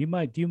might need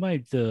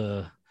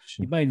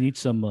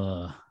some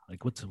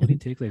like what do you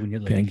take like when you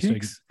like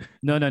pancakes?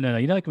 No. You know,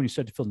 like when you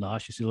start to feel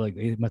nauseous, you like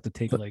you have to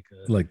take like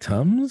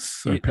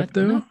Tums or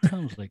Pepto. Not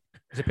Tums, like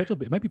is it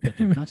Pepto? It might be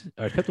Pepto.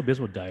 Or Pepto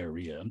Bismol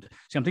diarrhea. I'm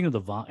thinking of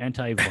the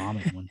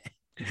anti-vomit one.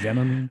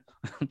 Dramamine.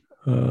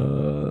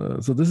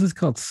 So this is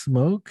called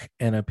Smoke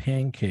and a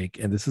Pancake,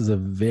 and this is a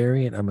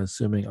variant, I'm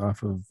assuming,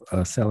 off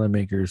of Salad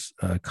Maker's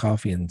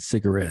coffee and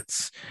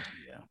cigarettes.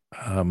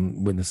 Yeah.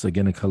 When this is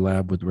again a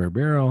collab with Rare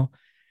Barrel.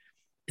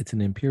 It's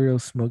an imperial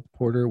smoked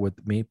porter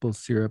with maple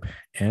syrup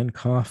and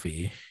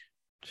coffee.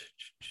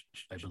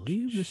 I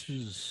believe this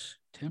is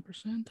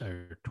 10%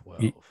 or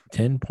 12.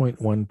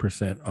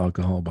 10.1%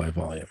 alcohol by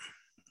volume.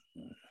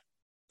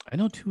 I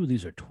know two of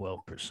these are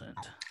 12%.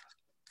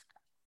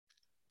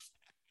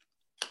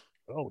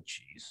 Oh,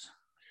 geez.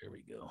 Here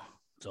we go.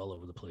 It's all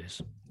over the place.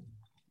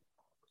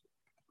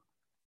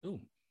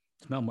 Ooh,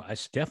 I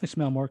definitely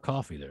smell more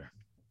coffee there.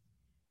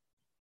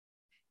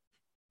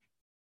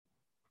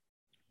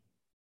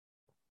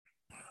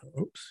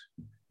 Oops.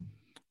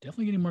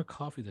 Definitely getting more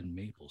coffee than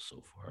maple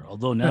so far.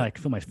 Although now I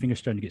can feel my fingers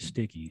starting to get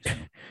sticky. So.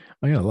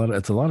 I got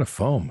it's a lot of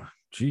foam.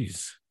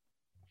 Jeez.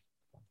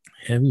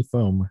 Heavy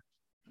foam.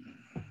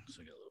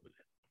 So I got a little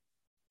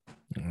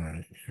bit. All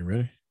right. You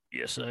ready?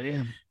 Yes, I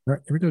am. All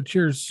right, here we go.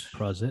 Cheers.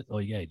 Prosit. Oh,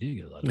 yeah, I did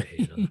get a lot of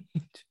hate on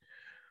it.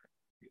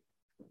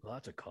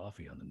 Lots of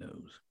coffee on the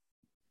nose.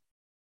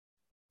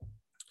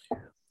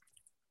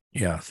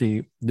 Yeah,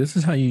 see, this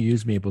is how you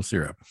use maple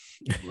syrup.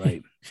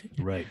 Right.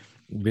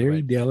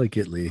 Very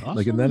delicately, also,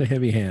 like not a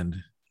heavy hand.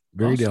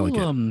 Very also,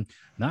 delicate.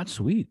 Not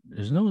sweet.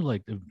 There's no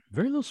like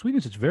very little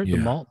sweetness. It's very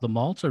the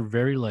malts are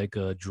very like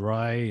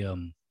dry.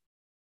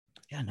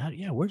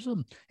 Where's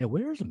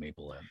the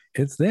maple at?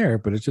 It's there,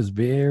 but it's just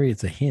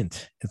it's a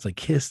hint. It's like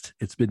kissed.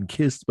 It's been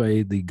kissed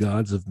by the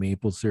gods of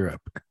maple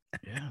syrup.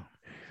 Yeah.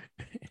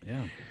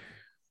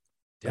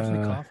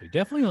 Definitely coffee.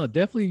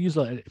 Definitely use.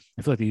 I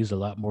feel like they use a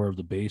lot more of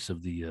the base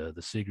of the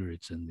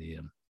cigarettes and the.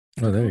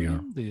 Oh, there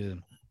you go.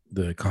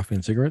 The coffee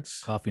and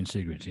cigarettes. Coffee and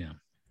cigarettes, yeah.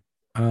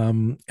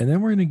 And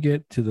then we're gonna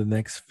get to the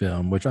next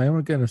film, which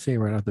I'm gonna say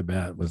right off the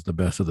bat was the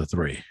best of the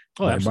three.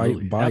 Oh,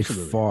 absolutely, by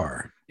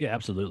far. Yeah,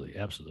 absolutely.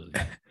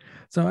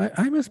 So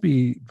I must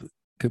be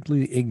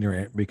completely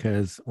ignorant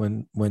because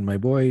when my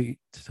boy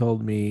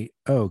told me,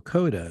 "Oh,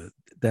 Coda,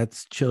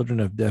 that's children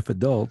of deaf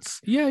adults."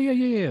 Yeah.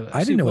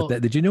 I didn't know what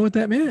that. Did you know what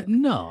that meant?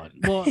 No.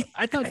 Well,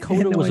 I thought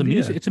Coda was a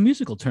music. It's a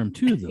musical term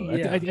too, though.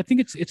 I think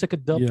it's like a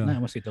double. Yeah. I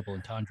want to say double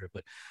entendre,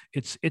 but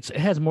it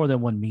has more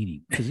than one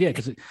meaning.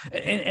 Because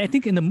I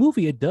think in the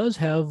movie it does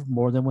have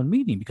more than one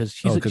meaning because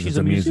she's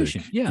a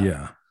musician.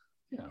 Yeah.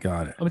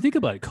 Got it. I mean, think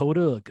about it.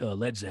 Coda,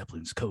 Led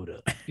Zeppelin's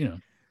Coda. You know.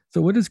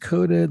 So what is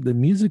coda, the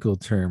musical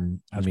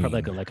term? It's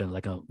probably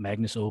like a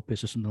Magnus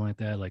Opus or something like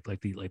that. Like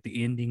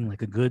the ending,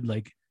 like a good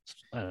like.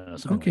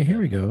 Okay, here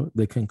we go.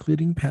 The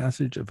concluding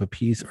passage of a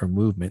piece or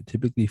movement,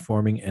 typically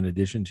forming an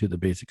addition to the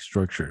basic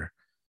structure.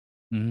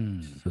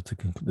 So it's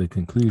the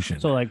conclusion.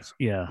 So like,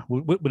 yeah,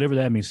 whatever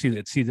that means. See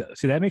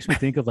that makes me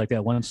think of like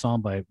that one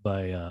song by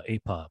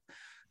A-Pop,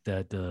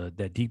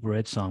 that Deep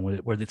Red song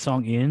where the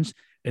song ends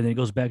and then it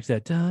goes back to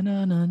that da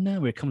na na na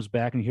where it comes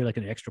back and you hear like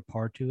an extra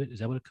part to it. Is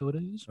that what a coda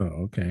is?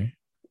 Oh, okay.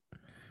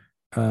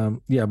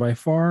 Yeah, by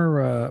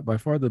far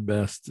the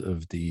best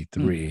of the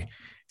three.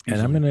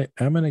 And I'm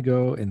gonna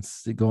go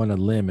on a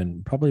limb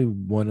and probably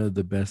one of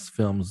the best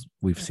films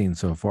we've seen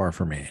so far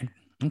for me.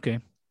 Okay.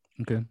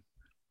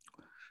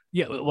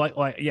 Yeah,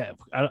 yeah.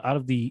 Out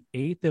of the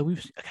 8 that we've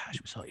seen,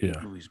 gosh, we saw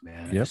 8 movies,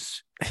 man.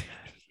 Yes.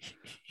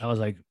 I was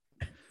like,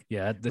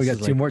 yeah, we got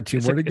two more to go.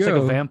 It's like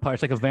a vampire.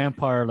 It's like a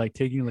vampire, like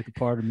taking like a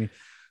part of me.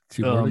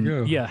 2 more to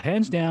go. Yeah,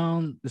 hands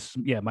down. This,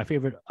 my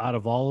favorite out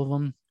of all of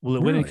them. Will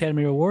it win an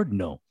Academy Award?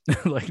 No.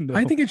 No.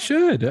 I think it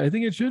should. I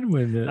think it should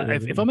win. If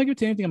I'm gonna give it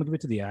to anything, I'm gonna give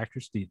it to the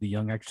actress, the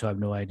young actress. I have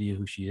no idea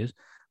who she is,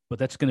 but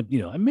that's gonna,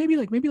 maybe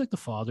like the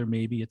father.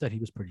 Maybe I thought he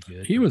was pretty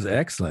good. He was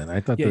excellent. I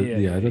thought. He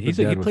plays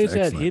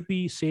that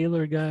hippie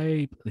sailor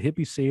guy, the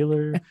hippie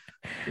sailor.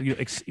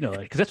 Because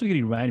that's what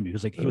he reminded me. He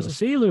was like he was a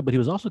sailor, but he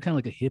was also kind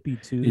of like a hippie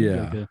too.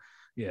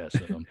 Yeah.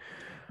 So.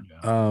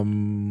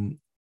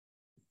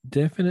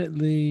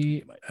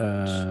 Definitely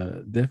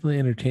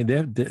entertained.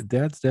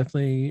 Dad's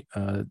definitely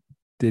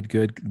did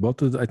good.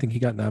 Both of I think he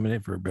got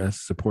nominated for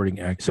best supporting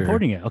actor.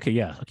 Supporting it. Okay,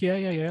 yeah. Okay,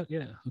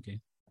 yeah. Okay.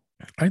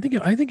 I think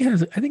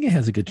it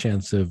has a good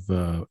chance of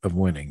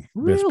winning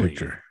really? Best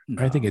Picture.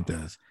 No. I think it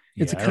does.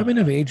 It's a Yeah, coming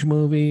of age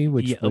movie,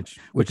 yeah, which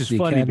which is the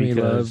funny Academy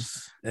because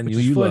loves and which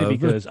is you funny love.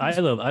 because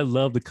I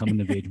love the coming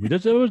of age movie.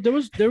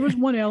 There was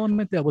one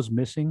element that was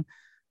missing,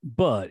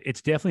 but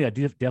it's definitely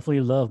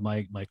definitely love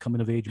my coming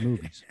of age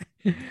movies.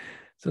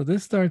 So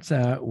this starts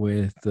out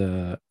with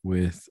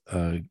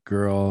a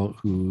girl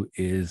who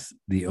is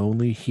the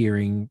only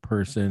hearing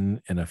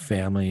person in a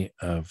family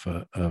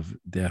of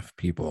deaf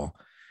people,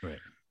 Right.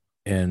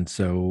 and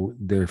so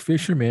they're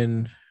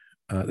fishermen.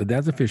 The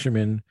dad's a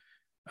fisherman,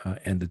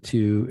 and the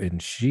two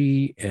and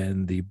she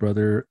and the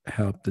brother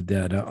help the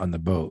dad out on the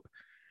boat.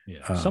 Yeah.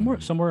 Um,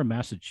 Somewhere in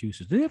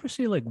Massachusetts. Did they ever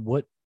say like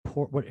what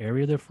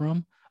area they're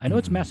from? I know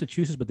it's mm.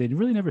 Massachusetts, but they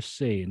really never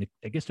say. And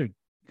I guess they're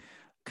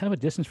kind of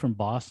a distance from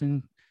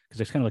Boston because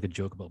there's kind of like a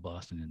joke about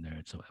Boston in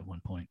there. So at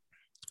one point.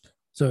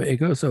 So it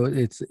goes. So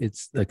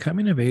it's the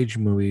coming of age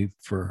movie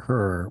for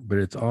her, but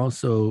it's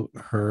also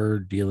her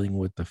dealing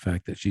with the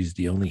fact that she's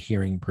the only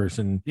hearing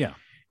person Yeah.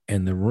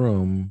 in the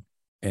room,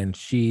 and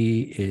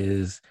she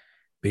is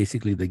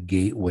basically the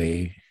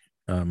gateway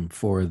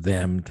for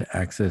them to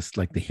access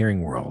like the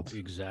hearing world.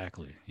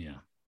 Exactly. Yeah.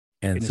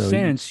 And In a so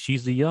sense,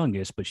 she's the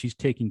youngest, but she's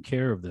taking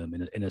care of them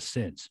in a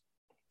sense.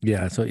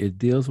 yeah, so it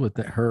deals with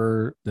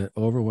the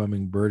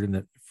overwhelming burden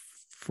that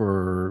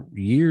for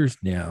years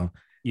now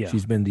Yeah.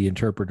 she's been the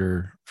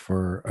interpreter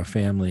for a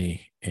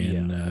family Yeah.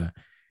 in a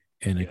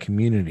Yeah.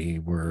 community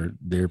where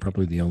they're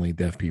probably the only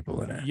deaf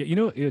people in it.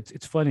 Yeah,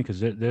 it's funny because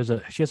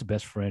she has a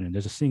best friend, and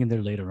there's a scene in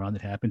there later on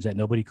that happens that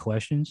nobody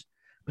questions.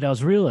 But I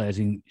was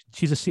realizing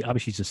obviously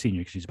she's a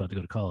senior because she's about to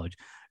go to college,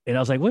 and I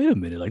was like, wait a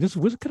minute, like this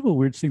was kind of a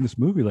weird scene. This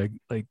movie, like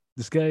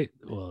this guy,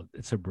 well,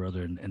 it's her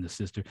brother and the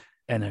sister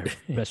and her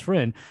best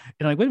friend,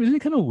 and like, wait, isn't it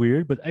kind of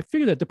weird? But I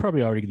figured that they're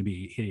probably already going to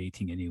be hit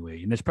 18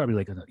 anyway, and there's probably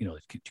like I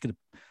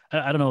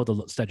don't know what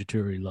the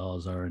statutory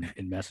laws are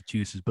in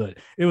Massachusetts, but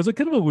it was a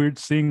kind of a weird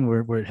thing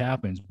where it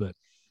happens, but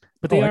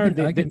Oh,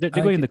 they're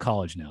going into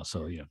college now,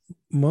 so yeah.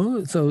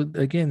 So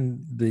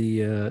again,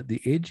 the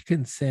age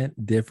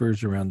consent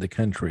differs around the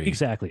country,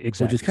 Exactly,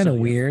 which is exactly. kind So of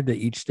yeah, weird that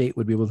each state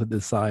would be able to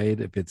decide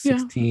if it's yeah.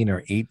 16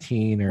 or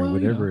 18 or Well,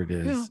 whatever it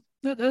yeah, is.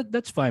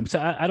 that's fine. So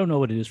I don't know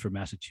what it is for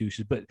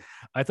Massachusetts, but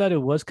I thought it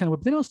was kind of.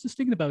 But then I was just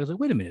thinking about it. I was like,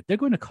 wait a minute, they're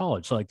going to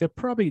college, so like they're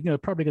probably going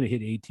to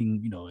hit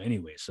 18,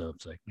 anyway. So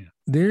it's like, yeah.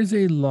 There's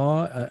a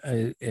law,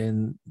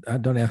 and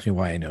don't ask me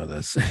why I know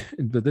this,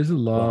 but there's a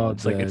Well, law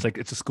it's like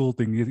it's a school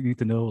thing. You need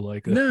to know,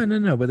 like,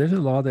 no, but there's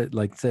a law that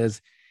like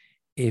says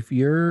if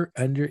you're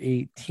under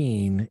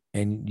 18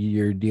 and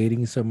you're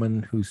dating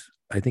someone who's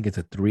I think it's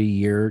a 3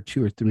 year,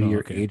 2 or 3 year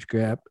okay, age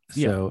gap.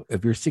 yeah. So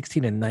if you're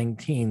 16 and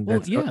 19,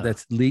 Well, yeah.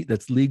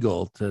 that's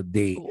legal to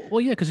date. Well,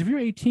 yeah, because if you're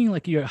 18,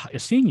 like you're a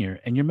senior,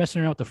 and you're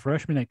messing around with the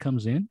freshman that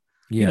comes in,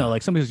 Yeah,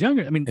 like somebody who's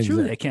younger. I mean,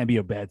 surely that can't be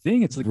a bad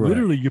thing. It's like Right.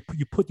 literally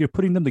you're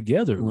putting them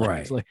together. Like,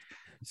 Right. it's like,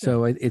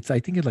 So I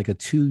think it's like a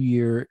 2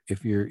 year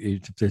if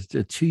there's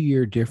a 2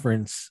 year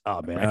difference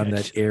oh man, around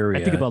that area.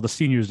 I think about the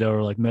seniors that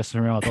were like messing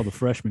around with all the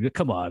freshmen.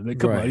 Come on,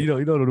 Right.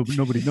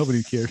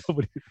 nobody cared.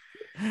 Nobody.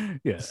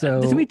 Yeah.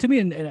 So to me,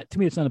 and to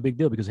me, it's not a big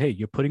deal because hey,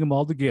 you're putting them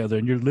all together,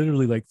 and you're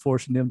literally like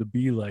forcing them to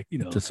be like,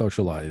 to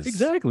socialize.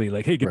 exactly.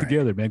 Like, hey, get Right.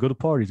 together, man, go to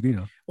parties.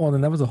 Well,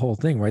 then that was the whole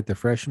thing, right? The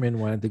freshmen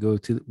wanted to go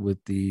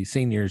with the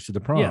seniors to the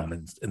prom Yeah.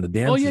 and the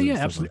dances. Oh yeah,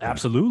 yeah, and stuff like that.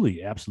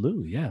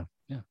 absolutely, yeah,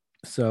 yeah.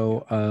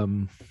 So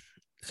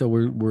so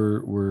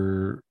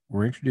we're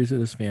introduced to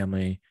this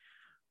family,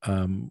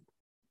 um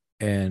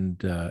and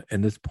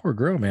this poor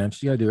girl, man,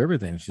 she got to do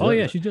everything. Oh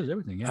yeah, she does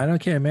everything. Yeah.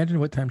 Can't imagine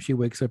what time she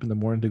wakes up in the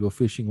morning to go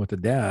fishing with the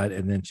dad,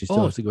 and then she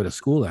still has to go to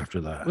school after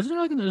that. Was there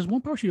like there's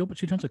one part she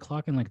turns the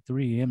clock in like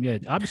 3 a.m. Yeah,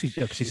 obviously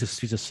yeah,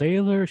 she's a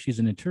sailor, she's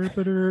an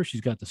interpreter, she's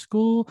got the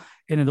school,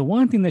 and then the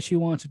one thing that she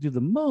wants to do the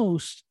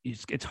most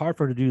is it's hard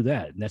for her to do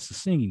that, and that's the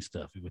singing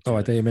stuff. Which,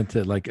 I thought you meant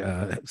to like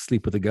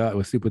sleep with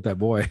that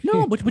boy.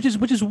 no, which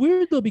is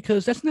weird though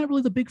because that's not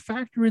really the big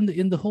factor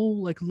in the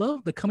whole like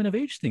love the coming of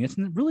age thing. It's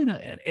really not,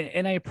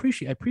 and I appreciate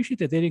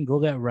that they didn't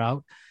go that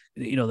route.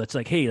 That's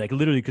like, hey, like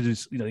literally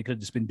because they could have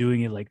just been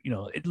doing it like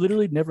it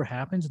literally never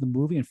happens in the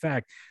movie. In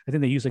fact, I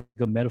think they use like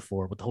a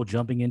metaphor with the whole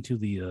jumping into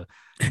the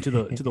to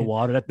the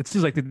water. That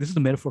seems like this is a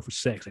metaphor for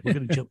sex. Like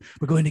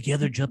we're going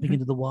together, jumping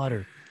into the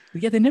water.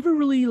 But yeah, they never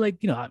really like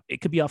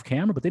it could be off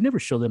camera, but they never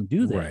show them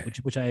do that,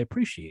 Right. which I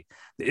appreciate.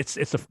 It's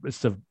the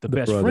best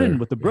brother. friend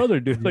with the brother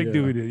doing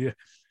doing it.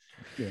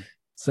 Yeah.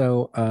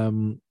 So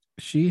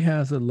she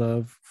has a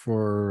love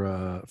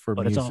for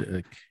But it's all-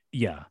 music.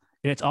 Yeah.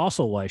 And it's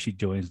also why she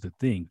joins the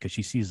thing because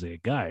she sees a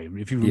guy.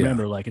 If you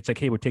remember, like it's like,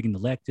 hey, we're taking the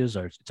electives.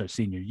 It's our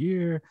senior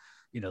year.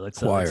 Let's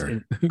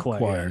Choir.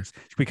 choir.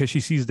 Because she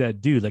sees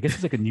that dude. Like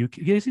he's like a new.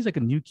 Yeah, he's like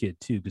a new kid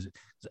too. Because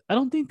I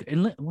don't think.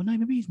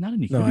 Maybe he's not a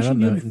new kid. No, Maybe I don't she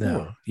knew know. him before.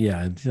 No,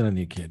 yeah, she's not a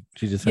new kid.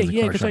 She just has a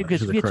crush on him. She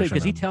has a crush on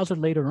because he him. tells her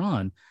later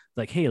on,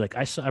 like, hey, like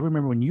I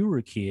remember when you were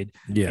a kid,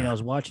 and I Yeah.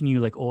 was watching you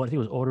like, I think it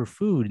was order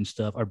food and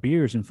stuff, or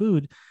beers and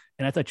food,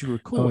 and I thought you were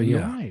cool. Oh, And You're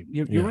yeah. right.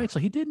 You're Yeah. right. So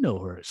he did know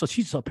her. So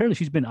apparently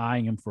she's been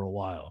eyeing him for a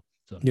while.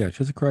 So Yeah, she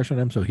has a crush on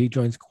him. So he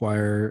joins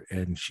choir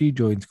and she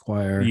joins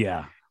choir.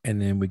 yeah. and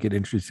then we get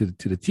introduced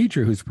to the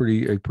teacher, who's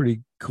a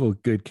pretty cool,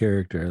 good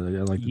character. I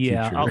like the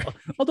Yeah, teacher.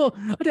 although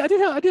I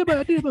did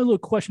have my little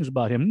questions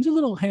about him. He's a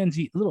little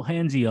handsy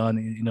on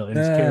in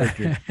his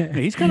character. Yeah,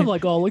 he's kind of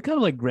like all kind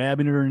of like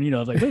grabbing her, and I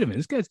was like, wait a minute,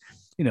 this guy's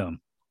you know.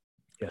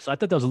 Yeah, so I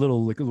thought that was a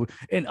little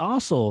and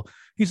also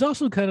he's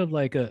also kind of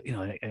like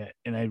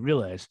and I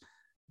realized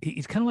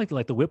he's kind of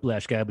like the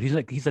Whiplash guy, but he's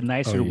a Oh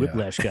nicer yeah,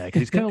 Whiplash guy because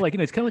he's kind of like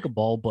he's kind of like a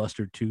ball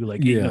buster too.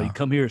 Like you yeah.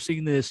 come here,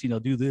 sing this,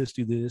 do this,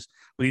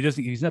 but he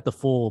doesn't. He's not the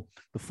full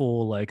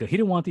like he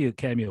didn't want the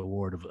Academy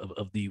Award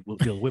of the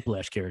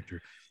Whiplash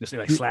character, just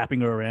like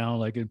slapping her around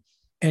like.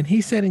 And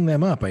he's setting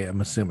them up, I am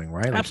assuming,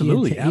 right? Like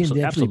Absolutely, he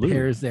intentionally absolutely.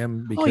 pairs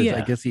them Oh because I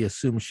yeah, guess he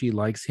assumes she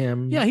likes yeah.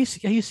 him.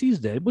 He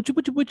sees that,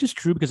 which is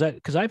true because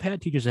I've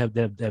had teachers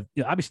that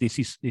obviously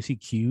they see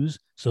cues,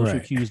 social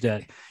Right. cues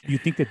that you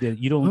think that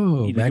you don't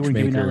Oh, you weren't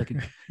giving out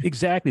matchmaker.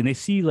 exactly, and they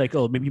see like,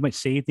 oh, maybe you might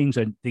say things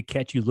and they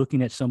catch you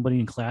looking at somebody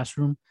in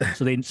classroom,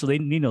 so they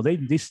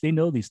they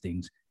know these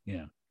things.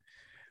 Yeah.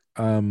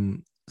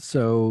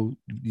 So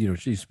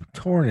she's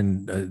torn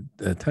in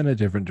a ton of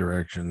different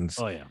directions.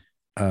 Oh yeah.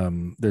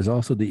 There's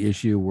also the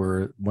issue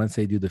where once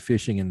they do the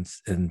fishing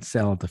and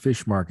sell at the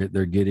fish market,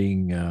 they're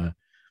getting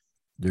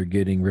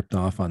ripped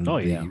off on Oh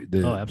yeah.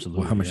 Oh, how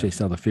absolutely. much Yeah. they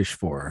sell the fish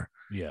for.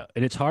 Yeah,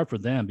 and it's hard for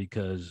them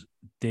because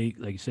they,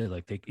 like you said,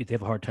 like they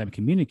have a hard time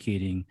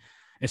communicating,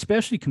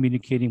 especially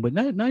communicating, but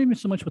not even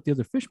so much with the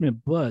other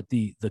fishermen, but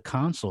the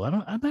consul.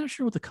 I'm not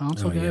sure what the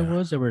consul Oh guy yeah,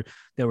 was. That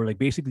were like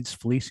basically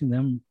just fleecing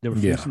them. They were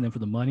yeah, fleecing them for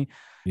the money.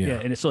 Yeah, yeah.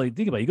 and it's like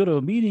think about it, you go to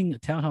a meeting, a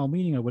town hall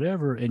meeting or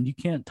whatever, and you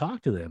can't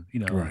talk to them.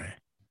 Right.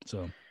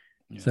 So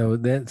yeah,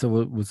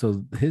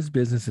 So his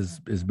business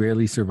is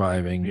barely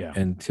surviving yeah.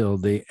 until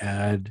they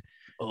add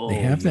Oh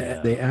they yeah,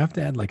 have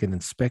to add like an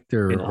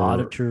inspector an or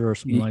auditor or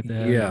something like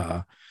that.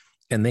 yeah,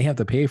 and they have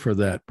to pay for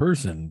that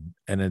person,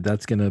 and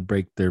that's going to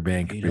break their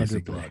bank 800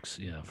 basically. bucks.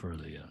 Yeah, for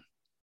the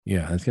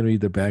Yeah, that's going to be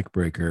the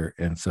backbreaker.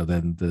 And so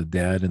then the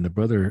dad and the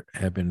brother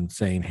have been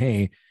saying,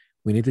 "Hey,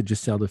 we need to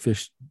just sell the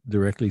fish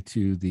directly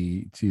to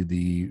the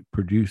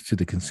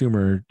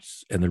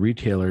consumers and the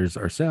retailers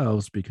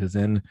ourselves, because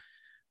then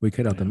we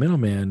cut out the yeah.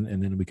 middleman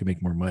and then we can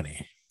make more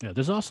money." Yeah,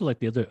 there's also like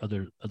the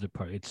other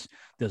part.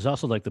 There's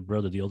also like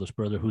the oldest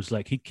brother, who's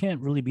like he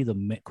can't really be the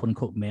quote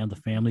unquote man of the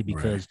family Right.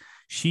 because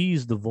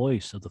she's the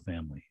voice of the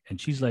family,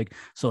 and she's like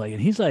so like, and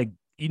he's like,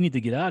 you need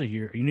to get out of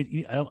here.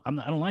 I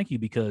don't like you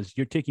because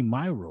you're taking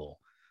my role.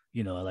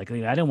 Like I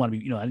didn't want to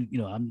be.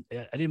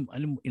 I didn't.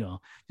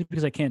 Just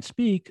because I can't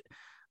speak,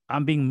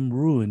 I'm being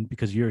ruined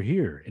because you're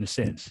here in a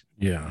sense.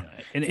 Yeah.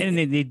 And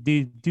they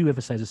do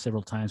emphasize it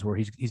several times where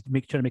he's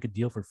trying to make a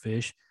deal for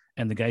fish,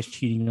 and the guy's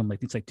cheating him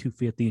like it's like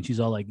 250, and she's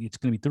all like it's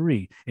gonna be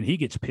 3, and he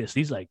gets pissed.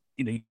 He's like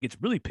he gets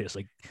really pissed,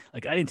 like I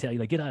didn't tell you,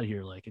 like get out of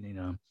here, like,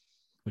 and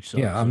which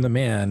Yeah, I'm the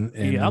man,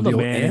 and yeah, I'm the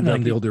man, and I'm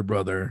like the older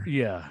brother.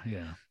 yeah,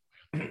 yeah,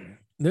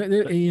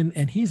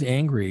 And he's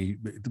angry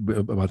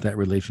about that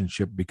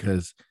relationship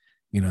because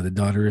the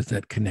daughter is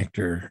that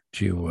connector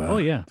oh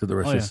yeah, to the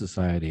rest oh of yeah,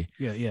 society.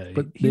 yeah, yeah.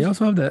 But they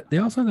also have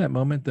that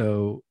moment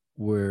though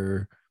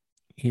where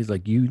he's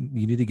like, you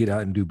need to get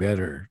out and do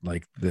better.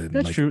 Like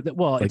That's true.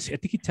 Well, like I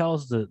think he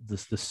tells the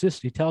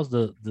sister, he tells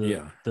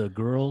yeah, the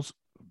girl's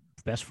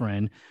best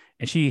friend,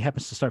 and she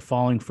happens to start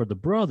falling for the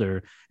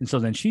brother, and so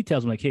then she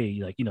tells him like,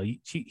 hey, like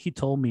she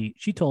told me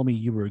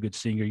you were a good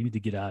singer. You need to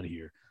get out of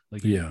here.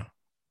 Like yeah.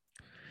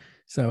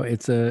 So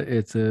it's a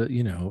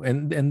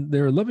and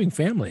they're a loving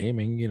family. I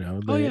mean,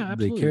 oh yeah, they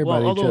absolutely. care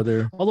Well, about each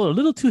other. although a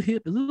little too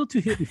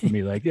hippie for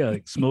me. Like yeah,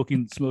 like smoke.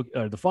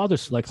 The father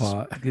likes to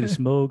Pot. get a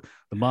smoke.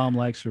 The mom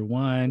likes her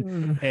wine,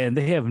 Mm. and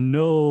they have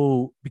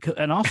no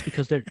and also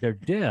because they're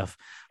deaf,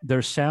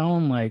 their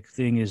sound like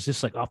thing is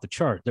just like off the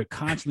chart. They're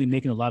constantly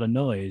making a lot of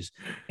noise,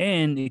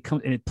 and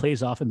it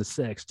plays off into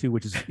sex too,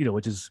 which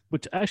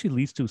which actually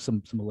leads to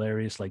some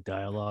hilarious like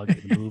dialogue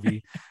in the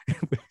movie.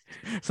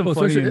 Some Well,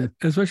 funny.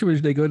 especially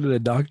when they go to the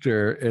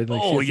doctor and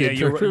like Oh she yeah, has to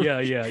you're right.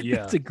 interpret.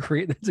 Yeah. That's a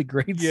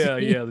great Yeah,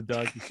 scene. yeah, the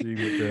doctor scene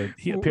with the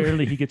he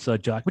apparently he gets a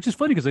jock, which is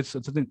funny because it's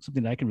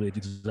something I can really do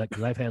because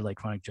I've had like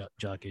chronic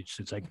jock itch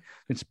since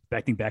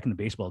back in the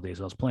baseball days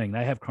I was playing. And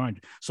I have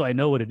chronic, so I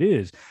know what it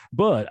is.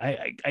 But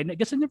I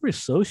guess I never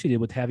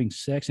associated with having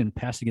sex and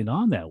passing it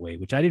on that way,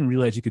 which I didn't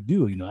realize you could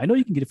do. I know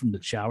you can get it from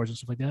the showers and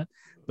stuff like that,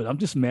 but I'm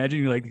just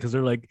imagining like because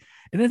they're like,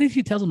 and then I think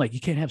she tells him like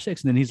you can't have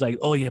sex, and then he's like,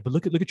 oh yeah, but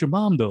look at your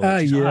mom though.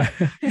 She's Yeah.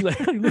 hot. He's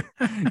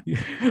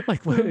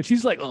like what?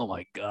 She's like, oh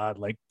my god,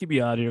 like get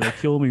me out of here, like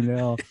kill me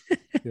now.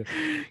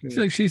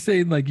 Yeah. She's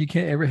saying like you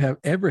can't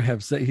ever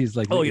have sex. He's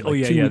like, Oh, yeah, like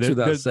yeah, 2 yeah. weeks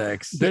without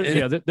sex.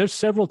 There's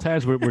several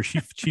times where she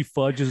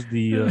fudges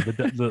the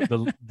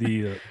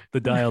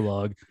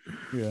dialogue.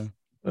 Yeah.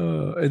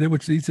 And then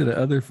which leads to the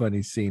other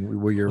funny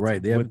scene where you're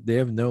What's- right. what- They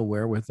have no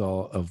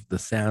wherewithal of the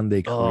sound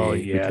they Oh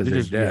create yeah,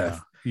 because they're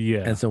deaf.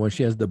 Yeah. And so when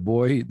she has the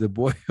boy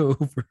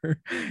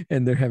over,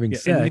 and they're having Yeah,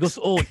 and then he sex, goes,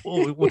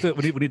 "Oh,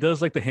 when he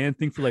does like the hand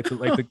thing for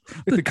the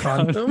the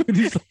condom. and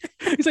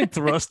he's like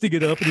thrusting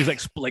it up, and he's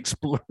like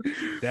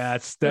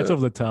that's Uh,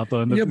 over the top.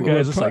 Though, and the yeah,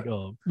 guy's just like,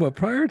 oh, but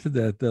prior to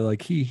that, though,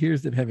 like he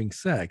hears them having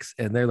sex,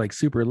 and they're like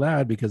super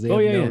loud because they oh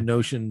have yeah, no yeah,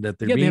 notion that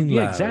they're yeah, they have, being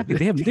yeah, exactly.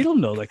 loud. They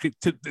don't know, like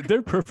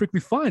they're perfectly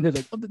fine. They're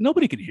like, "Oh,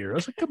 nobody can hear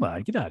us. Like, come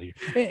on, get out of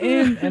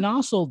here. And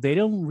also they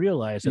don't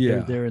realize that they're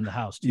Yeah, there in the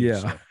house too. yeah.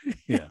 So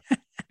yeah,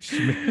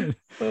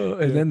 Oh,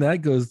 and yeah. then that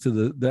goes to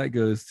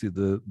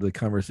the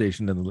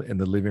conversation in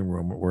the living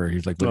room where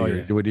he's like, Oh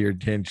yeah, what are your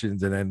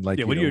intentions? And then like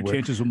yeah. What are your wear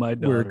intentions with my wear a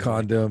daughter? Like,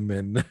 condom,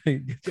 and he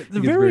the gets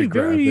very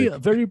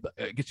very graphic.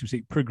 I guess you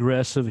say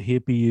progressive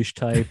hippie-ish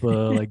type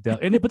like that.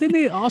 But then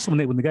they also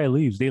when the guy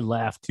leaves, they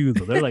laugh too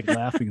though. They're like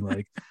laughing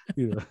like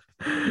you know.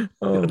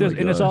 Oh my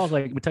And it's all gosh.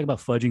 like we talk about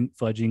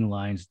fudging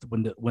lines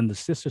when the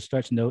sister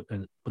starts note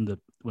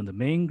when the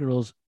main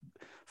girl's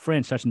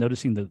friend starts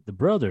noticing the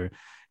brother.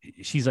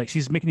 She's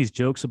making these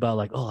jokes about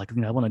like, oh, like,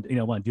 I want to,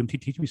 I want to do him to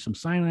teach me some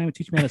sign language,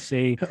 teach me how to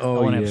say I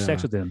Oh want to have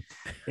sex yeah. with him.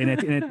 And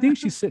I think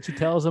she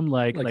tells him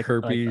Like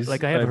herpes.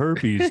 like I have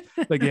herpes.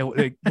 Like, yeah,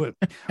 like what,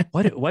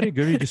 why did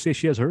Gertie just say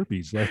she has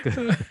herpes? Like,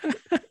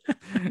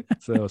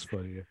 so that was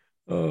funny. Yeah.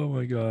 Oh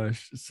my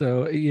gosh.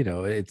 So,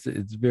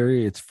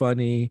 it's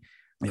funny.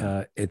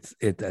 Yeah. It's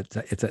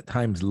at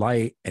times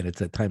light, and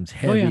it's at times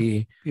Oh yeah.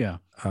 heavy. Yeah.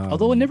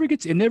 Although Um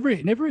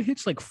it never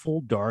hits like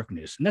full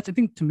darkness. And that's, I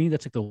think, to me,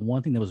 that's like the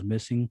one thing that was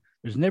missing.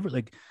 There's never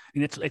like,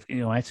 and it's like,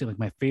 I'd say like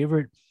my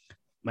favorite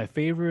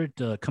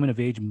coming of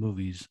age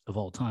movies of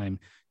all time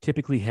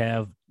typically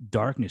have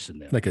darkness in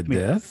them. like a I mean,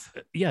 death.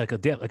 yeah, like a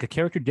death, like a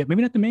character death.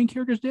 Maybe not the main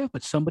character's death,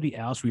 but somebody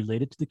else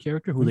related to the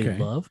character who they Okay.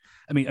 love.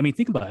 I mean,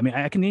 think about it. I mean,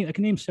 I can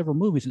name several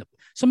movies. And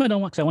some I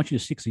don't want because I want you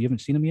to see because you haven't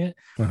seen them yet.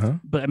 Uh-huh.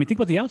 But I mean, think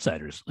about The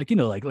Outsiders. Like,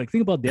 like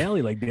think about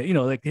Dally. Like,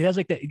 like it has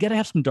like that. You got to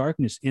have some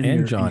darkness in And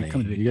your Johnny.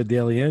 coming of age. You got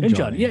Daly and And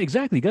Johnny, Johnny. yeah,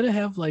 exactly. You got to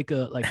have like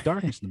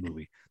darkness in the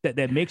movie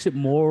that makes it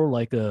more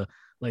like a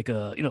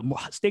more,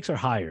 stakes are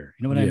higher.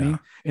 You know what I Yeah. mean?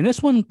 And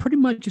this one pretty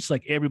much it's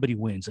like everybody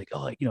wins. Like,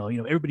 oh, like,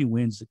 everybody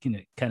wins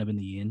kind of in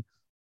the end.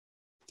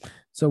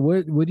 So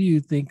what do you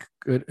think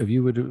what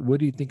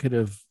do you think could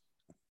have,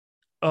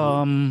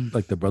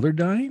 like the brother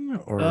dying,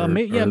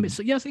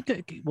 So yes,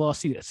 well,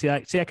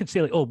 I could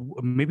say like, oh,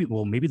 maybe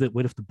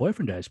what if the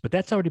boyfriend dies? But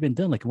that's already been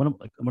done. Like one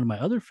of my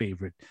other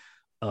favorite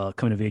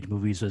coming of age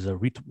movies is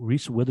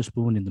Reese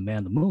Witherspoon in The Man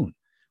on the Moon,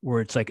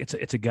 where it's like it's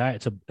a guy,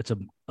 it's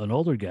an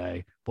older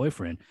guy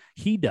boyfriend.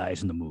 He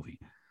dies in the movie,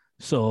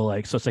 so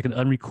it's like an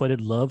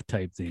unrequited love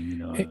type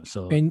thing.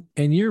 So and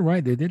you're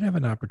right, they did have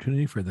an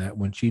opportunity for that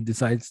when she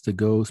decides to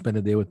go spend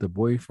a day with the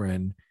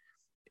boyfriend,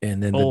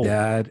 and then the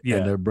dad and yeah,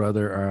 their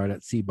brother are out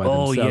at sea by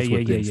oh yeah, themselves yeah,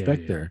 with the yeah, yeah,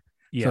 inspector.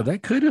 yeah, So yeah,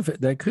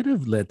 that could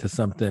have led to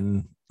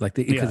something like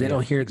because they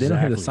don't hear the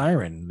exactly.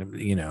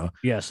 siren.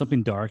 Yeah,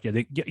 something dark.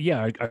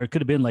 Yeah, or it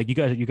could have been like you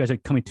guys are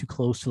coming too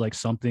close to like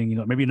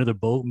something. Maybe another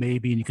boat,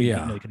 maybe, and you could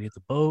you could hit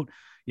the boat.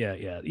 Yeah,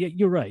 yeah, yeah.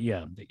 You're right.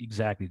 Yeah,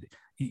 exactly.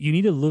 You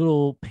need a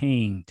little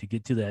pain to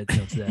get to that,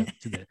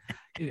 to that.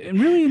 And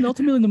really, and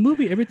ultimately, in the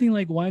movie, everything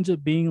like winds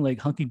up being like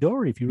hunky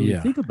dory if you really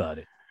think about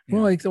it.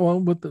 Well,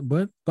 but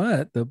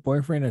the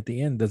boyfriend at the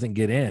end doesn't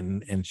get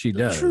in, and she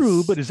does.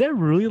 True, but is that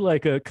really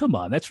like a come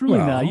on? That's really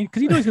not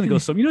because he's going to go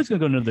he's going to go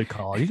to another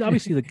college. He's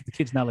obviously the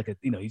kid's not like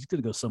he's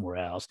going to go somewhere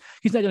else.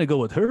 He's not going to go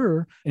with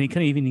her, and he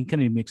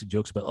kind of makes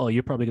jokes about, oh,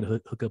 you're probably going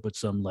to hook up with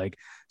some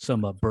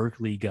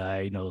Berkeley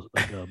guy,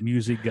 like a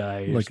music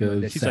guy, like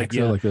a she's like,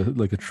 yeah, like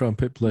a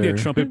trumpet player,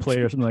 yeah, trumpet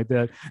player or something like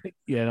that.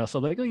 Yeah, so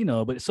like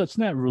but so it's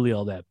not really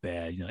all that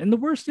bad, And the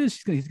worst is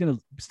he's going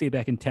to stay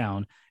back in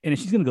town, and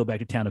she's going to go back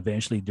to town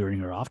eventually during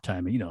her off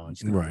time, and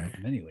she's going to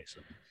him anyway.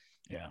 So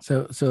yeah.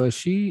 So as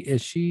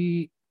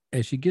she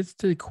gets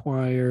to the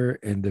choir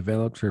and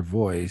develops her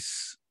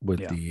voice with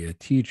the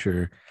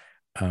teacher,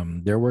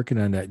 they're working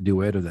on that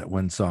duet of that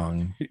one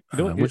song,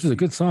 which is a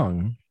good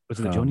song. Was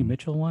it the Joni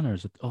Mitchell one, or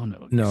is it? Oh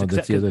no,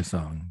 that's the other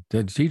song.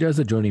 She does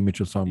a Joni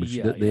Mitchell song,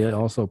 but they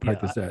also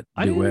practice that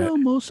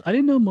duet. I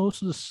didn't know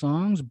most of the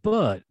songs,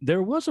 but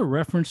there was a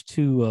reference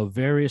to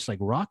various like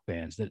rock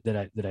bands that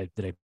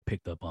I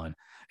picked up on,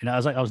 and I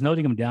was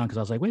noting them down because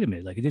I was like, wait a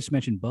minute, like it just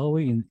mentioned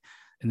Bowie, and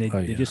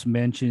they just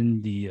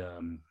mentioned the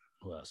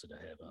who else did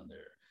I have on there?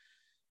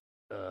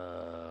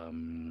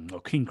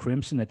 King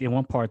Crimson. At the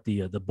one part,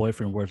 the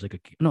boyfriend wears like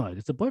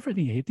it's the boyfriend.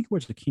 I think he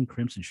wears the King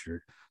Crimson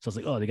shirt. So I was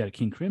like, oh, they got a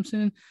King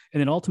Crimson,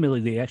 and then ultimately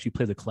they actually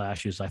play the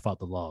Clash's "I Fought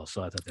the Law."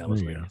 So I thought that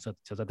was so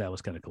I thought that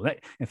was kind of cool.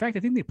 In fact, I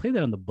think they played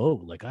that on the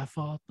boat, like "I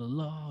Fought the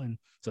Law," and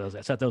so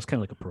I thought that was kind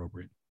of like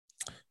appropriate.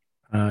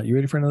 You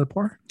ready for another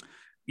pour?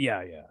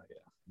 Yeah.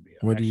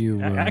 What do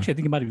you? Actually, I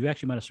think you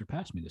actually might have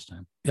surpassed me this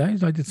time. Yeah,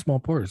 I did small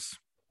pours.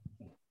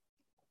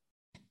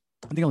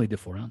 I think I only did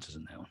 4 ounces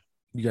in that one.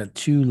 You got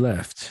 2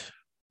 left.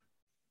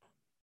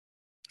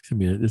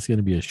 It's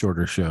gonna be a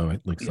shorter show.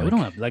 It looks like. We don't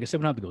have, like I said,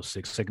 we don't have to go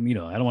 6. Like, I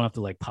don't want to have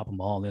to like pop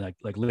them all. And then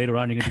like later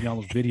on, you're gonna get all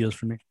those videos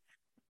from me.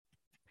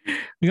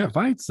 We got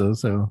fights though,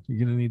 so you're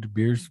gonna need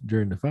beers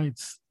during the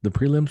fights. The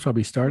prelims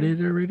probably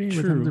started already.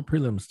 True. What time did the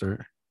prelims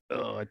start?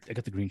 Oh, I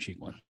got the green cheek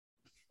one.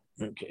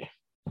 Okay.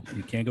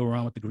 You can't go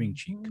wrong with the green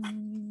cheek.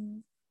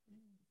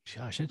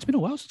 Gosh, it's been a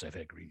while since I've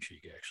had green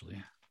cheek,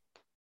 actually.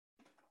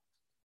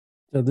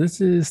 So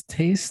this is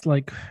Taste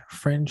Like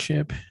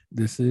Friendship.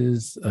 This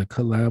is a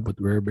collab with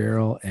Rare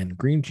Barrel and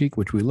Green Cheek,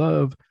 which we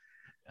love.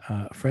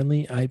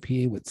 Friendly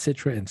IPA with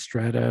Citra and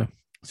Strata,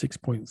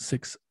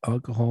 6.6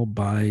 alcohol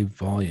by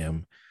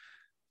volume.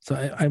 So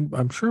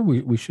I'm sure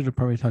we should have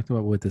probably talked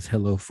about what this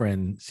Hello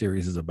Friend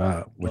series is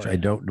about, which I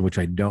don't know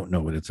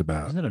what it's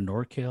about. Isn't it a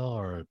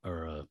NorCal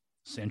or a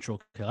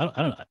Central Cal?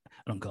 I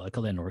don't call it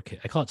NorCal.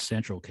 I call it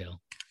Central Cal.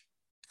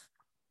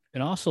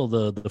 And also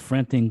the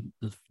friend thing,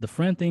 the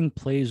friend thing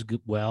plays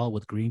good, well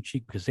with Green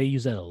Cheek because they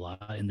use that a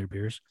lot in their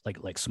beers,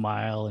 like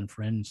Smile and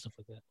Friend and stuff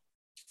like that.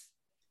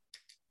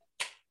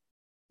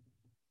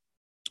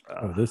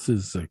 Oh, this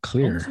is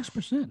clear.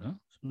 6%, huh?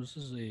 So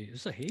is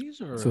this a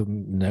haze or? So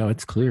now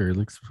it's clear. It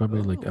looks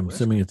probably like I'm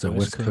assuming it's a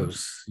West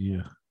Coast.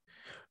 Yeah,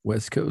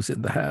 West Coast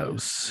in the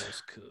house.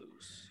 West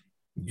Coast.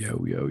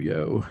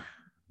 Yo.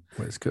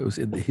 West Coast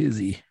in the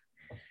hizzy.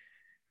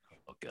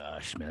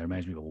 Gosh, man, that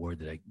reminds me of a word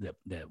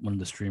that one of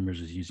the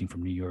streamers is using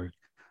from New York.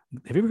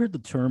 Have you ever heard the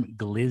term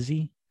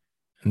glizzy?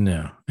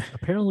 No.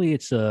 Apparently,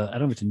 it's I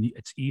don't know if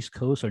it's East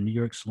Coast or New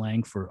York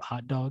slang for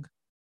hot dog.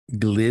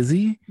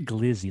 Glizzy?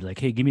 Glizzy, like,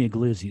 hey, give me a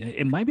glizzy.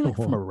 It might be like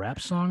from a rap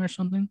song or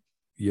something.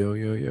 Yo.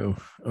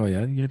 Oh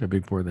yeah, you had a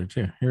big pour there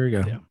too. Here we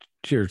go. Yeah.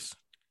 Cheers.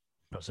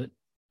 That's it.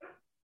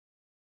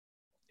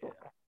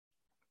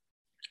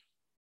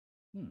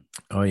 Yeah.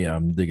 Oh yeah,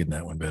 I'm digging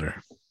that one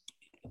better.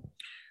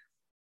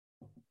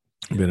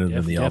 Better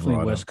than the definitely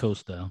Alvarado. West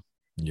Coast style.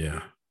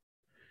 Yeah,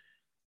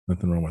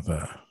 nothing wrong with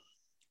that.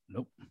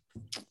 Nope.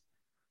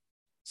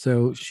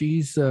 So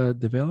she's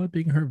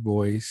developing her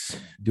voice,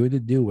 doing the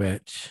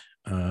duet,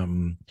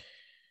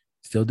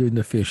 still doing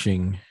the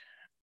fishing.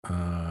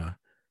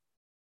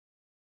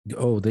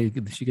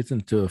 She gets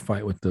into a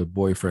fight with the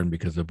boyfriend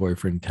because the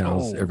boyfriend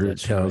tells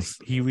right.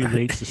 He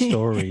relates the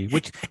story.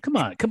 Which come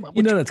on.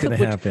 You know that's gonna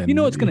happen. You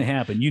know it's gonna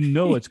happen. You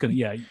know it's gonna.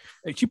 Yeah.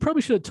 She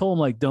probably should have told him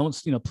like, don't.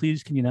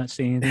 Please, can you not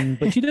say anything?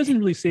 But she doesn't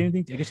really say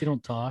anything. I guess you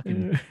don't talk.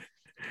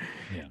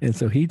 And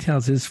so he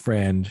tells his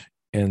friend,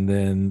 and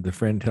then the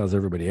friend tells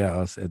everybody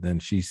else, and then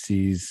she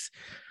sees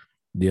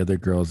the other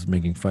girls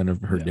making fun of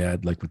her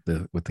dad, like with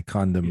the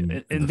condom,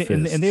 and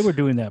they were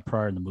doing that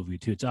prior in the movie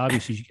too. It's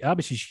obviously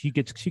she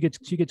gets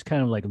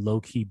kind of like low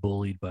key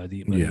bullied by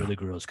the other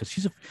girls because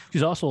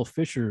she's also a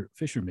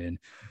fisherman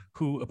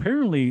who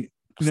apparently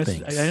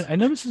I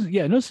noticed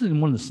this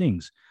in one of the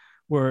scenes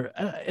where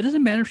it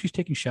doesn't matter if she's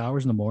taking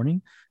showers in the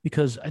morning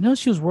because I know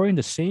she was wearing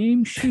the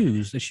same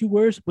shoes that she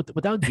wears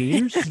without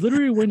gaiters. She's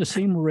literally wearing the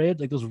same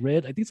red, like those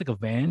red. I think it's like a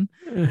Van.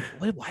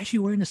 Why is she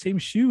wearing the same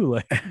shoe?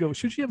 Like,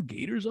 should she have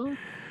gaiters on?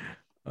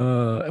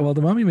 Well,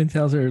 the mom even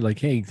tells her like,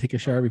 "Hey, take a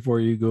shower before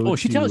you go." Oh,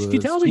 she tells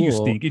her you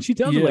stink, and she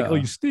tells her like, "Oh,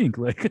 you stink."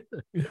 Like,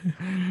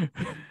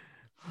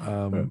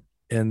 and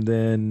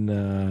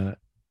then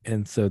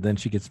and so then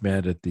she gets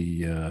mad at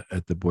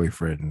the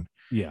boyfriend.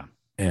 Yeah.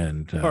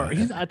 And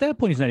at that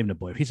point, he's not even a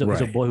boy. He's a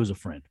boy who's a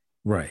friend.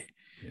 Right.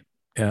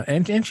 Yeah.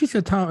 And she's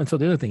a tom. And so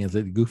the other thing is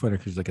that goof on her,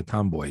 she's like a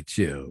tomboy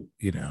too.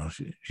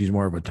 She's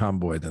more of a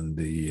tomboy than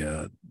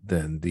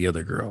the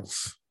other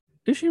girls.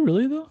 Is she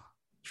really though?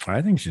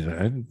 I think she's.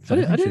 I didn't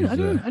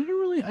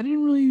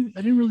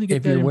really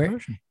get that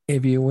impression.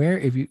 If you're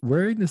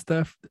wearing the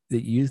stuff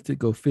that you used to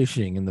go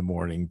fishing in the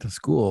morning to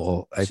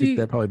school, I think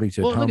that probably makes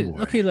you a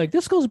tomboy. Okay, like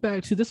this goes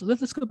back to this.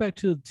 Let's go back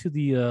to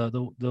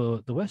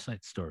the West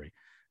Side Story.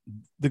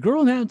 The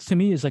girl now to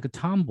me is like a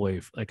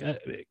tomboy. Like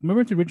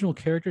remember the original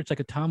character? It's like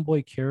a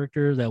tomboy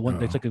character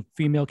it's like a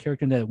female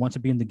character that wants to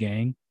be in the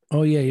gang.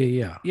 Oh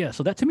yeah.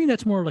 So that to me,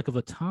 that's more like of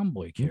a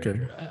tomboy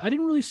character. Okay. I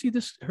didn't really see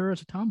her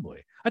as a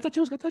tomboy. I thought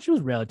she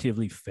was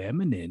relatively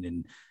feminine,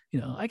 and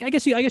I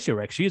guess you're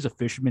right. She is a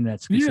fisherman.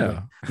 That's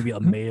maybe a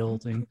male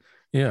thing.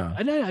 Yeah.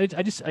 And I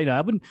just I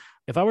wouldn't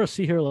if I were to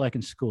see her like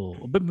in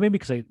school, but maybe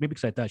because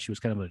I thought she was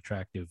kind of an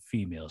attractive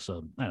female.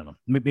 So I don't know.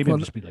 Maybe I'll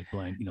just be like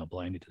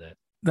blinded to that.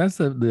 That's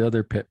the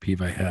other pet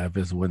peeve I have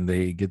is when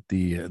they get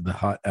the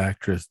hot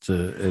actress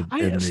to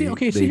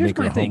they make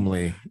her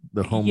homely.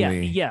 The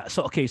homely. Yeah.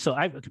 So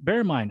I bear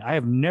in mind I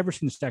have never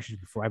seen this actress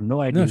before. I have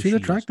no idea. No, she's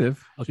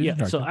attractive. Okay,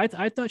 attractive. So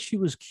I thought she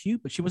was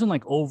cute, but she wasn't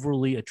like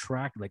overly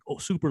attractive, like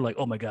super like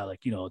oh my god, like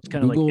it's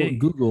kind of like hey.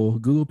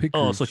 Google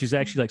pictures. Oh, so she's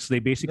actually like so they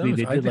basically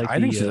they did like I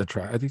think she's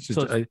attractive. I think she's.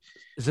 So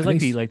is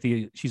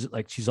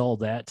it she's all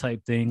that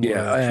type thing?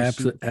 Yeah,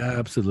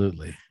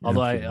 absolutely.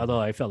 Although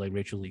I felt like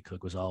Rachel Lee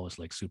Cook was always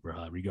like super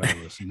hot,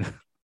 regardless.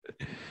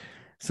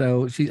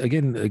 So she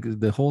again,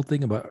 the whole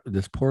thing about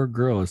this poor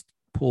girl is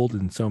pulled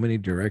in so many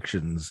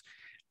directions.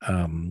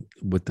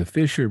 With the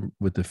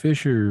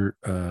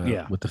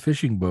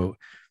fishing boat,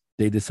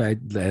 they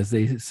decide, as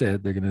they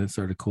said, they're going to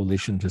start a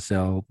coalition to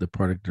sell the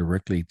product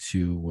directly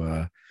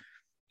to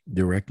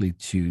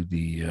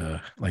the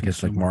I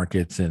guess like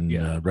markets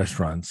and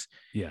restaurants.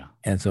 Yeah.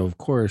 And so of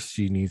course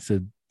she needs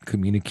to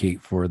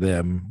communicate for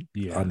them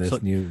on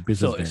this new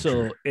business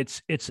venture.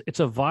 It's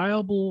a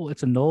viable,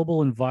 it's a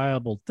noble and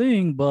viable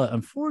thing, but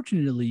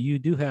unfortunately, you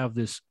do have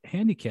this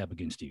handicap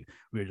against you.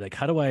 Where you're like,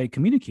 how do I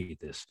communicate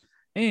this?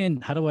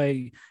 And how do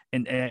I?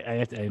 And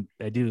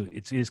I do.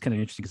 It's kind of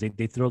interesting because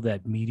they throw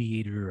that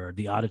mediator or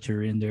the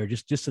auditor in there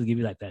just to give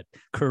you that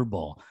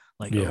curveball,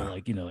 like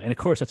and of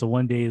course that's a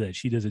one day that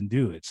she doesn't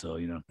do it, so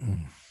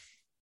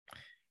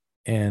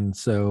And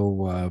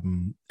so,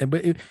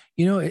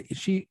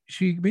 she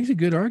makes a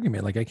good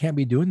argument. Like, I can't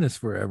be doing this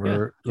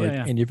forever.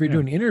 And if you're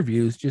doing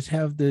interviews, just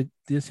have the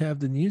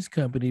news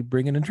company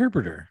bring an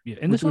interpreter. Yeah,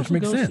 and this also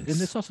makes sense. And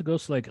this also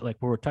goes to like where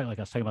we're talking, like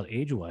I was talking about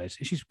age wise.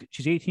 She's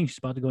 18. She's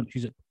about to go.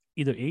 She's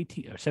either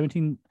 18 or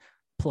 17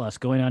 plus,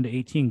 going on to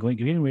 18,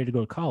 getting ready to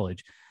go to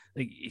college.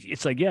 Like,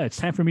 it's like, it's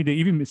time for me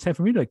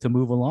to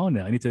move along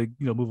now. I need to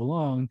move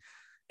along,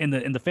 and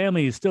the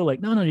family is still like,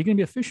 no, you're gonna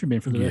be a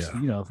fisherman for the rest.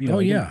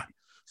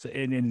 So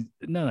and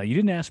no, you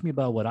didn't ask me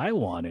about what I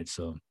wanted.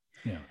 So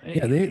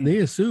they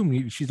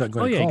assume she's not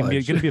going to college.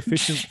 You're going to be a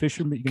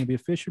fisherman. You're going to be a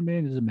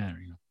fisherman. It doesn't matter,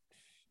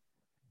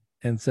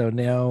 And so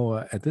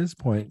now at this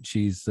point,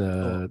 she's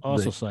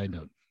side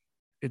note,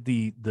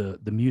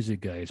 the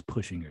music guy is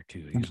pushing her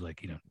too. He's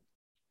like,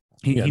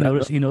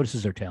 he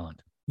notices her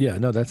talent. Yeah,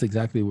 no, that's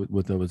exactly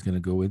what I was going to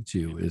go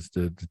into. Is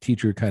the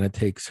teacher kind of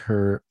takes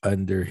her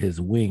under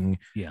his wing,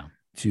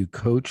 to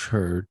coach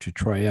her to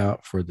try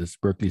out for this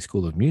Berklee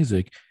School of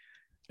Music.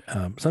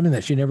 Something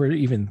that she never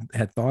even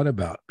had thought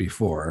about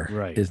before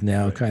is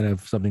now kind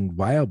of something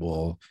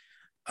viable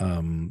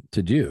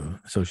to do.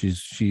 So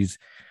she's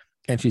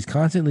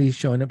constantly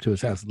showing up to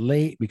his house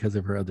late because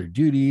of her other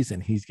duties,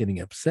 and he's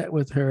getting upset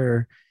with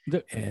her.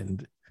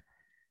 And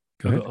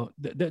go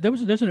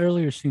ahead. There's an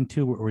earlier scene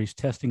too where he's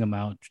testing them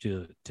out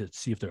to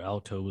see if they're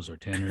altos or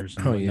tenors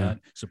and whatnot.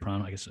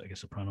 Soprano, I guess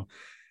soprano.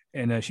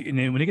 And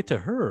then when they get to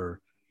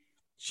her,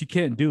 she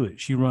can't do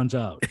it. She runs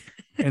out,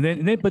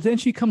 but then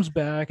she comes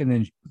back, and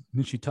then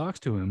she talks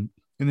to him,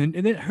 and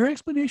then her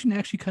explanation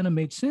actually kind of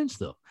made sense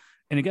though,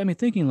 and it got me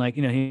thinking. Like,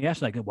 he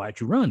asked like,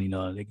 "Why'd you run?"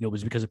 It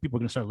was because people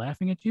were going to start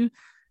laughing at you,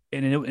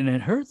 and then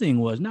her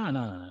thing was,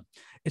 no.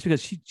 It's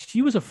because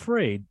she was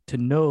afraid to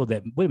know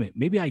that, wait a minute,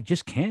 maybe I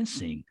just can't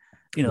sing,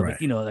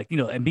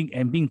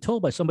 and being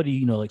told by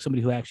somebody, like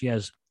somebody who actually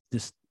has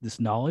this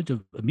knowledge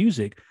of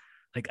music.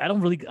 Like, I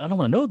don't want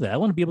to know that. I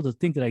want to be able to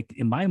think that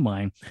in my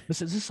mind,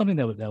 this is something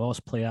that would always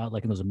play out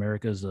like in those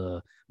America's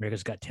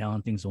Got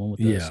Talent things, the one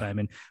with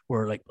Simon,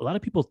 where like a lot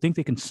of people think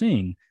they can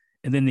sing,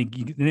 and then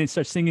they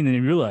start singing, and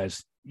they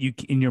realize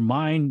in your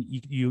mind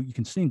you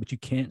can sing, but you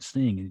can't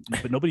sing.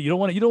 But nobody, you don't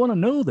want to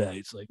know that.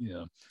 It's like,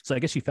 So I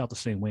guess she felt the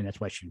same way, and that's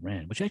why she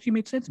ran, which actually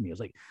made sense to me. I was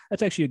like,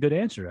 that's actually a good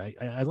answer.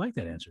 I like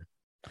that answer.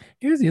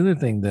 Here's the other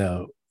thing,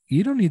 though.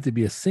 You don't need to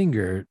be a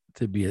singer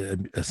to be a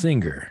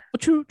singer.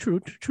 True. I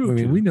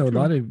mean, we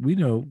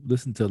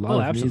listen to a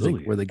lot of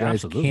music where the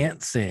guys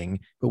can't sing,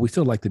 but we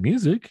still like the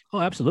music. Oh,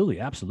 absolutely.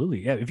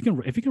 Yeah. If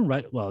you can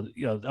write, well,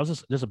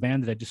 there's a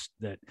band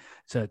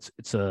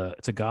it's a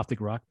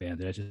gothic rock band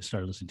that I just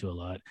started listening to a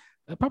lot.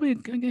 Probably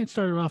again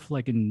started off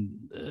like in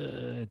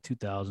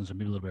 2000s or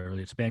maybe a little bit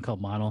earlier. It's a band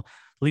called Mono.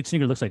 The lead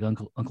singer looks like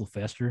Uncle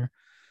Fester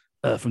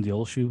from the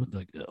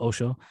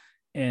Osho.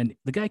 And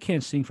the guy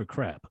can't sing for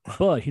crap,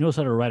 but he knows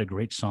how to write a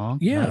great song.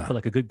 Yeah. How to put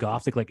like a good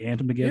gothic like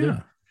anthem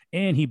together. Yeah.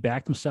 And he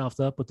backed himself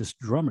up with this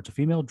drummer. It's a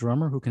female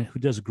drummer who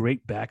does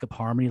great backup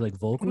harmony, like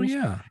vocals. Oh,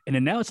 yeah. And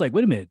then now it's like,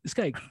 wait a minute, this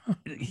guy,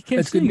 he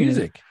can't sing. Good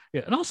music.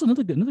 Yeah. And also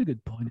another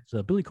good point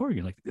is Billy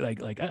Corgan.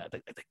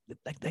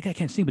 That guy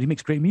can't sing, but he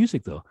makes great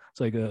music though.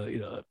 It's like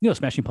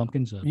Smashing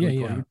Pumpkins.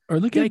 Corgan. Or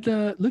look at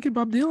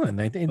Bob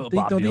Dylan. I think they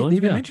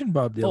even mentioned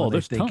Bob Dylan. Oh,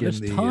 there's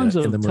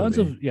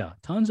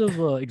tons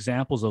of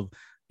examples of.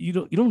 You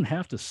don't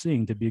have to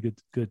sing to be a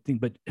good thing,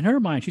 but in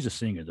her mind, she's a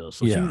singer though.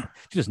 So she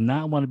does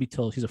not want to be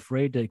told. She's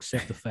afraid to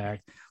accept the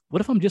fact.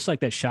 What if I'm just like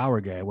that shower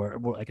guy where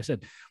like I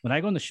said, when I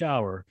go in the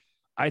shower,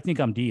 I think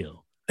I'm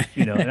Dio,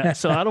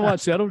 so I don't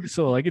want to, it's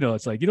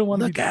like, you don't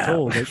want to be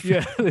told. Like,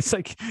 it's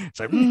like,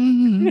 like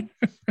I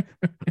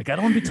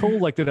don't want to be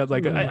told like that.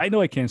 Like, I know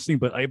I can't sing,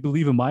 but I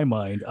believe in my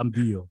mind, I'm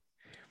Dio.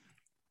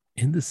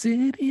 In the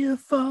city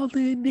of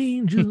fallen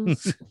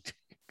angels.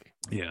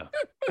 Yeah.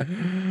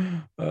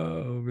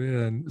 Oh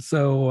man.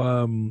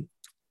 So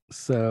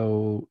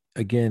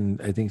again,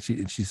 I think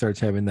she starts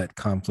having that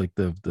conflict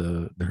of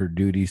her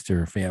duties to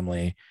her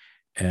family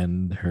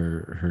and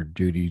her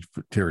duty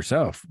to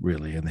herself,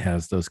 really, and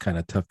has those kind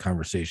of tough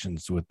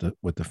conversations with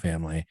the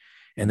family.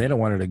 And they don't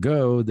want her to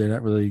go. They're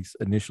not really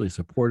initially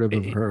supportive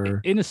of her.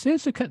 In a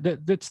sense,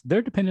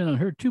 they're dependent on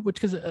her too.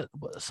 Because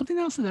something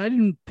else that I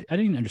didn't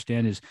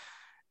understand is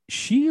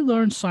she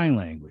learned sign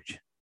language.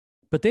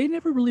 But they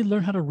never really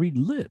learned how to read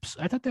lips.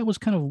 I thought that was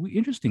kind of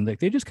interesting. Like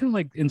they just kind of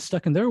like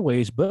stuck in their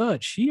ways.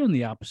 But she, on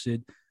the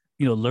opposite,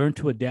 learned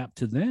to adapt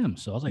to them.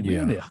 So I was like, wait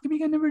a minute, how come you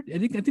guys never? I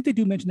think they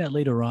do mention that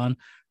later on.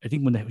 I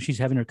think when she's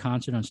having her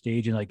concert on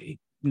stage and like,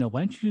 why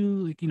don't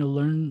you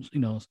learn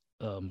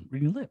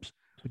reading lips?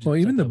 which is, Well, I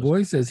even the thought was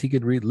boy says he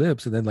could read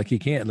lips, and then like he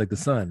can't, like the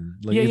son,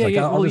 like yeah he's yeah like,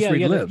 yeah I'll well just yeah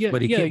read yeah lips, yeah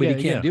but he yeah can't, but yeah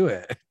he can't yeah do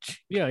it.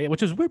 yeah,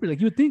 which is weird. Like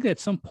you would think at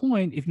some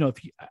point, if you know,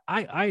 if you,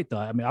 I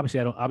thought, I mean, obviously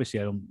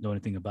I don't know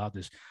anything about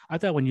this. I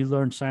thought when you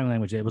learned sign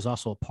language, it was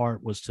also a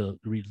part was to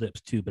read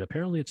lips too, but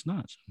apparently it's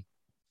not.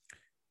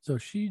 So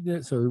she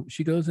did. So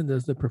she goes and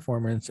does the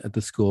performance at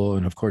the school,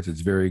 and of course, it's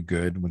very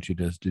good when she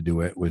does to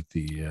do it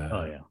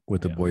Oh yeah,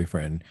 with the yeah.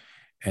 boyfriend,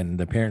 and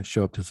the parents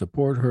show up to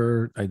support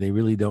her. They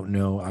really don't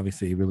know.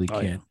 Obviously, they really Oh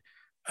yeah.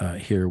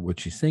 can't hear what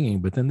she's singing.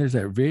 But then there's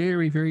that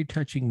very very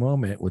touching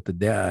moment with the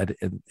dad,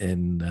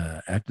 and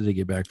after they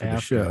get back from the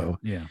After show,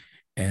 yeah.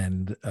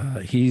 and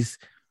he's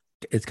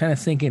it's kind of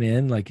sinking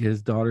in like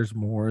his daughter's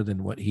more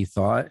than what he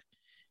thought,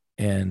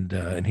 and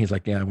he's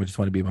like, yeah, I just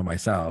want to be by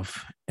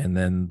myself. And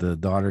then the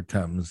daughter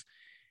comes,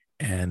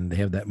 and they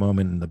have that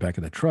moment in the back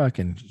of the truck,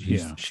 and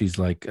she's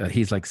like,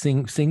 he's like,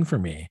 sing for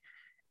me,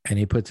 and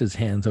he puts his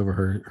hands over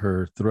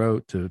her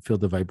throat to feel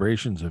the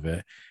vibrations of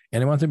it,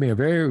 and it wants to be a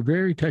very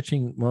very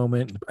touching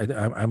moment.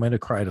 I might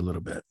have cried a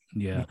little bit.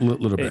 Yeah, a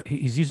little bit.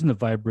 He's using the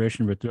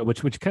vibration,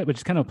 which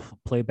kind of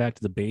play back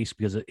to the bass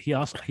because he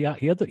also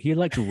he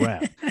liked to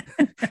rap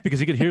because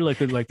he could hear like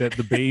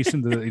the bass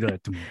and the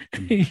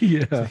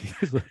yeah.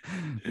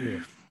 Yeah.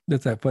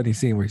 That's that funny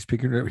scene where he's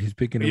picking her up it's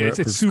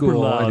for super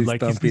school, loud.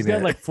 Like he's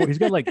got it. he's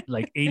got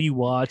like 80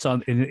 watts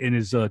on in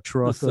his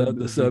truck.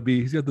 The subby,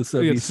 he's got the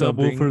subby.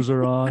 Subwoofers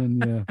are on,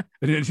 and and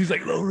then she's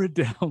like, lower it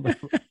down.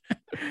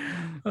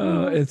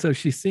 And so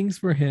she sings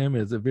for him.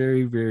 It's a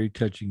very very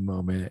touching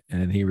moment,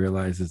 and he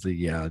realizes that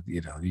you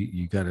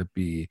gotta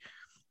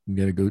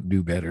go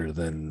do better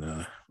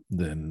than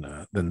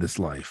this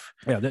life.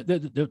 Yeah, there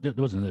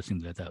was another thing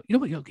that I thought. You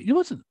know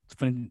what's the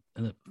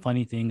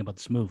funny thing about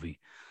this movie?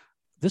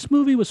 This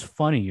movie was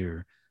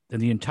funnier than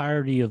the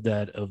entirety of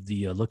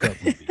the Look Up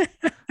movie.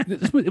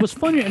 It was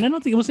funnier, and I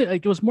don't think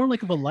it was more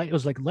like it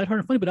was like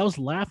lighthearted and funny, but I was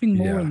laughing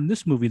more in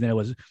this movie than I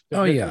was.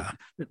 Oh yeah,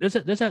 there's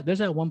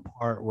that one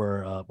part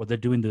where they're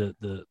doing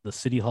the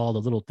city hall, the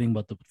little thing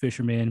about the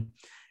fisherman,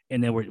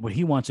 and then where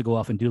he wants to go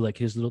off and do like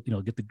his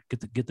little get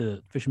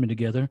the fishermen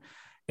together.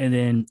 And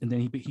then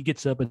he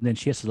gets up, and then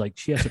she has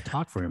to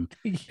talk for him,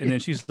 and then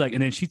she's like,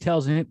 and then she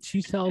tells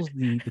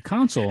the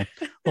consul,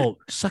 oh,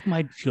 suck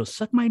my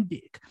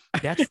dick.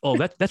 That's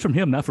from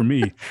him, not from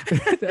me.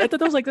 I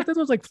thought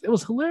it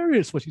was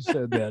hilarious what she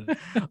said that.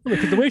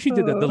 The way she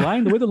did that, the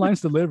way the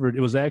line's delivered,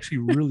 it was actually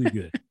really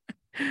good.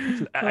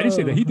 I didn't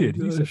say that, he did.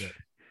 He said that.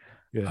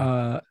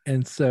 Yeah.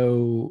 And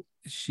so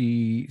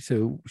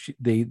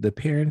the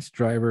parents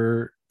drive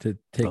her to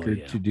take her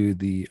to do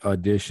the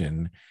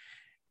audition.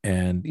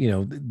 And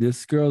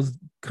this girl's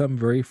come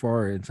very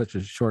far in such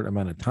a short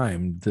amount of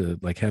time to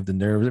like have the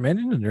nerves.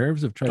 Imagine the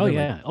nerves of trying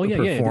to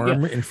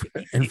perform in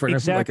front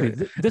exactly.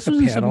 of this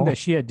wasn't something that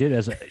she had did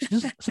as a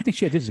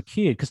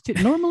kid. Because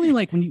normally,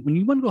 like when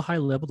you want to go high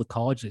level to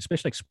college,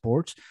 especially like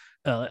sports,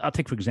 I'll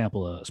take for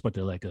example a sport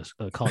like a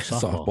college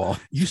softball.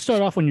 You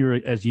start off when you're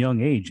as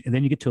young age, and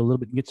then you get to a little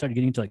bit. You start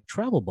getting into like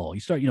travel ball.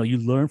 You start you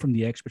learn from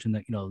the experts and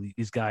that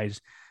these guys,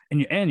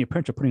 and your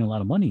parents are putting a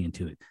lot of money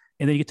into it.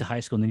 And then you get to high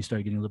school, and then you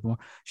start getting a little bit more.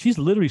 She's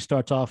literally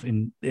starts off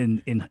in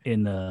senior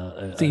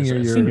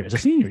as a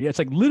senior. Yeah, it's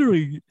like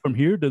literally from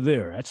here to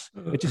there. It's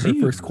just her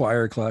first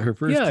choir class. Her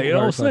first. Yeah,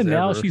 all of a sudden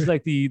now she's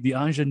like the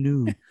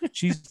ingenue.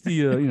 She's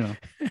the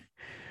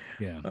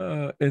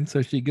Yeah. And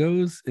so she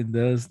goes and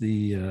does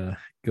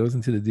goes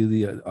into do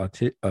the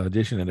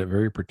audition at a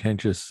very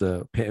pretentious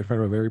in front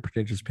of a very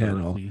pretentious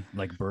panel,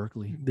 like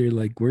Berkeley. They're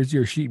like, "Where's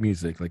your sheet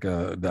music?" Like,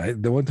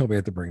 the one told me I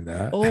had to bring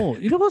that. Oh,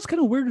 you know what's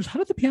kind of weird is how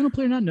did the piano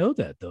player not know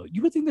that though?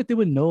 You would think that they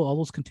would know all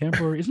those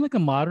contemporary. Isn't like a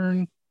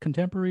modern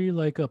contemporary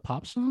like a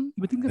pop song?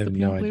 You would think that the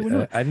piano player would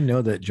know. I didn't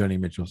know that Joni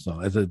Mitchell song.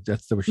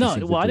 That's the way she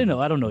sings. Well, I didn't know.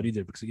 I don't know it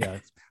either because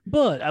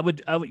but I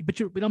would.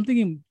 But I'm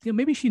thinking,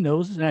 maybe she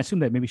knows this, and I assume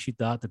that maybe she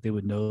thought that they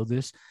would know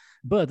this.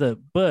 But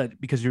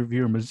because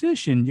you're a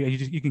musician,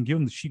 you can give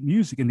them the sheet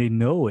music and they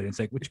know it. It's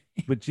like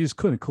which is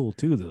kind of cool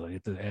too, though. I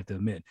have to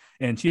admit.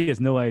 And she has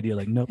no idea.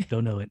 Like, nope,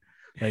 don't know it.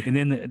 Like, and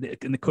then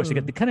and of course they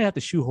kind of have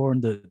to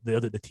shoehorn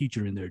the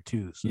teacher in there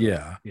too. So,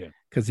 yeah,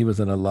 because he was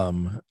an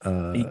alum.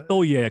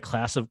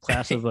 Class of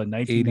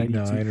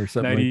 1989 or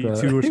something like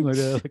that. or something like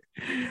that.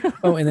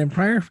 Oh, and then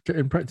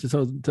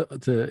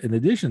in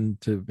addition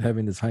to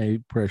having this high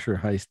pressure,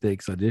 high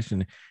stakes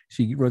audition,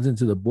 she runs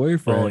into the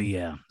boyfriend. Oh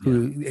yeah,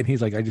 and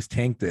he's like, I just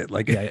tanked it.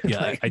 Like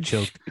I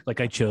choked.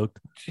 Like I choked.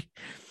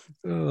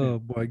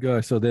 Oh my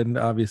gosh! So then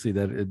obviously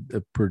that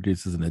it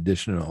produces an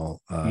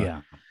additional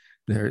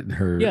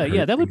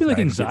that would be like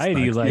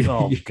anxiety, like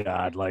oh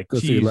god, like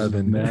goes to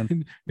 11,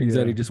 man.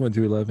 Anxiety just went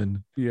to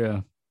 11.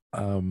 Yeah.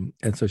 And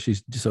so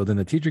then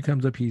the teacher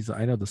comes up.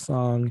 I know the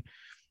song.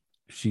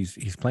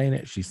 He's playing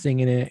it. She's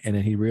singing it, and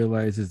then he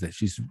realizes that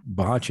she's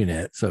botching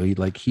it. So he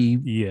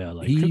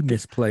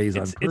misplays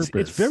on purpose.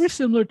 It's very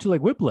similar to like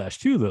Whiplash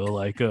too, though.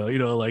 Like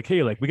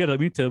hey, like we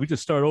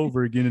just start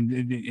over again,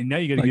 and now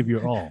you got to give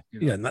your all.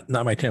 Yeah,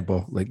 not my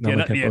tempo. Like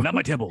not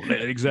my tempo.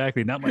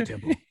 Exactly, not my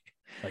tempo.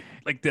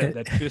 like that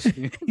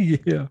fisting.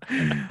 Yeah.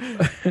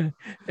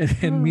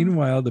 And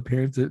meanwhile, the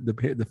parents,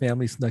 the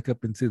family snuck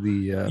up into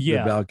the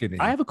Yeah, I balcony.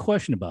 have a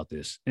question about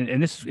this,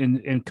 and this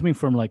and coming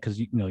from like because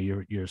you know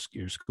you're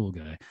a school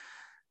guy.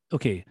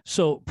 Okay,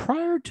 so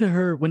prior to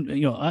her, when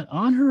you know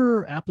on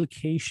her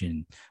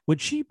application, would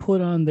she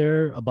put on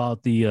there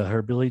about the her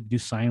ability to do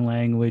sign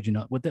language and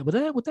would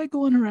that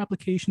go in her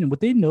application? And would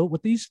they know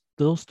what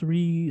those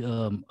three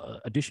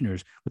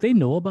auditioners would they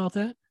know about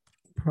that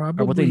or would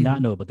they Probably,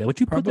 not know about that? Would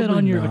you put that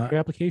probably on not. your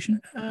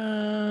application?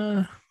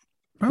 Uh,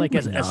 Like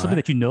Probably as something not.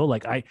 that you know,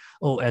 like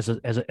as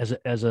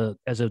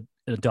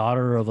a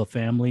daughter of a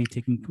family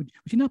taking, would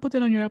you not put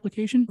that on your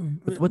application?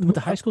 Would the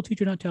high school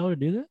teacher not tell her to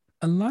do that?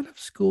 A lot of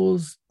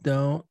schools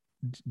don't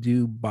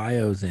do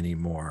bios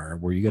anymore,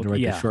 where you got to Okay, write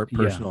the yeah, short yeah,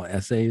 personal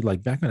essay.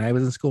 Like back when I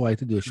was in school, I had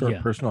to do a short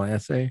yeah, personal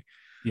essay.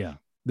 yeah.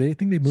 They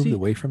think they moved See,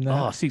 away from that.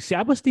 oh, see,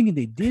 I was thinking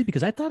they did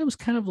because I thought it was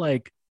kind of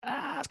like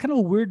it's kind of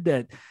weird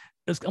that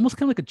it's almost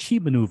kind of like a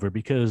cheat maneuver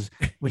because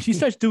when she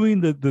starts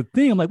doing the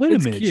thing, I'm like, wait a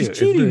It's minute, she's cute. It's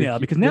cheating very now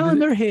cute. because now in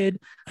their head,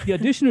 the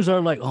auditioners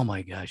are like, oh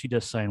my gosh, she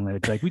does sign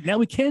language. Like now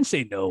we can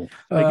say no.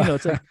 Like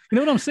it's like you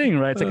know what I'm saying,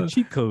 right? It's like a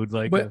cheat code.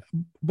 Like,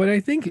 but I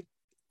think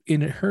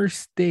in her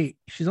state,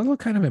 she's also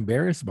kind of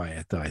embarrassed by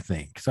it, though. I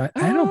think so.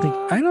 I don't think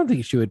uh, I don't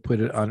think she would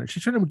put it on her.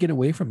 She's trying to get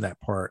away from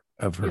that part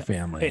of her yeah,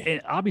 family. and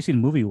obviously,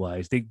 movie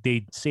wise,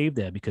 they saved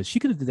that because she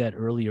could have did that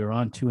earlier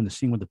on too in the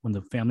scene when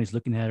the family's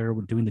looking at her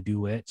when doing the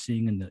duet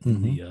scene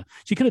and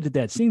she could have did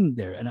that scene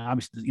there, and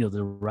obviously,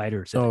 the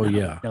writer said, Oh no,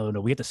 yeah.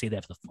 no, we have to say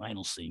that for the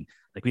final scene,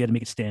 like we had to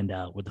make it stand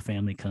out where the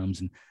family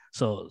comes, and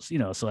so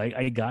so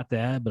I got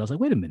that, but I was like,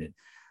 wait a minute.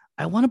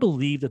 I want to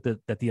believe that the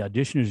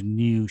auditioners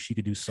knew she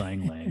could do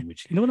sign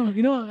language. You know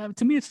what?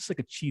 To me, it's just like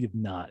a cheat if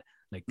not,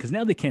 like because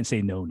now they can't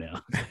say no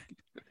now.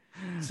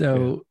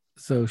 Yeah.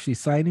 So she's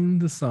signing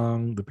the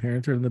song. The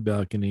parents are in the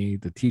balcony.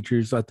 The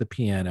teacher's at the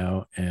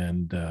piano,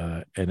 and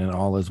then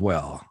all is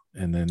well.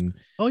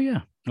 Oh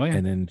yeah. Oh yeah.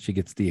 And then she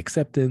gets the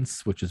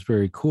acceptance, which is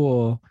very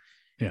cool.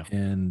 Yeah.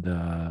 And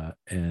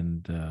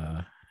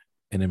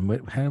then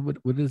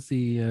what is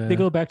the they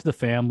go back to the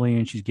family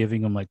and she's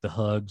giving them like the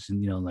hugs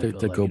and like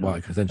to go by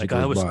because then she like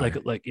goes I was by.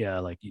 like yeah,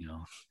 like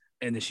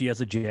and then she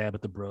has a jab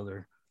at the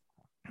brother.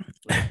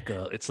 Like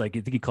it's like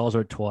I think he calls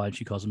her a twat,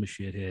 she calls him a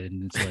shithead,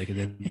 and it's like and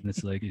then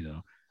it's like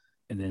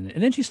and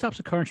then she stops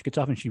the car and she gets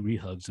off and she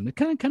rehugs him. It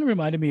kind of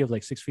reminded me of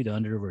like 6 Feet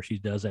Under, where she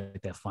does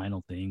like that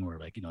final thing where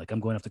like like I'm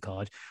going off to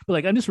college, but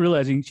like I'm just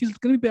realizing she's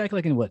gonna be back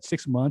like in what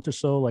 6 months or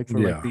so, like for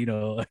like the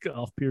like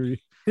off period.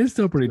 It's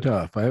still pretty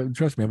tough.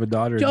 Trust me, I have a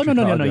daughter in No,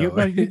 Chicago.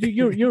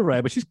 You're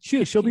right, but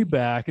she'll be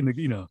back and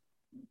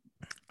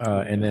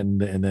and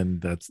then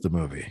that's the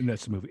movie. And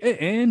that's the movie,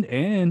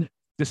 and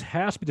this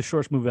has to be the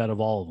shortest movie out of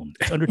all of them.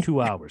 It's under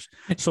 2 hours.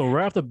 So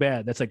right off the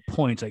bat, that's like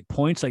points. Like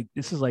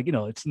this is like,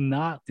 it's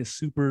not this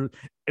super,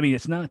 I mean,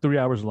 it's not 3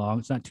 hours long.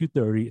 It's not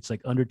 2:30. It's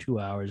like under 2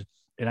 hours.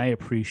 And I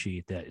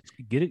appreciate that.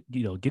 Get it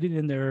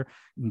in there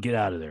and get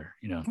out of there,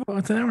 Well,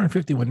 it's an hour and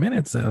 51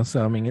 minutes though.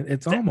 So I mean,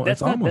 it's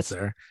almost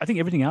there. I think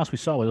everything else we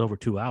saw was over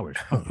 2 hours.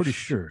 I'm pretty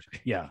sure.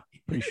 Yeah.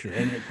 Pretty sure.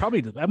 And probably,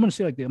 I'm going to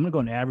say I'm going to go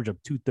an average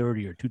of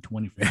 2:30 or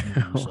 2:20 for the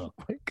movie. So.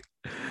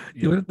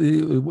 Do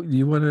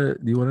you want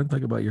to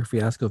talk about your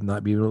fiasco of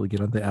not being able to get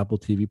onto Apple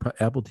TV?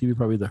 Apple TV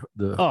probably the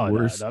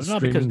worst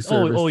streaming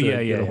service to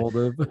get a hold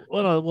of.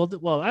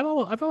 Well,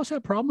 I've always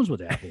had problems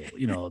with Apple.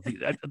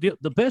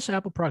 The best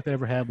Apple product I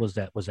ever had was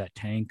that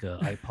Tank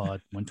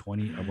iPod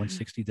 120 or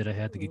 160 that I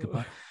had, the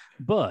Gigabyte.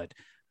 But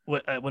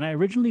when I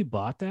originally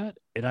bought that,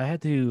 and I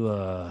had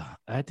to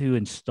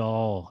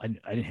install. I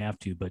didn't have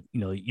to, but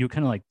you're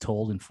kind of like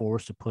told and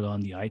forced to put on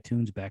the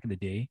iTunes back in the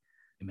day.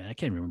 Man, I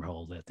can't remember how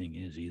old that thing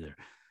is either.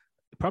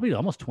 Probably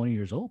almost 20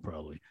 years old,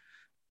 probably.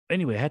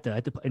 Anyway, I had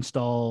to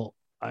install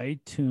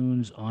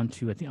iTunes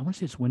onto, I want to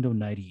say it's Windows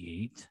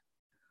 98.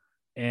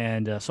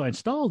 And so I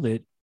installed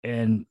it,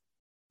 and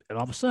all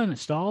of a sudden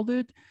installed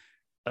it,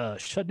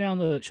 shut down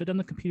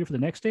the computer for the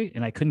next day,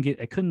 and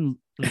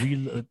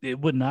it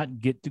would not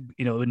get to,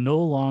 it would no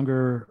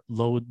longer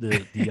load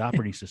the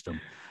operating system.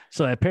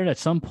 So apparently at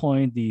some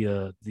point the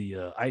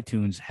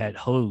iTunes had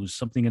hosed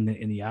something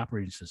in the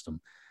operating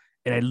system.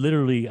 And I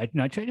literally, I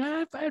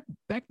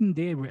back in the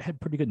day, I had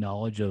pretty good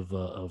knowledge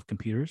of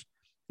computers.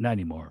 Not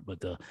anymore,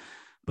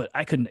 but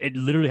I couldn't. It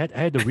literally I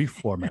had to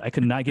reformat. I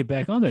could not get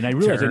back on there, and I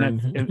realized, I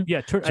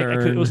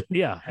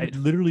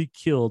literally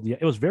killed. Yeah,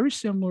 it was very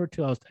similar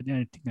to. I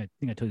think I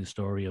told you the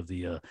story of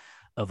the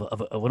of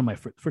one of my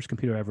first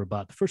computer I ever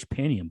bought, the first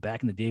Pentium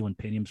back in the day when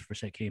Pentiums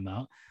first came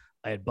out.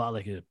 I had bought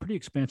like a pretty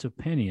expensive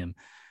Pentium,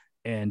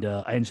 and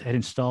I had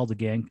installed a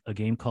game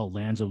called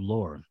Lands of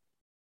Lore.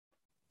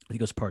 I think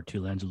it was part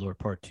 2, Lands of Lore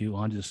part 2,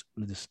 onto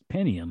this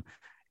Pentium,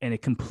 and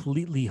it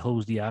completely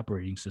hosed the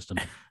operating system.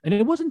 And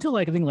it wasn't until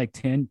I think like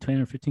 10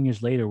 or 15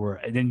 years later where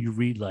then you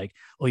read like,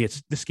 oh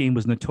yes, this game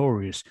was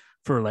notorious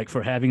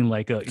for having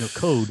like a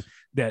code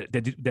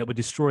that would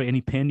destroy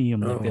any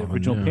Pentium, like the Oh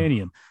original no.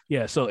 Pentium.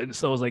 Yeah, so I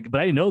was like,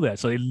 but I didn't know that.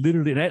 So they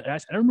literally, and I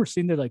remember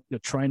seeing that like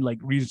trying to like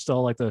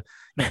reinstall like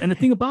and the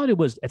thing about it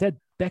was at that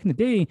back in the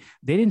day,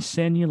 they didn't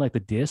send you like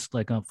the disc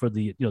like for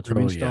the to Oh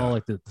reinstall yeah.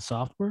 like the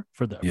software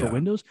for Yeah.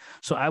 Windows.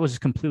 So I was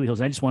completely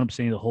host. I just wanted to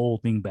send the whole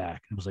thing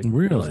back. It was like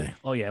Really?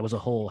 oh yeah, it was a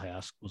whole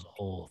hassle. It was a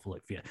whole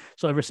like yeah.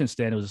 So ever since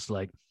then, it was just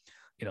like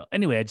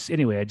anyway,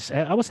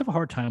 I always have a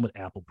hard time with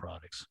Apple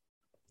products.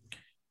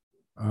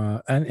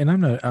 And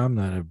I'm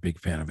not a big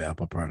fan of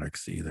Apple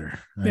products either.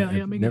 Yeah,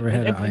 I've maybe never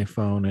had an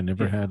iPhone. I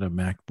never had a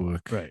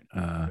MacBook. Right.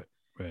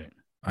 Right.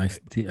 I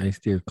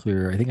steer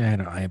clear. I think I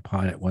had an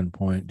iPod at one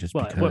point just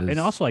because. And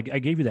also I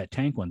gave you that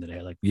tank one that I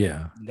had. Like,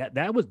 yeah,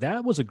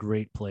 that was a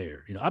great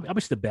player.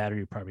 Obviously the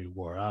battery probably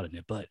wore out in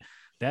it, but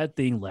that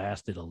thing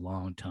lasted a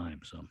long time.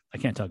 So I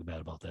can't talk bad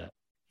about that.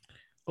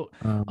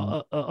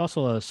 Oh,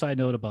 also a side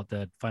note about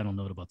that. Final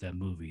note about that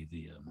movie.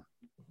 The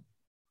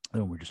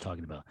one we're just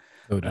talking about.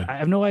 I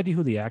have no idea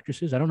who the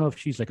actress is. I don't know if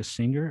she's like a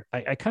singer.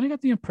 I kind of got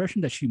the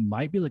impression that she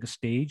might be like a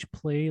stage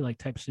play like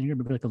type singer,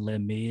 maybe like a Les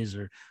Mis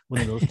or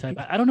one of those type.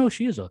 I don't know if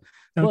she is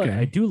but okay.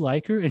 I do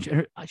like her, and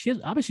she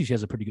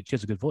has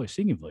a good voice,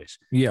 singing voice.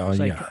 Yeah,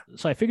 so yeah.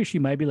 So I figure she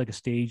might be like a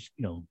stage,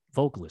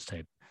 vocalist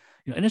type.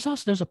 And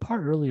there's a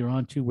part earlier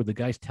on too where the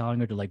guy's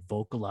telling her to like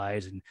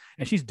vocalize, and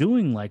she's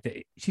doing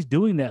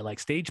that like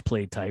stage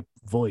play type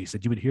voice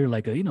that you would hear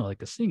like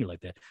a singer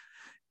like that.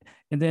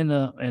 And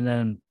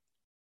then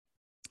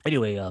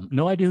anyway,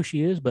 no idea who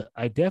she is, but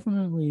I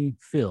definitely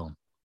feel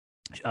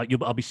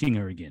I'll be seeing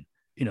her again.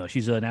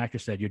 She's an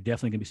actress that you're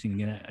definitely gonna be seeing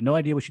again. No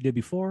idea what she did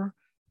before,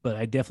 but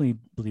I definitely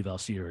believe I'll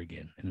see her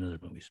again in other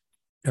movies.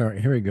 All right,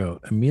 here we go.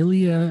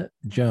 Amelia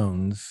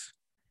Jones,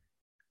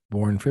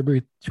 born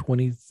February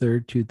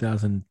 23rd,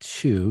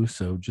 2002,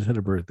 so just had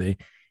a birthday,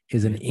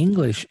 is an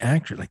English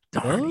actor. Like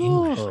darn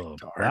English. Like,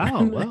 darn.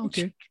 Wow. Well,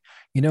 okay.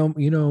 I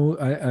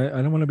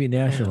don't want to be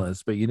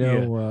nationalist, but you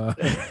know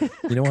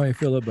how I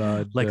feel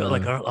about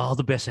all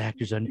the best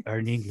actors are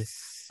in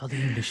English. All the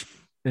English.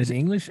 There's an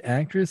English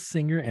actress,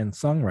 singer, and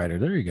songwriter.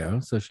 There you go.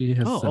 So she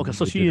has. Oh, okay.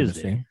 So she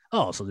is there.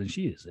 Oh, so then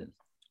she is in.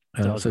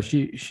 So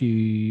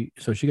she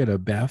got a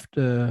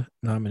BAFTA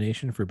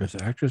nomination for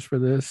Best Actress for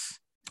this.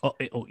 Oh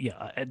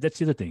yeah. That's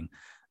the other thing.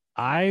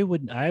 I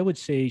would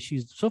say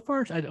she's so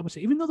far. I would say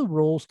even though the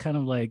role's kind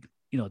of like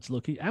it's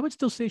low-key, I would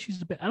still say she's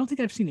the best. I don't think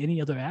I've seen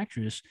any other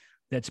actress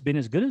that's been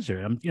as good as her.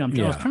 I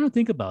was trying to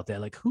think about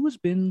that. Like, who has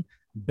been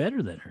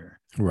better than her?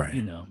 Right.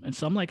 And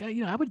so I'm like,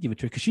 I would give it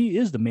to her because she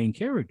is the main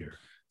character.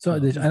 So I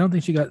don't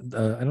think she got.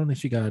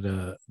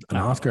 An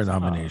Oscar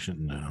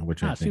nomination,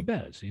 which I think. Too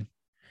bad. See.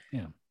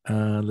 Yeah.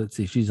 Let's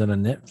see. She's on a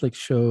Netflix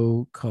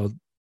show called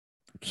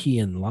Key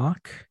and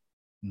Lock.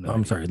 No,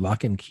 I'm sorry,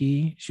 Lock and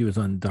Key. She was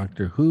on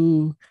Doctor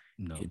Who,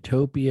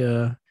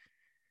 Utopia,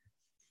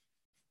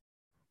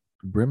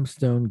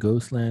 Brimstone,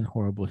 Ghostland,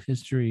 Horrible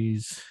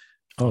Histories.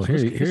 Oh,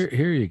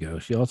 here you go.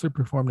 She also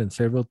performed in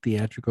several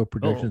theatrical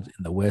productions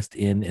in the West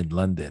End in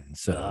London.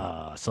 So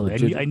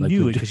I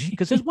knew it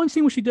because there's one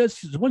scene where she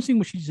does. There's one scene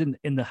where she's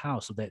in the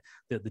house of that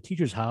the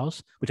teacher's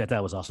house, which I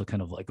thought was also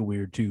kind of like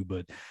weird too.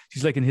 But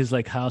she's like in his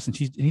like house, and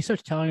he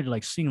starts telling her to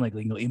like sing like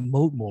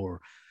emote more,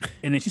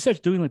 and then she starts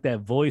doing like that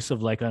voice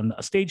of like on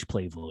a stage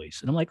play voice,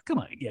 and I'm like, come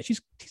on, yeah,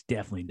 she's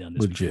definitely done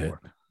this before.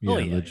 Yeah,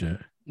 legit.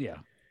 Yeah.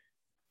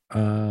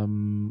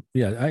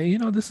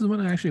 This is one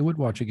I actually would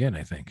watch again.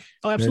 I think.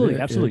 Oh,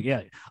 absolutely.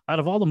 Yeah. Out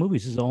of all the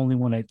movies, this is the only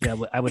one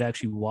I would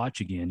actually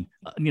watch again.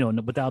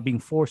 Without being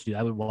forced to.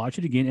 I would watch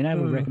it again, and I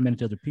would recommend it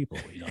to other people.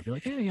 I'd be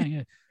like,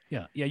 yeah.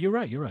 You're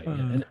right.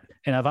 Yeah.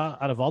 And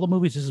out of all the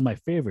movies, this is my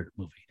favorite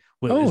movie.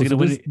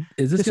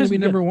 Is this going to be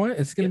number one?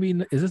 Is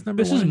this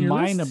number one? This is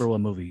my number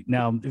one movie.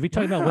 Now, if we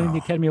talk about winning the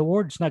Academy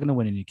Award, it's not going to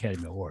win any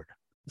Academy Award.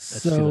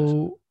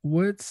 So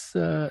what's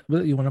you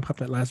want to pop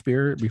that last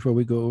beer before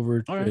we go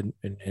over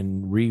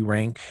and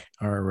re-rank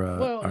our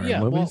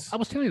movies? Well, I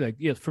was telling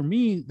you for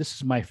me, this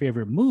is my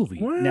favorite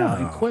movie. Wow. Now,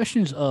 in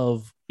questions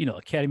of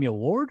Academy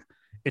Award,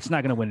 it's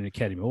not going to win an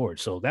Academy Award.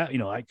 So that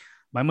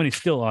my money's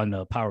still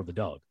on Power of the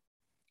Dog.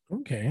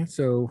 Okay,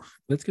 so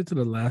let's get to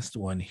the last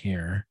one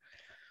here.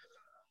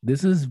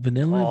 This is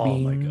Vanilla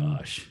Bean. Oh my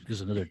gosh, this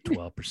is another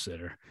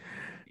 12%er.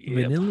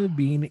 Vanilla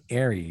Bean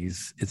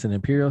Aries. It's an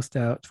Imperial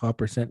Stout,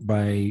 12%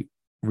 by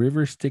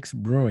River Styx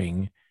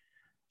Brewing.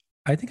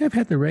 I think I've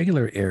had the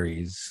regular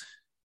Aries.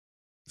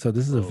 So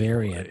this is a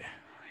variant.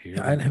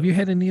 Have you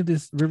had any of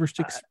this River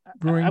Styx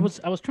Brewing? I was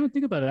trying to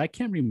think about it. I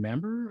can't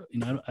remember.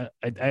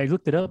 I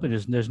looked it up, and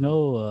there's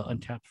no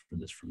Untapped for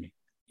this for me.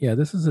 Yeah,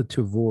 this is a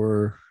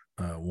Tavour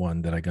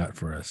one that I got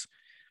for us.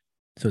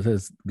 So it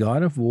says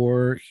God of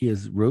War. He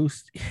is a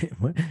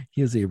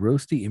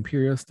roasty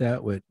Imperial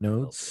Stout with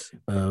notes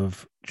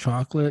of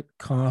chocolate,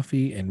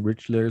 coffee, and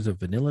rich layers of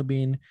vanilla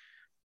bean.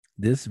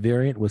 This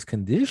variant was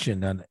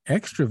conditioned on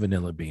extra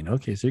vanilla bean.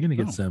 Okay, so you're gonna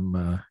get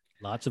some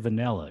lots of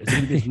vanilla. It's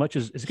gonna be as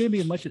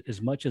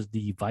much as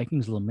the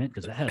Vikings Lament,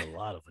 because I had a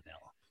lot of vanilla.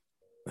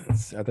 I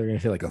thought you were gonna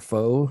say like a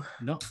faux.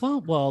 No,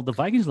 well, the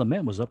Vikings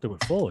Lament was up there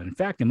with faux. In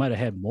fact, it might have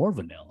had more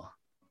vanilla.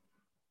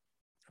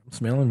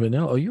 Smelling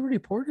vanilla. Oh, you already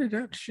poured it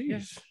out.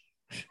 Jeez.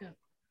 Yeah.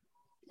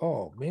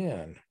 Oh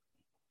man,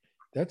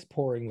 that's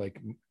pouring like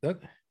that.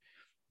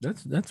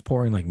 That's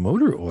pouring like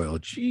motor oil.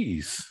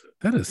 Jeez,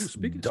 that is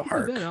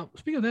dark.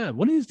 Speaking of that,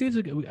 one of these days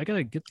I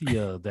gotta get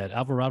the that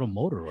Alvarado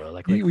motor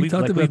oil. We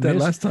talked about that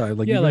last time.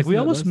 Like, yeah, like we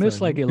almost missed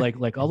like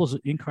all those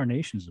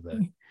incarnations of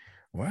that.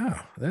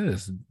 Wow, that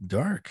is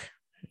dark.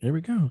 Here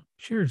we go.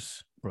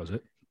 Cheers. What was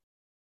it?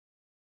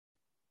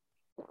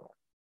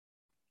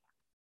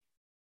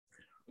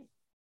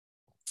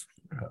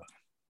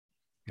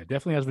 Yeah,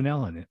 definitely has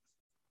vanilla in it.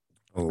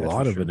 A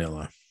lot of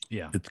vanilla.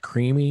 Yeah, it's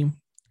creamy.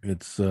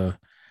 It's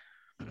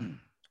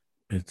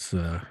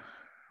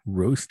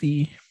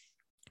roasty.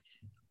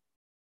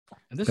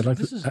 And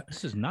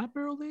this is not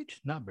barrel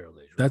aged. Not barrel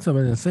aged. Right? That's what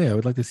I'm going to say. I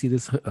would like to see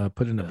this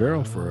put in a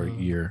barrel for a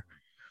year.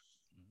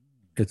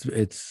 It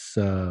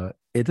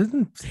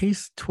doesn't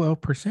taste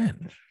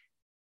 12%.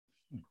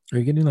 Are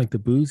you getting like the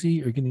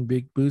boozy? Are you getting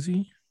big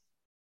boozy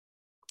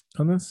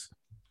on this?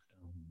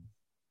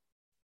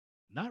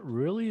 Not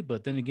really,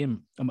 but then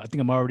again, I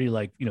think I'm already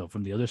like,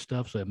 from the other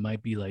stuff. So it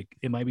might be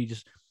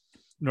just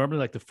normally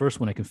like the first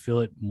one, I can feel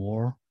it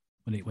more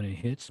when it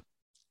hits.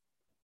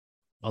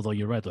 Although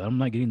you're right, though, I'm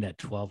not getting that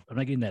 12. I'm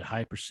not getting that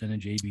high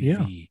percentage ABV.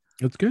 Yeah,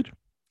 that's good.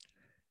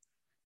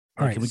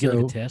 All right, can we get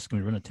like a test? Can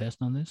we run a test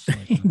on this?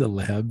 The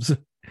labs.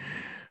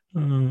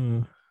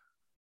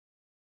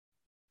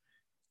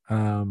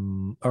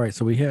 All right,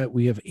 so we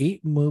have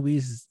 8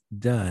 movies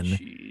done.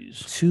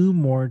 Jeez. 2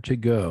 more to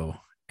go,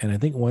 and I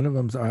think one of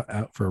them's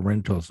out for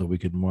rental, so we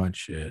can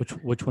watch it.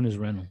 Which one is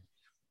rental?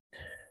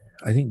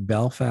 I think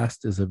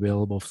Belfast is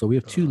available, so we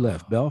have 2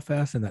 left: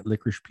 Belfast and that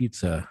Licorice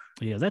Pizza.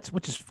 Yeah,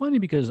 which is funny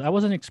because I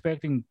wasn't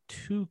expecting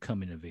 2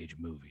 coming of age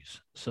movies.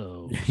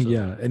 So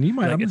yeah, and you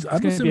might. Like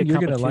I'm assuming you're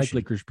gonna like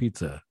Licorice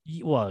Pizza.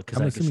 Well, because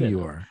I'm assuming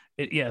you are.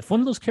 If one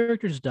of those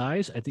characters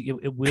dies, I think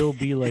it will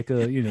be like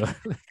a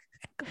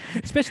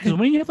especially because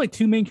when you have like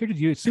 2 main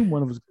characters, you assume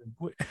one of them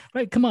is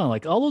right. Come on,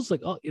 like all those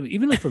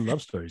even like for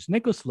love stories,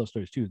 Nick goes to love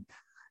stories too.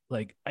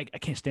 Like I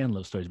can't stand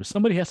love stories, but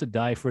somebody has to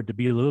die for it to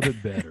be a little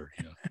bit better.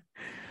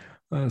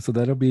 So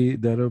that'll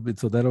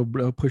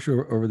push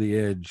her over the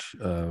edge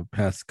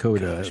past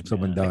Coda if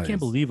someone dies. I can't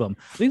believe them.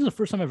 I think it's the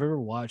first time I've ever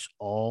watched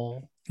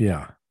all.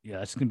 Yeah,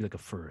 it's gonna be like a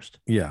first.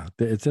 Yeah,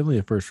 it's definitely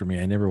a first for me.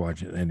 I never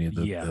watched any of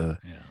the. Yeah.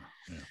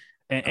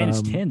 And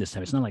it's 10 this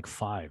time. It's not like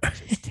 5.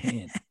 It's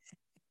 10.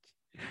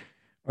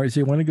 All right, so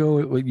you want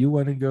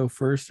to go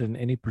first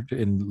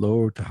in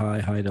low to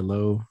high to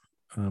low.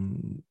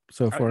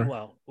 So far.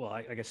 Well,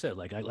 like I said,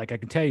 like I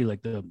can tell you,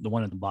 like the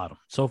one at the bottom.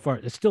 So far,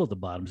 it's still at the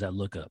bottom. Is that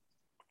Look Up?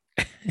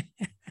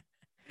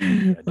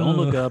 Don't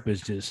Look Up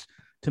is just,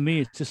 to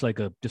me, it's just like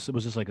it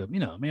was just like a, I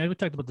mean, we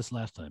talked about this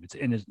last time.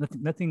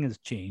 Nothing has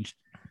changed.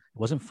 It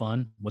wasn't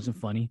fun, wasn't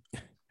funny,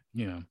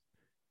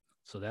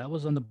 So that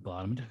was on the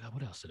bottom.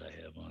 What else did I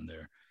have on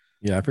there?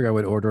 Yeah, I forgot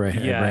what order I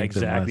had. Yeah,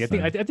 exactly.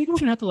 I think we're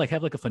gonna have to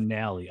have like a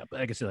finale.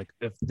 Like I said, like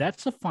if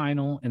that's the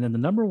final, and then the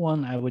number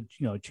one, I would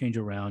change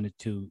around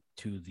to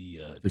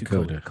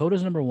Coda.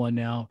 Coda's number 1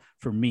 now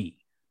for me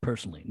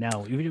personally.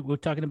 Now we're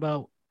talking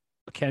about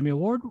Academy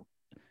Award.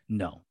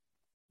 No.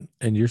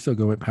 And you're still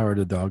going with Power of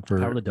the Dog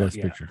for Best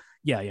Picture.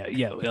 Yeah.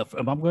 If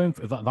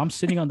I'm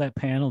sitting on that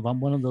panel, if I'm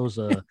one of those,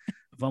 what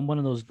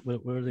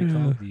are they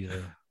called?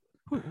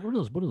 What are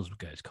those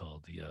guys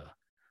called?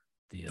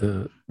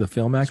 The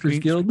Film Actors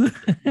Guild.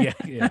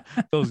 yeah,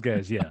 those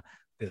guys. Yeah,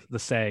 the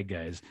SAG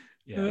guys.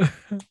 Yeah.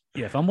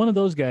 If I'm one of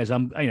those guys,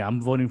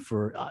 I'm voting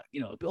for.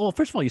 Well,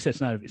 first of all, you said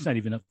it's not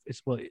even up.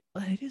 It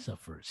is up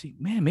for. See,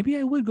 man, maybe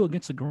I would go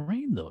against the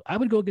grain though. I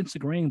would go against the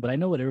grain, but I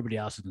know what everybody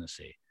else is going to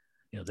say.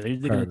 They're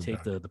going to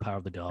take the Power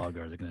of the Dog,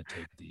 or they're going to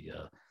take the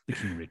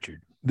King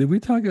Richard. Did we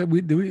talk?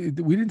 We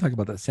didn't talk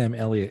about that Sam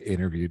Elliott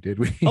interview, did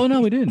we? Oh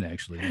no, we didn't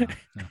actually.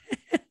 No.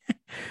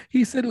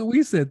 He said what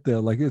we said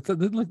though. Like it's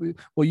like,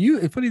 well,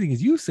 the funny thing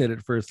is you said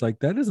it first. Like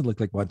that doesn't look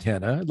like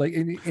Montana. Like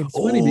it's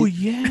funny. Oh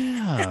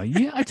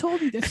yeah. I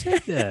told you. I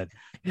said that.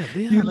 Yeah,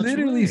 you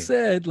literally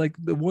said like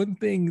the one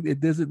thing it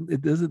doesn't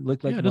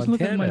look like. Yeah, it doesn't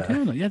look like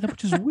Montana. Yeah,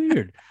 which is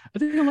weird. I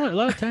think a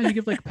lot of times you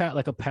give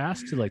like a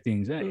pass to like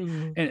things.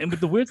 And but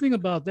the weird thing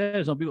about that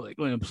is some people like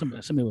when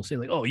somebody will say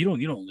like, oh, you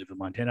don't live in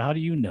Montana. How do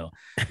you know?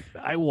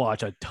 I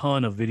watch a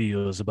ton of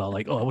videos about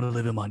like, oh, I want to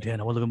live in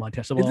Montana. I want to live in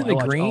Montana. So, is it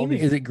green?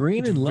 Is it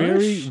green and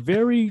lush? Very,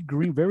 very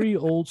green, very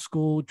old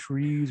school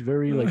trees,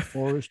 very like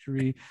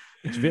forestry.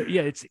 It's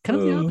it's kind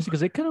of the opposite because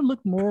they kind of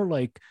look more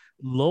like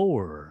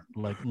lower,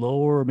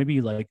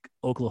 maybe like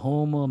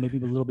Oklahoma, maybe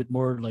a little bit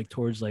more like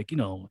towards like,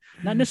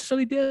 not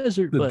necessarily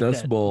desert, but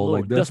Dust Bowl,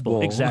 Dust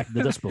Bowl. Exactly,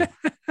 the Dust Bowl.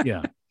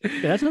 Yeah,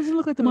 that doesn't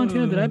look like the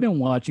Montana that I've been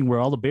watching where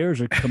all the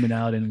bears are coming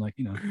out and like,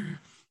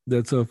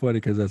 That's so funny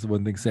because that's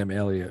one thing Sam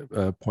Elliott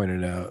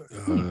pointed out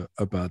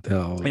about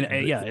how.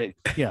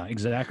 Yeah,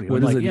 exactly.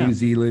 What is New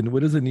Zealand?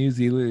 What is a New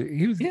Zealand?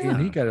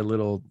 And he got a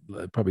little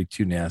probably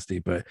too nasty,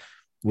 but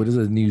what does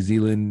a New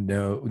Zealand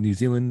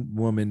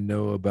woman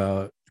know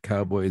about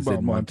cowboys about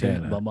in Montana.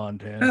 Montana. About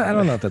Montana. I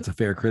don't know if that's a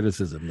fair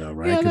criticism though,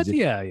 right? Yeah, 'Cause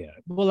yeah.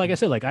 Well, like I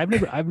said, like I've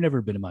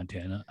never been to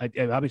Montana.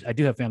 Obviously I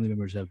do have family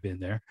members that have been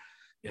there.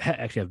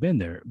 Actually, I've been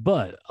there,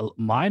 but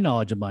my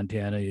knowledge of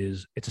Montana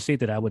is it's a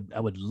state that I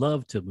would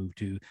love to move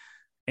to,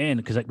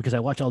 and because I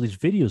watch all these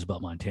videos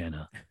about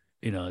Montana.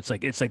 It's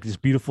like this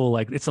beautiful,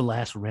 like it's the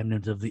last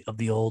remnant of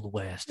the old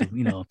West, and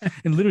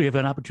and literally have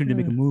an opportunity to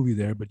make a movie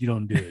there, but you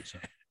don't do it. So.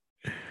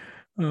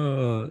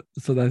 So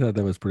I thought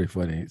that was pretty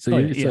funny. So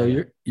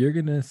you're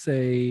gonna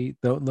say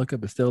Don't Look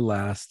Up is still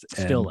last,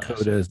 Still and last.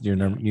 Coda is your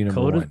number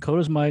one.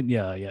 Coda's my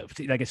yeah.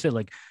 Like I said,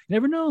 like you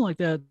never know, like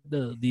that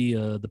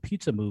the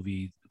pizza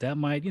movie that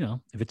might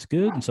if it's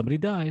good and somebody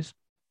dies,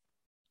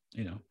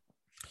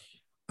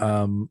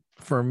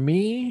 For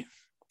me,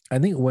 I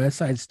think West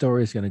Side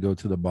Story is gonna go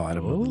to the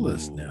bottom of the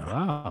list now.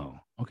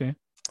 Wow. Okay.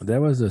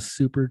 That was a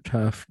super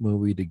tough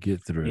movie to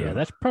get through. Yeah,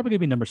 that's probably gonna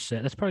be number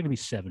 7. That's probably gonna be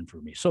 7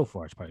 for me. So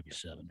far, it's probably be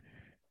 7.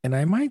 And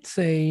I might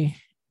say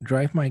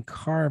Drive My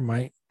Car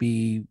might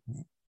be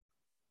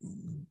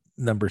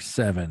number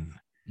 7.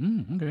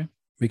 Okay.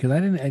 Because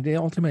I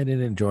ultimately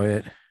didn't enjoy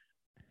it.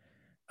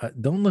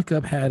 Don't Look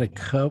Up had a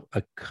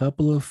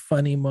couple of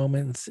funny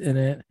moments in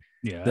it.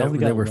 Yeah, I only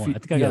got one. I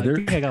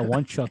think I got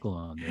one chuckle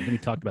on there. Then we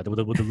talked about that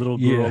with the little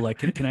girl. Like,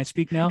 can I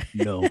speak now?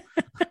 No,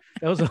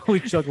 that was the only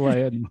chuckle I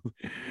had.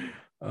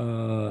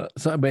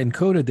 But in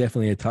Coda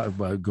definitely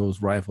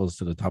goes rifles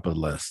to the top of the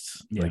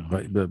list. Yeah.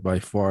 Like by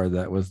far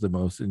that was the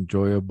most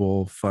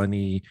enjoyable,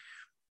 funny,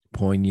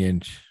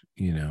 poignant.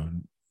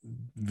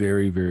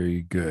 Very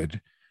very good,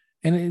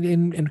 and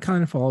it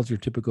kind of follows your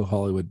typical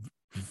Hollywood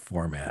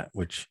format,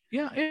 which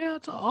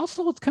it's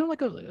kind of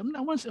like I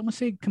want to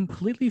say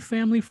completely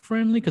family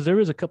friendly, because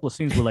there is a couple of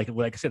scenes where like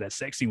I said, that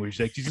sex scene where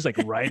she's just like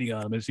riding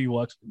on him as he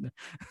walks, but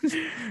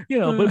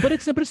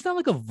it's not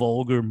like a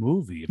vulgar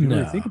movie if you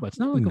really think about it. It's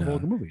not like a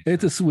vulgar movie.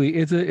 It's a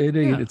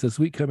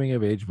sweet coming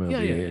of age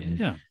movie.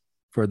 Yeah.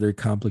 Further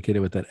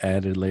complicated with that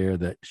added layer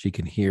that she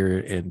can hear,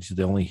 and she's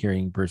the only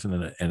hearing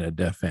person in a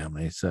deaf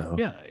family. So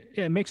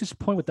it makes its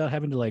point without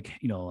having to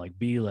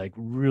be like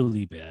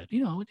really bad.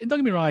 And don't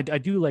get me wrong, I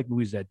do like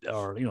movies that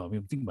are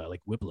think about it,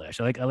 like Whiplash.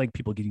 I like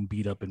people getting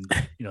beat up and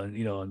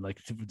and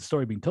like the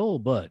story being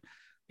told, but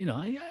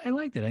I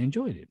liked it. I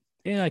enjoyed it,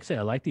 and like I said,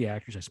 I like the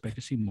actors. I expect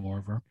to see more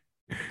of her.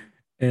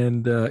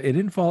 And it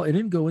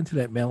didn't go into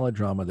that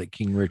melodrama that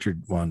King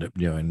Richard wound up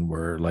doing,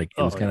 where like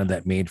it was kind of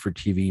that made for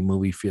TV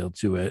movie feel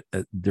to it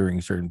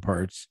during certain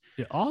parts.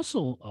 Yeah.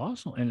 Also,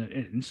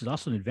 and this is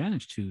also an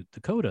advantage to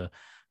Dakota.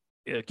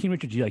 King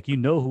Richard,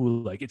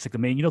 who it's like the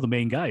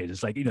main guy is.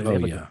 It's like they have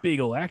a big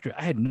old actor.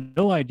 I had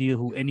no idea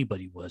who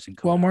anybody was in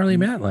Coda. Well, Marlee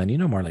Matlin,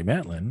 Marlee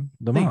Matlin,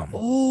 the mom.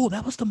 Oh,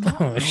 that was the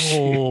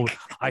mom.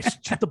 I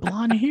checked the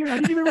blonde hair. I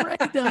didn't even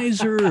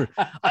recognize her.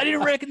 I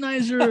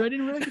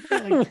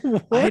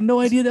had no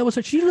idea that was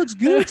her. She looks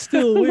good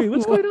still. Wait,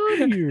 what's going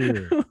on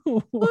here?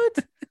 What?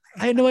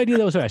 I had no idea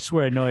that was her. I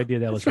swear I had no idea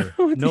that was her.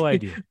 No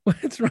idea.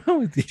 What's wrong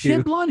with you? She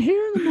had blonde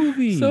hair in the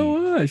movie.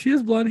 So she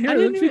has blonde hair. I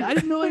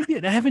didn't know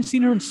idea. I haven't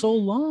seen her in so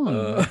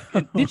long.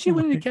 Did she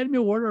win an Academy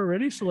Award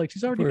already? So like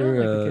she's already got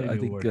an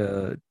Academy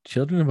Award.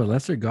 Children of a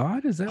Lesser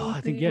God. Is that?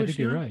 I think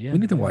you're right. Yeah, we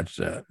need to watch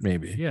that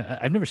maybe. Yeah,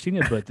 I've never seen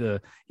it, but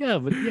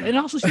and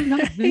also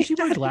doesn't she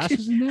wear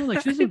glasses in there?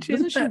 Like doesn't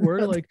she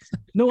wear like?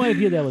 No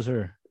idea that was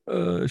her.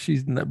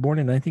 She's born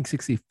in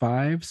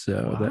 1965,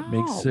 so that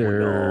makes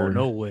her.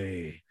 No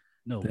way.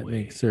 No that way.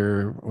 Makes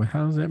her,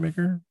 how does that make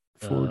her?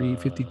 40,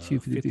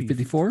 52,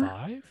 54?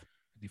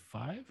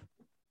 55? I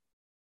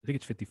think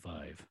it's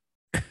 55.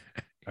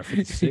 Or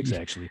 56,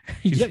 actually.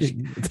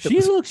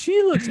 She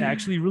looks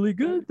actually really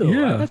good, though.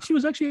 Yeah. I thought she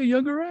was actually a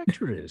younger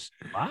actress.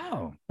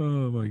 Wow.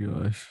 Oh, my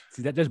gosh.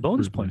 See, there's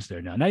bonus points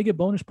there now. Now you get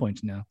bonus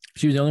points now.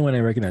 She was the only one I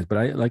recognized. But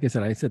I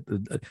said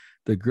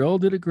the girl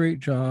did a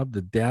great job.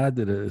 The dad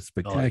did a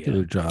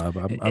spectacular job.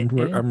 I'm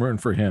rooting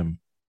for him.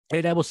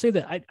 And I will say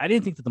that I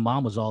didn't think that the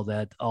mom was all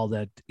that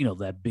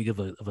that big of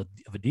a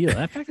deal. And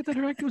the fact that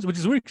her acting was, which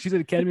is weird, she's an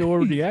Academy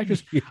Award winning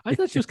actress. I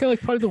thought she was kind of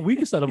like probably the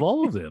weakest out of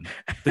all of them.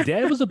 The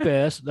dad was the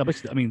best.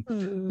 I mean,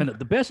 and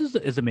the best is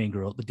the main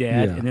girl, the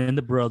dad, and then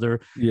the brother,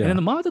 and then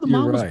the mom. The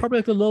mom was probably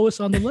like the lowest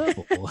on the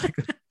level,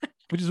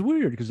 which is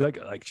weird because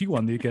like she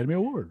won the Academy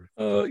Award.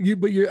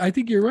 I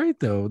think you're right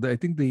though. I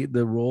think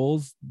the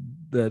roles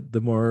that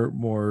the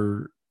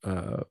more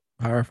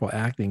powerful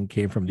acting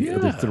came from the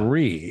other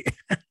three.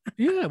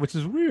 Yeah, which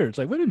is weird. It's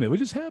like, wait a minute, what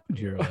just happened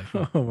here? Like,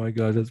 oh my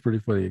gosh, that's pretty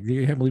funny.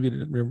 You can't believe you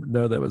didn't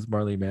know that was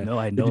Marlee Matlin. No,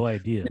 I had no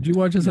idea. Did you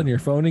watch this on your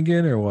phone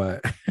again or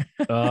what?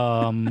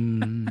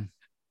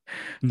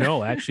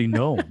 No, actually,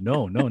 no.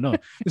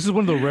 This is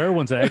one of the rare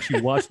ones I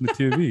actually watched on the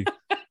TV.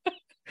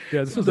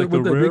 Yeah, this was like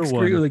the rare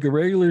one, like a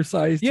regular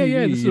size TV.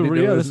 Yeah,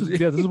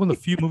 this is one of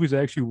the few movies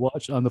I actually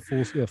watched on the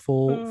full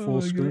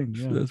screen.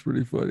 Yeah, that's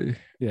pretty funny.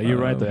 Yeah, you're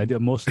right. Though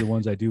most of the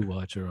ones I do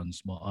watch are on the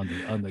small, on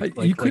the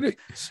you could like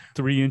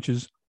 3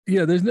 inches.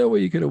 Yeah, there's no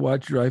way you could have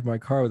watched Drive My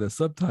Car with the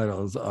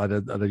subtitles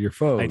on your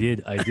phone. I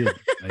did.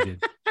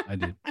 I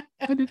did.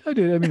 I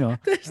mean,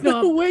 There's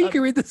no way you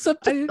can read the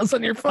subtitles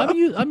on your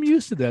phone. I'm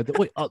used to that.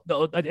 Wait,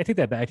 no, I take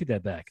that back. I take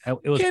that back.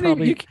 It was Can't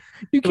probably even,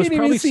 you it was can't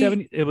probably even see.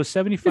 70. It was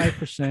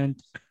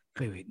 75%.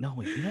 Wait, no,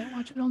 wait. Did I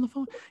watch it on the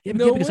phone? Yeah,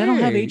 No because I don't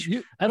have way.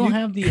 I don't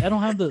have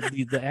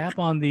the app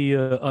on the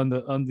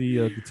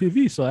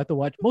TV, so I have to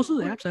watch most of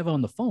the apps I have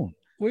on the phone.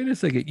 Wait a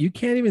second. You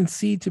can't even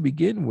see to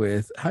begin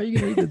with. How are you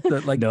gonna read the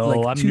like No,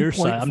 like I'm 2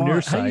 nearsighted. point I'm font? How are you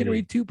nearsighted. gonna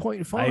read 2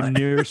 point font? I'm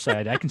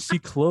nearsighted. I can see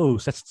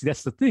close.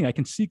 That's the thing. I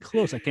can see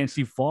close. I can't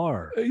see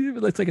far.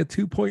 It's like a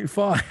 2 point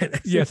font.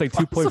 Yeah, it's like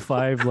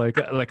 2.5.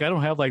 Like I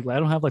don't have like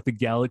the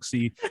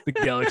Galaxy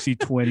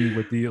 20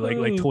 with the like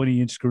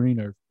 20-inch screen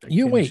or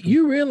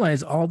you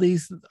realize all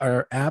these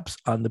are apps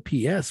on the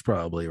PS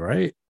probably,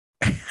 right?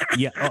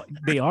 Yeah,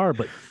 they are,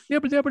 but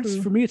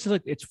for me, it's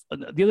like it's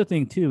the other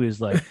thing too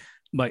is like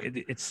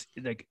it's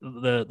like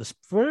the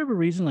for whatever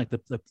reason like the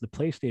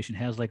PlayStation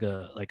has like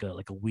a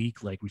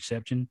weak like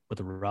reception with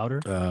the router.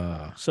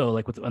 So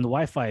like on the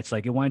Wi-Fi, it's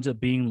like it winds up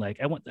being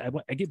like I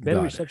get better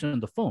reception on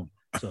the phone.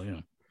 So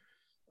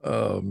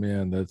Oh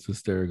man, that's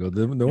hysterical.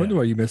 No wonder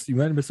why you might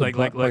have missed some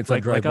points on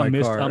Drive My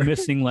Car. I'm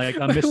missing a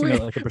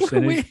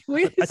percentage.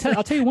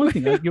 I'll tell you one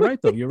thing. You're right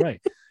though. You're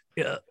right.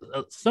 Yeah,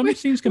 some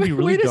scenes can be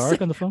really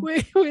dark on the phone.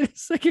 Wait a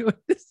second.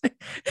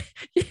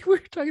 We're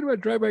talking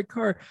about Drive My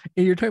Car,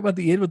 and you're talking about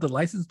the end with the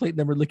license plate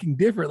number looking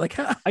different. Like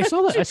how, I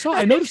saw that.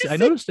 I noticed that.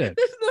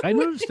 I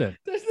noticed that.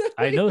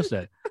 I noticed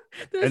that.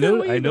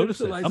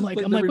 I'm like,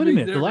 wait a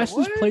minute. The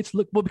license plates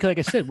look well because, like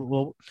I said,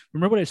 remember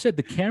what I said?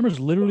 The camera's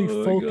literally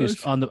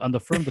focused on the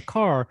front of the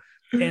car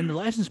and the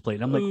license plate.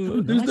 And I'm like,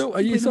 there's no.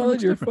 You saw it on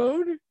your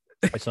phone?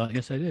 I saw it.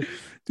 Yes, I did.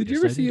 Did you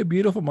ever see A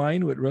Beautiful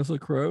Mind with Russell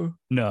Crowe?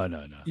 No.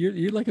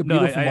 You're like a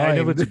beautiful mind. I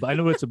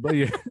know what it's about.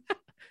 Yeah.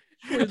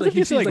 Like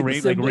you see like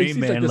Rain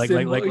Man, like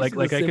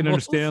I can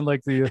understand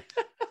like the.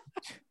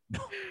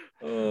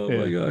 Oh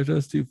my gosh,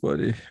 that's too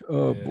funny.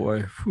 Oh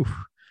boy. Whew.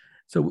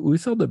 So we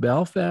saw the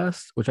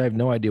Belfast, which I have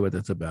no idea what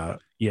that's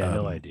about. Yeah,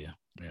 no idea.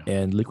 Yeah.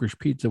 And Licorice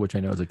Pizza, which I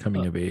know is a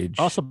coming of age.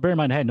 Also, bear in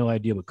mind, I had no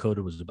idea what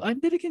Coda was about. I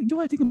did again. Do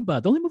I think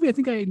about the only movie I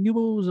think I knew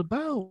what it was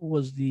about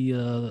was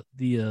the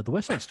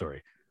West Side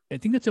Story. I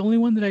think that's the only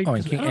one that I. Oh,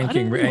 and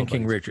King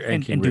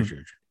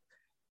Richard.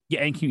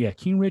 Yeah,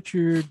 King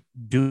Richard,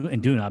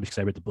 Dune,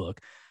 obviously I read the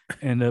book,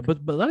 and but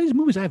a lot of these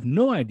movies I have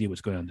no idea what's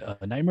going on.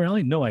 Nightmare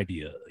Alley, no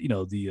idea.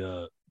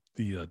 The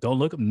Don't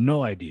Look Up,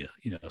 no idea.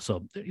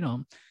 So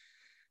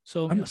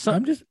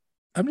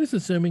I'm just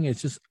assuming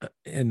it's just,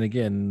 and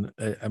again,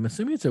 I'm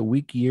assuming it's a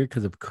weak year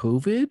because of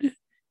COVID.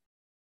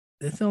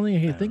 That's the only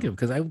thing I can think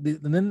of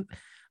and then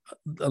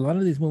a lot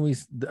of these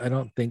movies I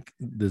don't think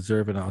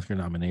deserve an Oscar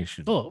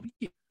nomination. Oh,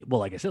 well,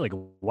 like I said, like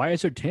why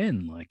is there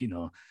 10? Like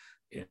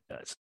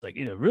it's like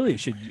really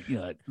should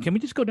can we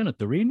just go down to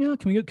 3 now?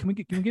 Can we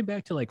get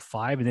back to like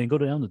 5 and then go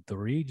down to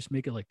 3? Just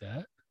make it like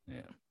that.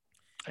 Yeah.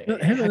 I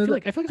feel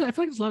like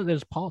there's a lot of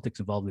there's politics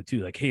involved in it too.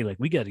 Like, hey, like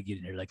we got to get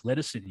in here. Like, let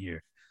us in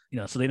here.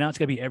 So they now it's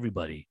got to be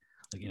everybody.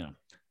 Like,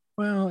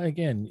 Well,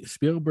 again,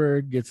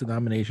 Spielberg gets a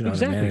nomination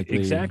automatically.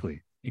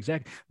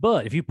 Exactly.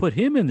 But if you put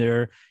him in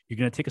there, you're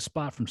going to take a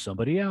spot from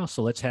somebody else.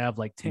 So let's have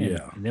like 10,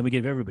 and then we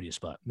give everybody a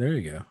spot. There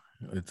you go.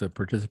 It's a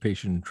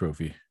participation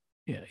trophy.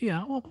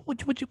 Yeah. Well,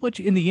 what you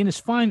in the end is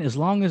fine as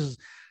long as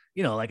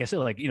like I said,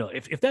 like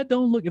if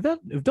Don't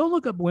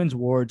Look Up wins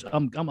awards,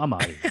 I'm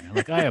out of here, man.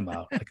 Like I am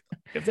out. Like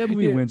if that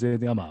movie wins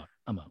anything, I'm out.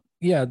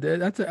 Yeah,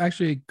 that's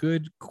actually a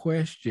good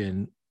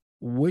question.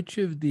 Which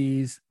of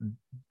these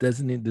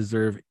doesn't it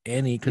deserve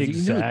any?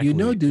 Because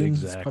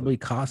Dune's probably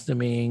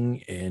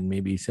costuming and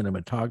maybe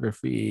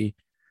cinematography,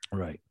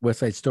 right?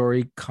 West Side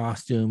Story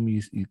costume,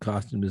 you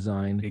costume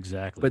design,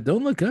 exactly. But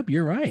Don't Look Up,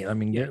 you're right. I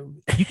mean,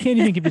 you can't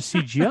even give it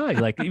CGI.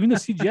 Like even the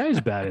CGI is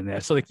bad in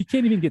that. So like you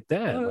can't even get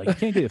that. Like you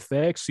can't get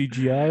effects,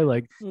 CGI.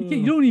 Like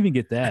you don't even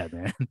get that,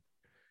 man.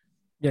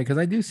 Yeah, because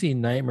I do see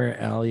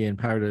Nightmare Alley and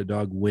Power of the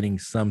Dog winning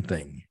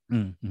something.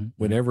 Mm-hmm.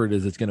 Whatever it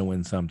is, it's going to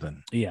win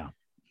something. Yeah.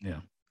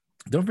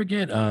 Don't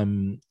forget,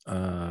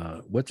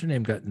 what's her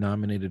name got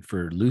nominated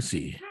for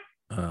Lucy?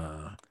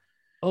 What's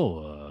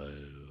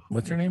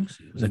her name?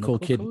 Nicole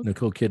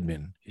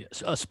Kidman. Yeah.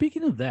 So,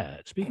 speaking of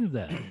that,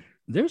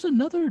 there's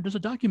a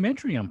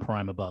documentary on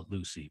Prime about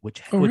Lucy,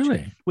 which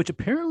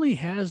apparently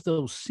has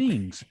those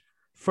scenes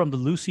from the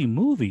Lucy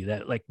movie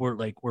that where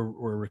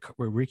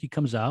Ricky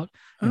comes out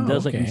and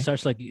does and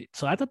starts like.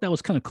 So I thought that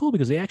was kind of cool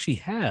because they actually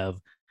have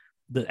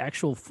the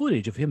actual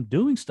footage of him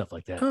doing stuff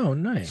like that. Oh,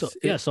 nice. So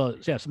I'm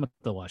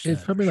gonna watch that.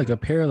 It's probably like a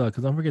parallel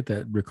because don't forget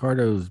that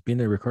Ricardo's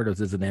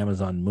is an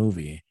Amazon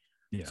movie.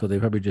 Yeah. So they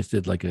probably just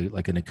did like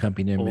an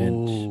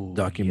accompaniment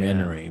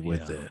documentary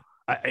with it.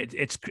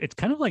 It's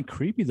kind of like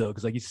creepy though,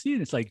 because like you see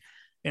it, it's like,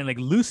 and like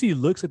Lucy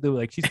looks at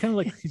she's kind of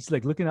like she's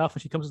like looking off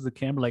when she comes to the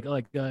camera,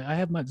 I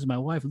have this is my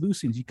wife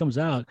Lucy, and she comes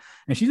out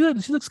and she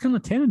looks kind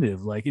of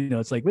tentative, like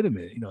it's like wait a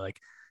minute, like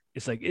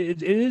it's like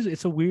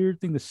it's a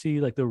weird thing to see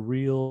like the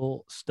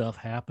real stuff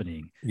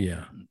happening.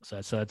 Yeah.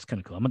 So that's kind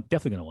of cool. I'm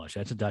definitely gonna watch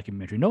that. It's a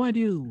documentary. No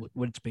idea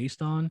what it's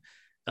based on,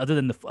 other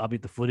than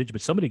the footage,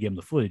 but somebody gave them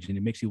the footage, and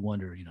it makes you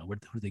wonder, who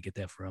did they get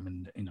that from,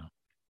 and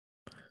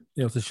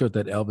They also showed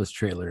that Elvis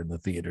trailer in the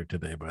theater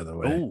today, by the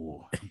way.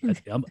 Oh,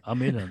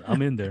 I'm in.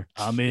 I'm in there.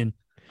 I'm in.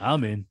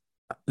 I'm in.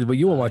 But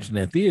you were I'm watching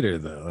in. that theater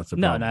though. That's the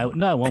No, problem.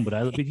 no, no, I won't.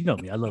 But you know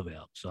me. I love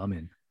Al, so I'm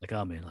in. Like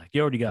I'm in. Like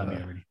you already got me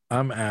already.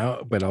 I'm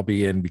out, but I'll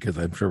be in because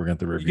I'm sure we're going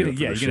to review it for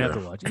the You're gonna have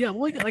show. to watch it. Yeah,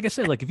 well, like I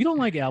said, like if you don't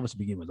like Elvis to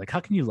begin with, like how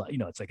can you like? You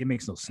know, it's like it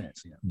makes no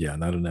sense. You know. Yeah,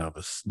 not an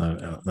Elvis,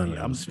 not an Yeah,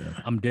 Elvis fan.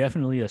 I'm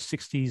definitely a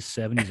 '60s,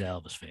 '70s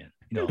Elvis fan.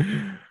 You know.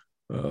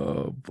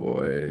 Oh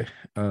boy.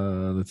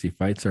 Let's see.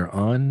 Fights are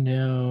on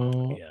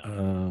now.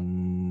 Yeah.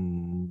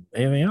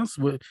 Anything else?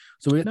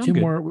 So we got No, I'm two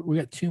good. more. We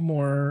got two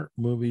more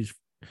movies.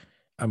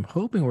 I'm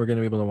hoping we're going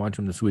to be able to watch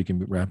them this week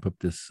and wrap up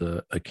this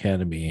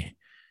Academy,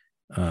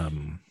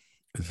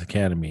 this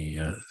Academy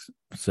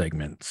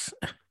segments.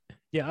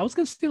 Yeah, I was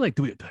gonna say like,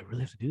 do I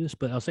really have to do this?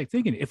 But I was like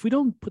thinking, if we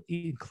don't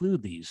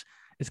include these,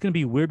 it's gonna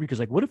be weird because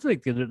like, what if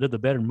like they're the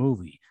better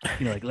movie?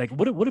 You know, like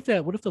what if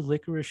the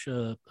licorice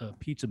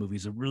pizza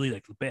movies are really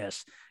like the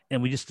best,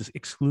 and we just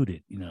exclude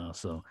it? You know,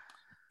 yeah.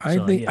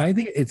 I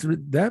think it's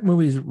that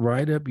movie's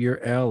right up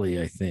your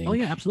alley. I think. Oh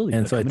yeah, absolutely.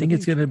 And so I think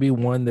it's going to be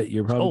one that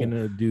you're probably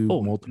going to do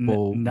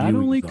multiple. Not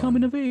only viewings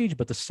coming on. of age,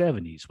 but the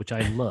 '70s, which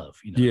I love.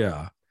 You know.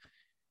 Yeah,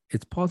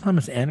 it's Paul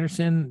Thomas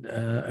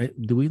Anderson.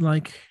 Do we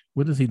like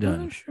what has he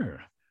done?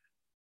 Sure.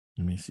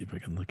 Let me see if I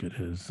can look at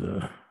his.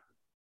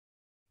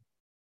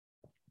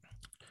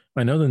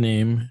 I know the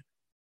name.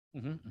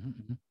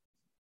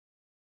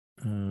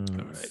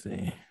 Let's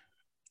see.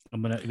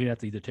 We're gonna have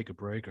to either take a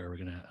break or I'm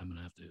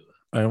gonna have to.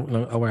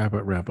 I'll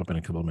wrap up in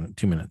a couple of minutes,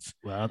 2 minutes.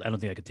 Well, I don't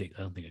think I could take.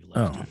 I don't think I could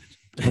last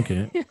 2 minutes.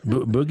 Okay.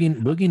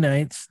 Boogie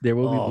Nights. There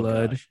will be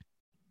blood. Gosh.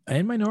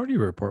 And Minority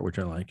Report, which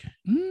I like.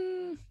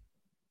 No.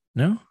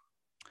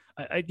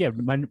 Yeah,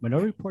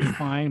 Minority Report is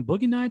fine.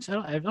 Boogie Nights.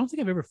 I don't think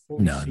I've ever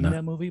fully seen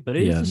that movie, but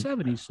it is the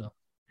 '70s. So.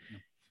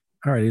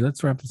 All righty,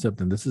 let's wrap this up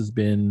then. This has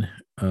been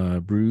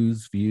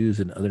Brews, Views,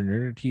 and Other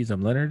Nerdities.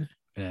 I'm Leonard.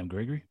 And I'm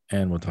Gregory.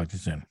 And we'll talk to you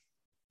soon.